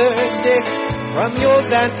under Dick, From your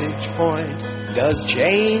vantage point, does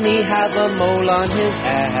Cheney have a mole on his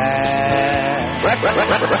ass?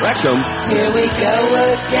 Here we go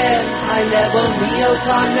again. High level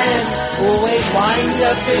neocon men always wind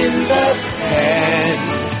up in the pen.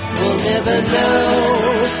 We'll never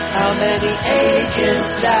know how many agents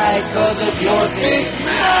died because of your big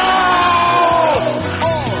mouth.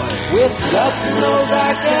 With Duff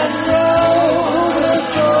Novak and Roe, we'll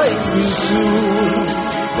join you soon.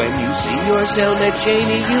 When you see your cellmate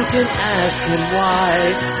Cheney, you can ask him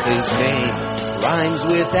why his name rhymes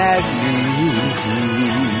with Agnew.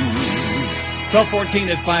 12:14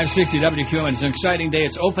 at 560 WQAM. It's an exciting day.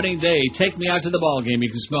 It's opening day. Take me out to the ball game. You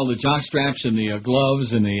can smell the jock straps and the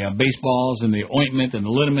gloves and the baseballs and the ointment and the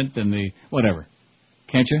liniment and the whatever.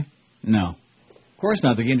 Can't you? No. Of course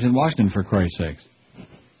not. The game's in Washington, for Christ's sakes.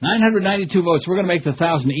 992 votes. We're going to make the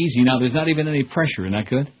 1,000 easy now. There's not even any pressure. Isn't that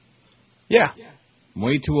good? Yeah. I'm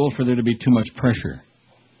way too old for there to be too much pressure.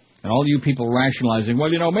 And all you people rationalizing, well,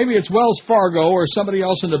 you know, maybe it's Wells Fargo or somebody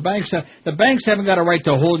else in the banks. The banks haven't got a right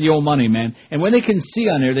to hold your money, man. And when they can see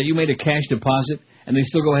on there that you made a cash deposit and they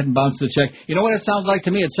still go ahead and bounce the check, you know what it sounds like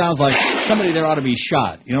to me? It sounds like somebody there ought to be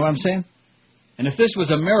shot. You know what I'm saying? And if this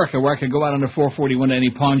was America where I could go out on the 441 to any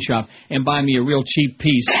pawn shop and buy me a real cheap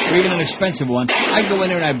piece or even an expensive one, I'd go in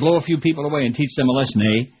there and I'd blow a few people away and teach them a lesson,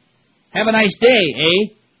 eh? Have a nice day, eh?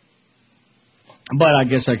 But I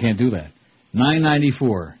guess I can't do that.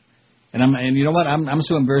 994. And you know what? I'm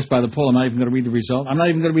so embarrassed by the poll, I'm not even going to read the result. I'm not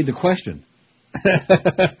even going to read the question.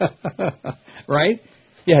 Right?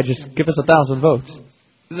 Yeah, just give us 1,000 votes.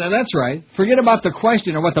 That's right. Forget about the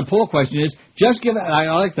question or what the poll question is. Just give it.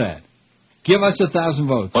 I like that. Give us 1,000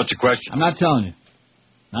 votes. What's the question? I'm not telling you.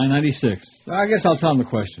 996. I guess I'll tell them the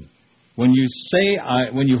question. When you say,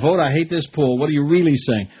 when you vote, I hate this poll, what are you really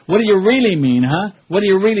saying? What do you really mean, huh? What do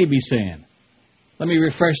you really be saying? Let me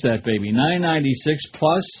refresh that, baby. 996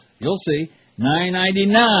 plus, you'll see,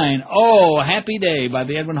 999. Oh, Happy Day by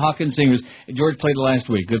the Edwin Hawkins Singers. George played it last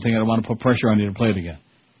week. Good thing I don't want to put pressure on you to play it again.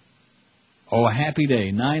 Oh, Happy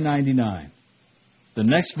Day, 999. The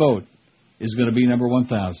next vote is going to be number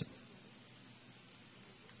 1,000.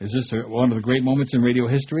 Is this one of the great moments in radio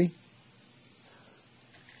history?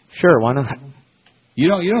 Sure, why not? You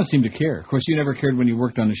don't seem to care. Of course, you never cared when you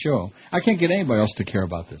worked on the show. I can't get anybody else to care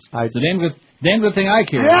about this. It's a damn good thing I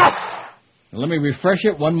care. Yes! Now, let me refresh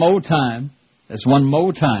it one more time. That's one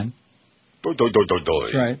more time. That's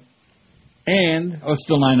right. And, it's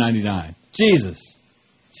still $9.99. Jesus.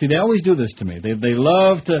 See, they always do this to me. They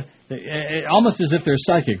love to, almost as if they're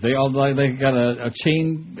psychic. They got a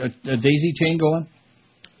chain, a daisy chain going.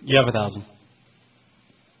 You have 1,000.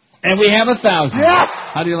 And we have 1,000. Yes!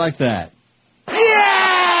 How do you like that? Yes!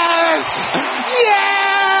 Yes!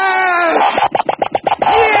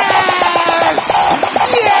 Yes!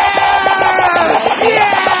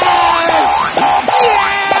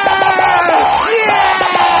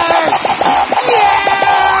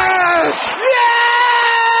 Yes!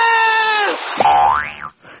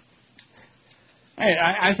 Hey,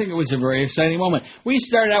 I think it was a very exciting moment. We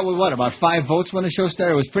started out with, what, about 5 votes when the show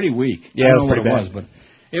started? It was pretty weak. Yeah, I it don't was know pretty what bad. it was, but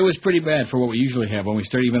it was pretty bad for what we usually have when we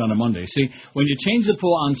start even on a Monday. See, when you change the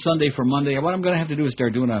poll on Sunday for Monday, what I'm going to have to do is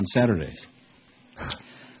start doing it on Saturdays.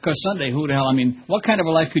 Because Sunday, who the hell, I mean, what kind of a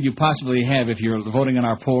life could you possibly have if you're voting on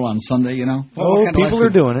our poll on Sunday, you know? What kind of people life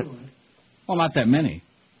are doing it. Well, not that many.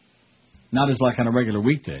 Not as like on a regular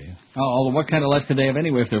weekday. Although what kind of life could they have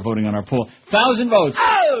anyway if they're voting on our poll? 1,000 votes.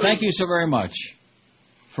 Oh! Thank you so very much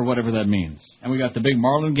for whatever that means. And we got the big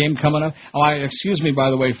Marlin game coming up. Oh, excuse me, by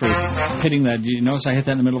the way, for hitting that. Did you notice I hit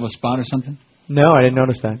that in the middle of a spot or something? No, I didn't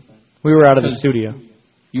notice that. We were out of the studio.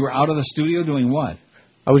 You were out of the studio doing what?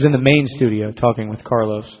 I was in the main studio talking with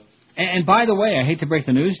Carlos. And by the way, I hate to break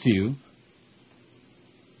the news to you.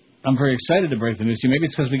 I'm very excited to break the news to you. Maybe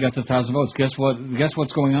it's because we got the 1,000 votes. Guess what? Guess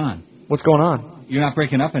what's going on? What's going on? You're not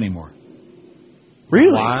breaking up anymore.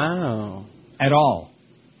 Really? Wow. At all.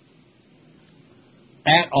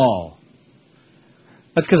 At all.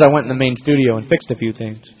 That's because I went in the main studio and fixed a few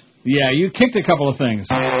things. Yeah, you kicked a couple of things.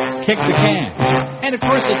 Kicked the can. And, of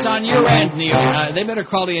course, it's on your end, Neil. They better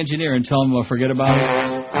call the engineer and tell him we'll forget about it.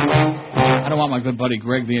 I don't want my good buddy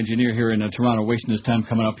Greg, the engineer here in Toronto, wasting his time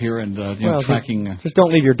coming up here and tracking. Just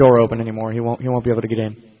don't leave your door open anymore. He won't be able to get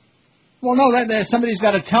in. Well, no, that somebody's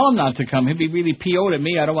got to tell him not to come. He'd be really PO'd at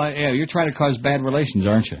me. I don't want. Yeah, you're trying to cause bad relations,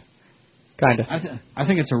 aren't you? Kinda. I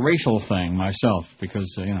think it's a racial thing myself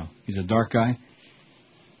because he's a dark guy.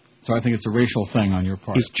 So I think it's a racial thing on your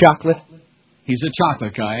part. He's chocolate. He's a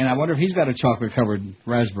chocolate guy, and I wonder if he's got a chocolate-covered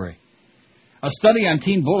raspberry. A study on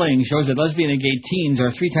teen bullying shows that lesbian and gay teens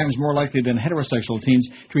are 3 times more likely than heterosexual teens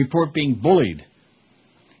to report being bullied.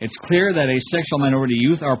 It's clear that asexual minority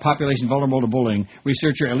youth are a population vulnerable to bullying,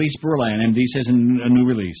 researcher Elise Berlan, MD, says in a new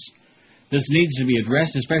release. This needs to be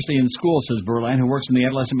addressed, especially in schools, says Berlan, who works in the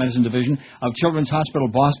Adolescent Medicine Division of Children's Hospital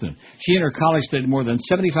Boston. She and her colleagues studied more than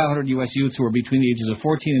 7,500 U.S. youths who were between the ages of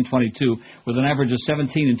 14 and 22, with an average of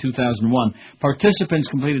 17 in 2001. Participants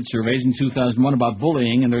completed surveys in 2001 about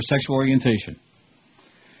bullying and their sexual orientation.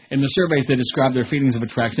 In the surveys, they described their feelings of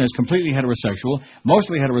attraction as completely heterosexual,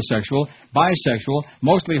 mostly heterosexual, bisexual,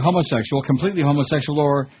 mostly homosexual, completely homosexual,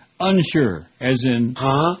 or unsure, as in...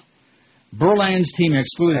 Berlan's team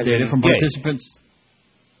excluded data from participants...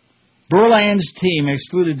 Berlan's team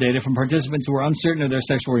excluded data from participants who were uncertain of their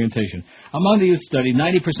sexual orientation. Among the youth studied,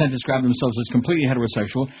 90% described themselves as completely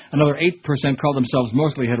heterosexual, another 8% called themselves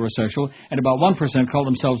mostly heterosexual, and about 1% called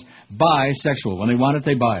themselves bisexual. When they want it,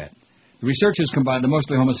 they buy it. The researchers combined the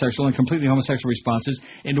mostly homosexual and completely homosexual responses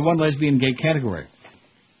into one lesbian gay category.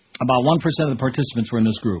 About 1% of the participants were in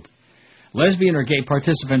this group. Lesbian or gay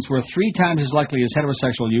participants were 3 times as likely as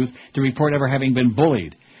heterosexual youth to report ever having been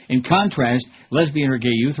bullied. In contrast, lesbian or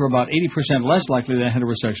gay youth were about 80% less likely than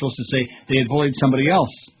heterosexuals to say they had bullied somebody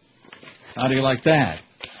else. How do you like that?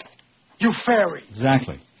 You fairy.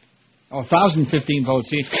 Exactly. Oh, 1,015 votes.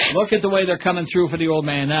 See, look at the way they're coming through for the old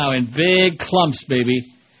man now in big clumps, baby.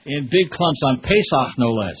 In big clumps on Pesach,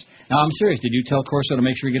 no less. Now, I'm serious. Did you tell Corso to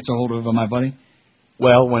make sure he gets a hold of my buddy?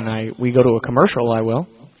 Well, when we go to a commercial, I will.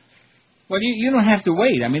 Well, you don't have to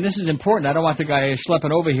wait. I mean, this is important. I don't want the guy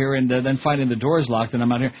schlepping over here and then finding the doors locked and I'm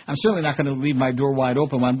out here. I'm certainly not going to leave my door wide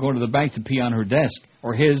open when I'm going to the bank to pee on her desk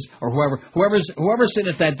or his or whoever's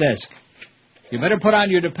sitting at that desk. You better put on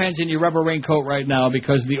your Depends and your rubber raincoat right now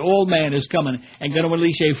because the old man is coming and going to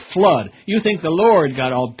unleash a flood. You think the Lord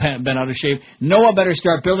got all bent out of shape? Noah better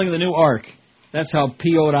start building the new ark. That's how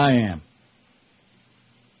PO'd I am.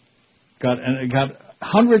 Got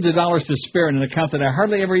hundreds of dollars to spare in an account that I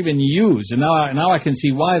hardly ever even use, and now I can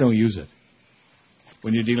see why I don't use it.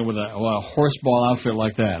 When you're dealing with a horseball outfit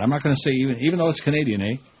like that, I'm not going to say even though it's Canadian,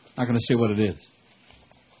 I'm not going to say what it is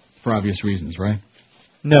for obvious reasons, right?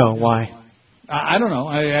 No, why? I don't know.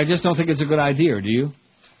 I just don't think it's a good idea. Do you?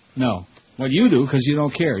 No. Well, you do because you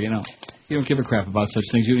don't care. You don't give a crap about such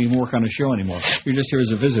things. You don't even work on a show anymore. You're just here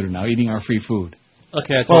as a visitor now, eating our free food.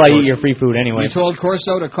 Okay. I eat your free food anyway. You told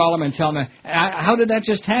Corso to call him and tell him. How did that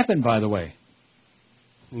just happen, by the way?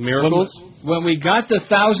 Miracles? When we got the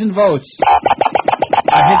 1,000 votes,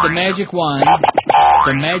 I hit the magic wand,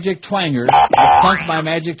 the magic twanger. I plunked my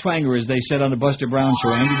magic twanger, as they said on the Buster Brown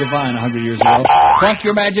show, Andy Devine 100 years ago. Plunk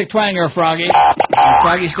your magic twanger, Froggy. And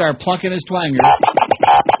Froggy started plunking his twanger.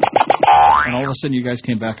 And all of a sudden, you guys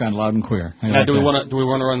came back on loud and clear. Now, do we want to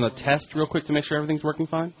run the test real quick to make sure everything's working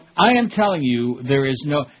fine? I am telling you, there is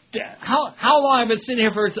no. How long have I been sitting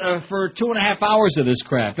here for 2.5 hours of this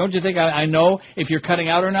crap? Don't you think I know if you're cutting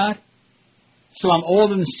out or not? So I'm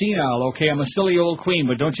old and senile, okay? I'm a silly old queen,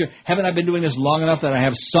 but haven't I been doing this long enough that I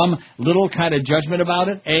have some little kind of judgment about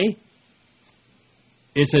it, eh?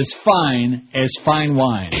 It's as fine as fine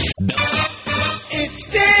wine. It's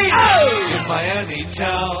Dave in Miami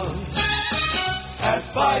town at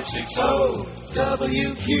 560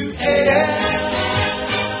 WQAM.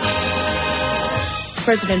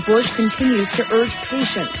 President Bush continues to urge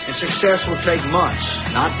patience. And success will take months,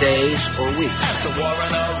 not days or weeks. The war in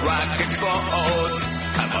Iraq exposed,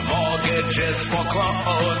 and the mortgages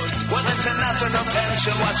foreclosed. With international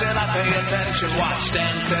tension, why should I pay attention? Watch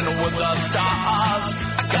Dancing with the Stars.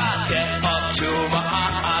 I got debt up to my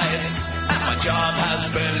eyes, and my job has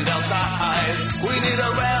been downsized. We need a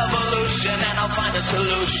revolution, and I'll find a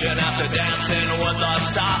solution after Dancing with the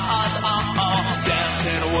Stars.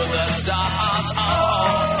 Dancing with the Stars.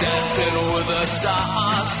 Dancing with the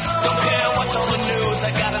Stars. Don't care what's on the news, I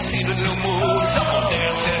gotta see the new moves.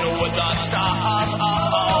 Dancing with the Stars.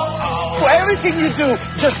 Well, everything you do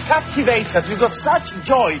just captivates us. We've got such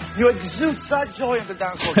joy. You exude such joy on the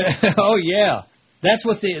dance floor. Oh yeah, that's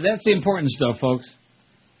the important stuff, folks.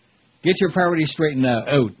 Get your priorities straightened out.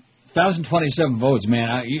 1,027 votes,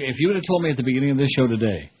 man. If you would have told me at the beginning of this show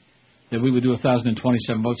today that we would do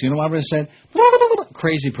 1,027 votes, you know what I would have said?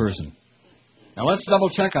 Crazy person. Now let's double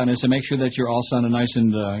check on this and make sure that you're all sounding nice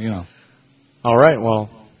and All right. Well,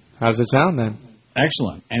 how's it sound then?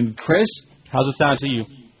 Excellent. And Chris, how's it sound to you?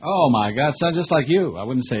 Oh my God, it sounds just like you. I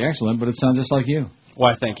wouldn't say excellent, but it sounds just like you.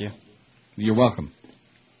 Why? Thank you. You're welcome.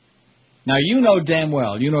 Now, you know damn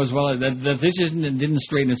well, you know as well that this didn't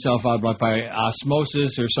straighten itself out by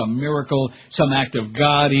osmosis or some miracle, some act of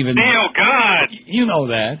God, even. Oh, God! You know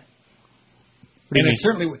that. And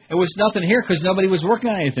it was nothing here because nobody was working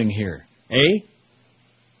on anything here. Eh?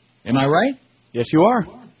 Am I right? Yes, you are.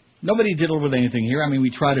 Nobody diddled with anything here. I mean,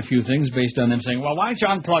 we tried a few things based on them saying, well, why don't you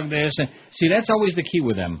unplug this? And see, that's always the key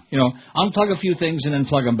with them. You know, unplug a few things and then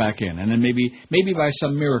plug them back in. And then maybe by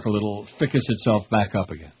some miracle it'll ficus itself back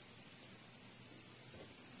up again.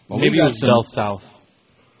 Well, maybe it was Bell South.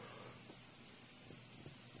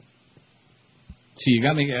 See, you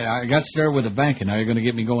got me. I got started with a bank, and now you're going to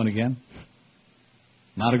get me going again?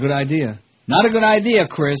 Not a good idea. Not a good idea,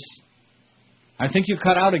 Chris. I think you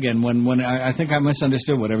cut out again when I think I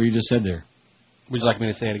misunderstood whatever you just said there. Would you like me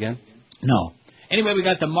to say it again? No. Anyway, we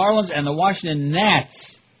got the Marlins and the Washington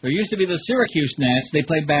Nats. There used to be the Syracuse Nats. They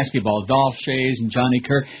played basketball. Dolph Schayes and Johnny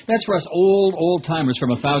Kerr. That's for us old-timers from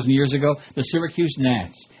 1,000 years ago, the Syracuse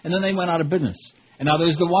Nats. And then they went out of business. And now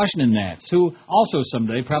there's the Washington Nats, who also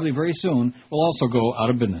someday, probably very soon, will also go out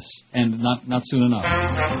of business. And not soon enough.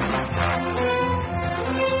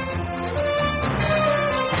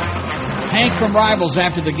 Hank from Rivals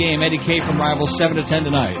after the game. Eddie K from Rivals, 7 to 10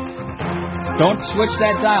 tonight. Don't switch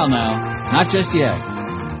that dial now. Not just yet.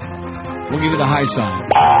 We'll give you the high sign.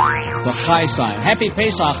 The high sign. Happy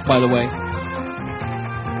Pesach, by the way.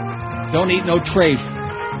 Don't eat no treif.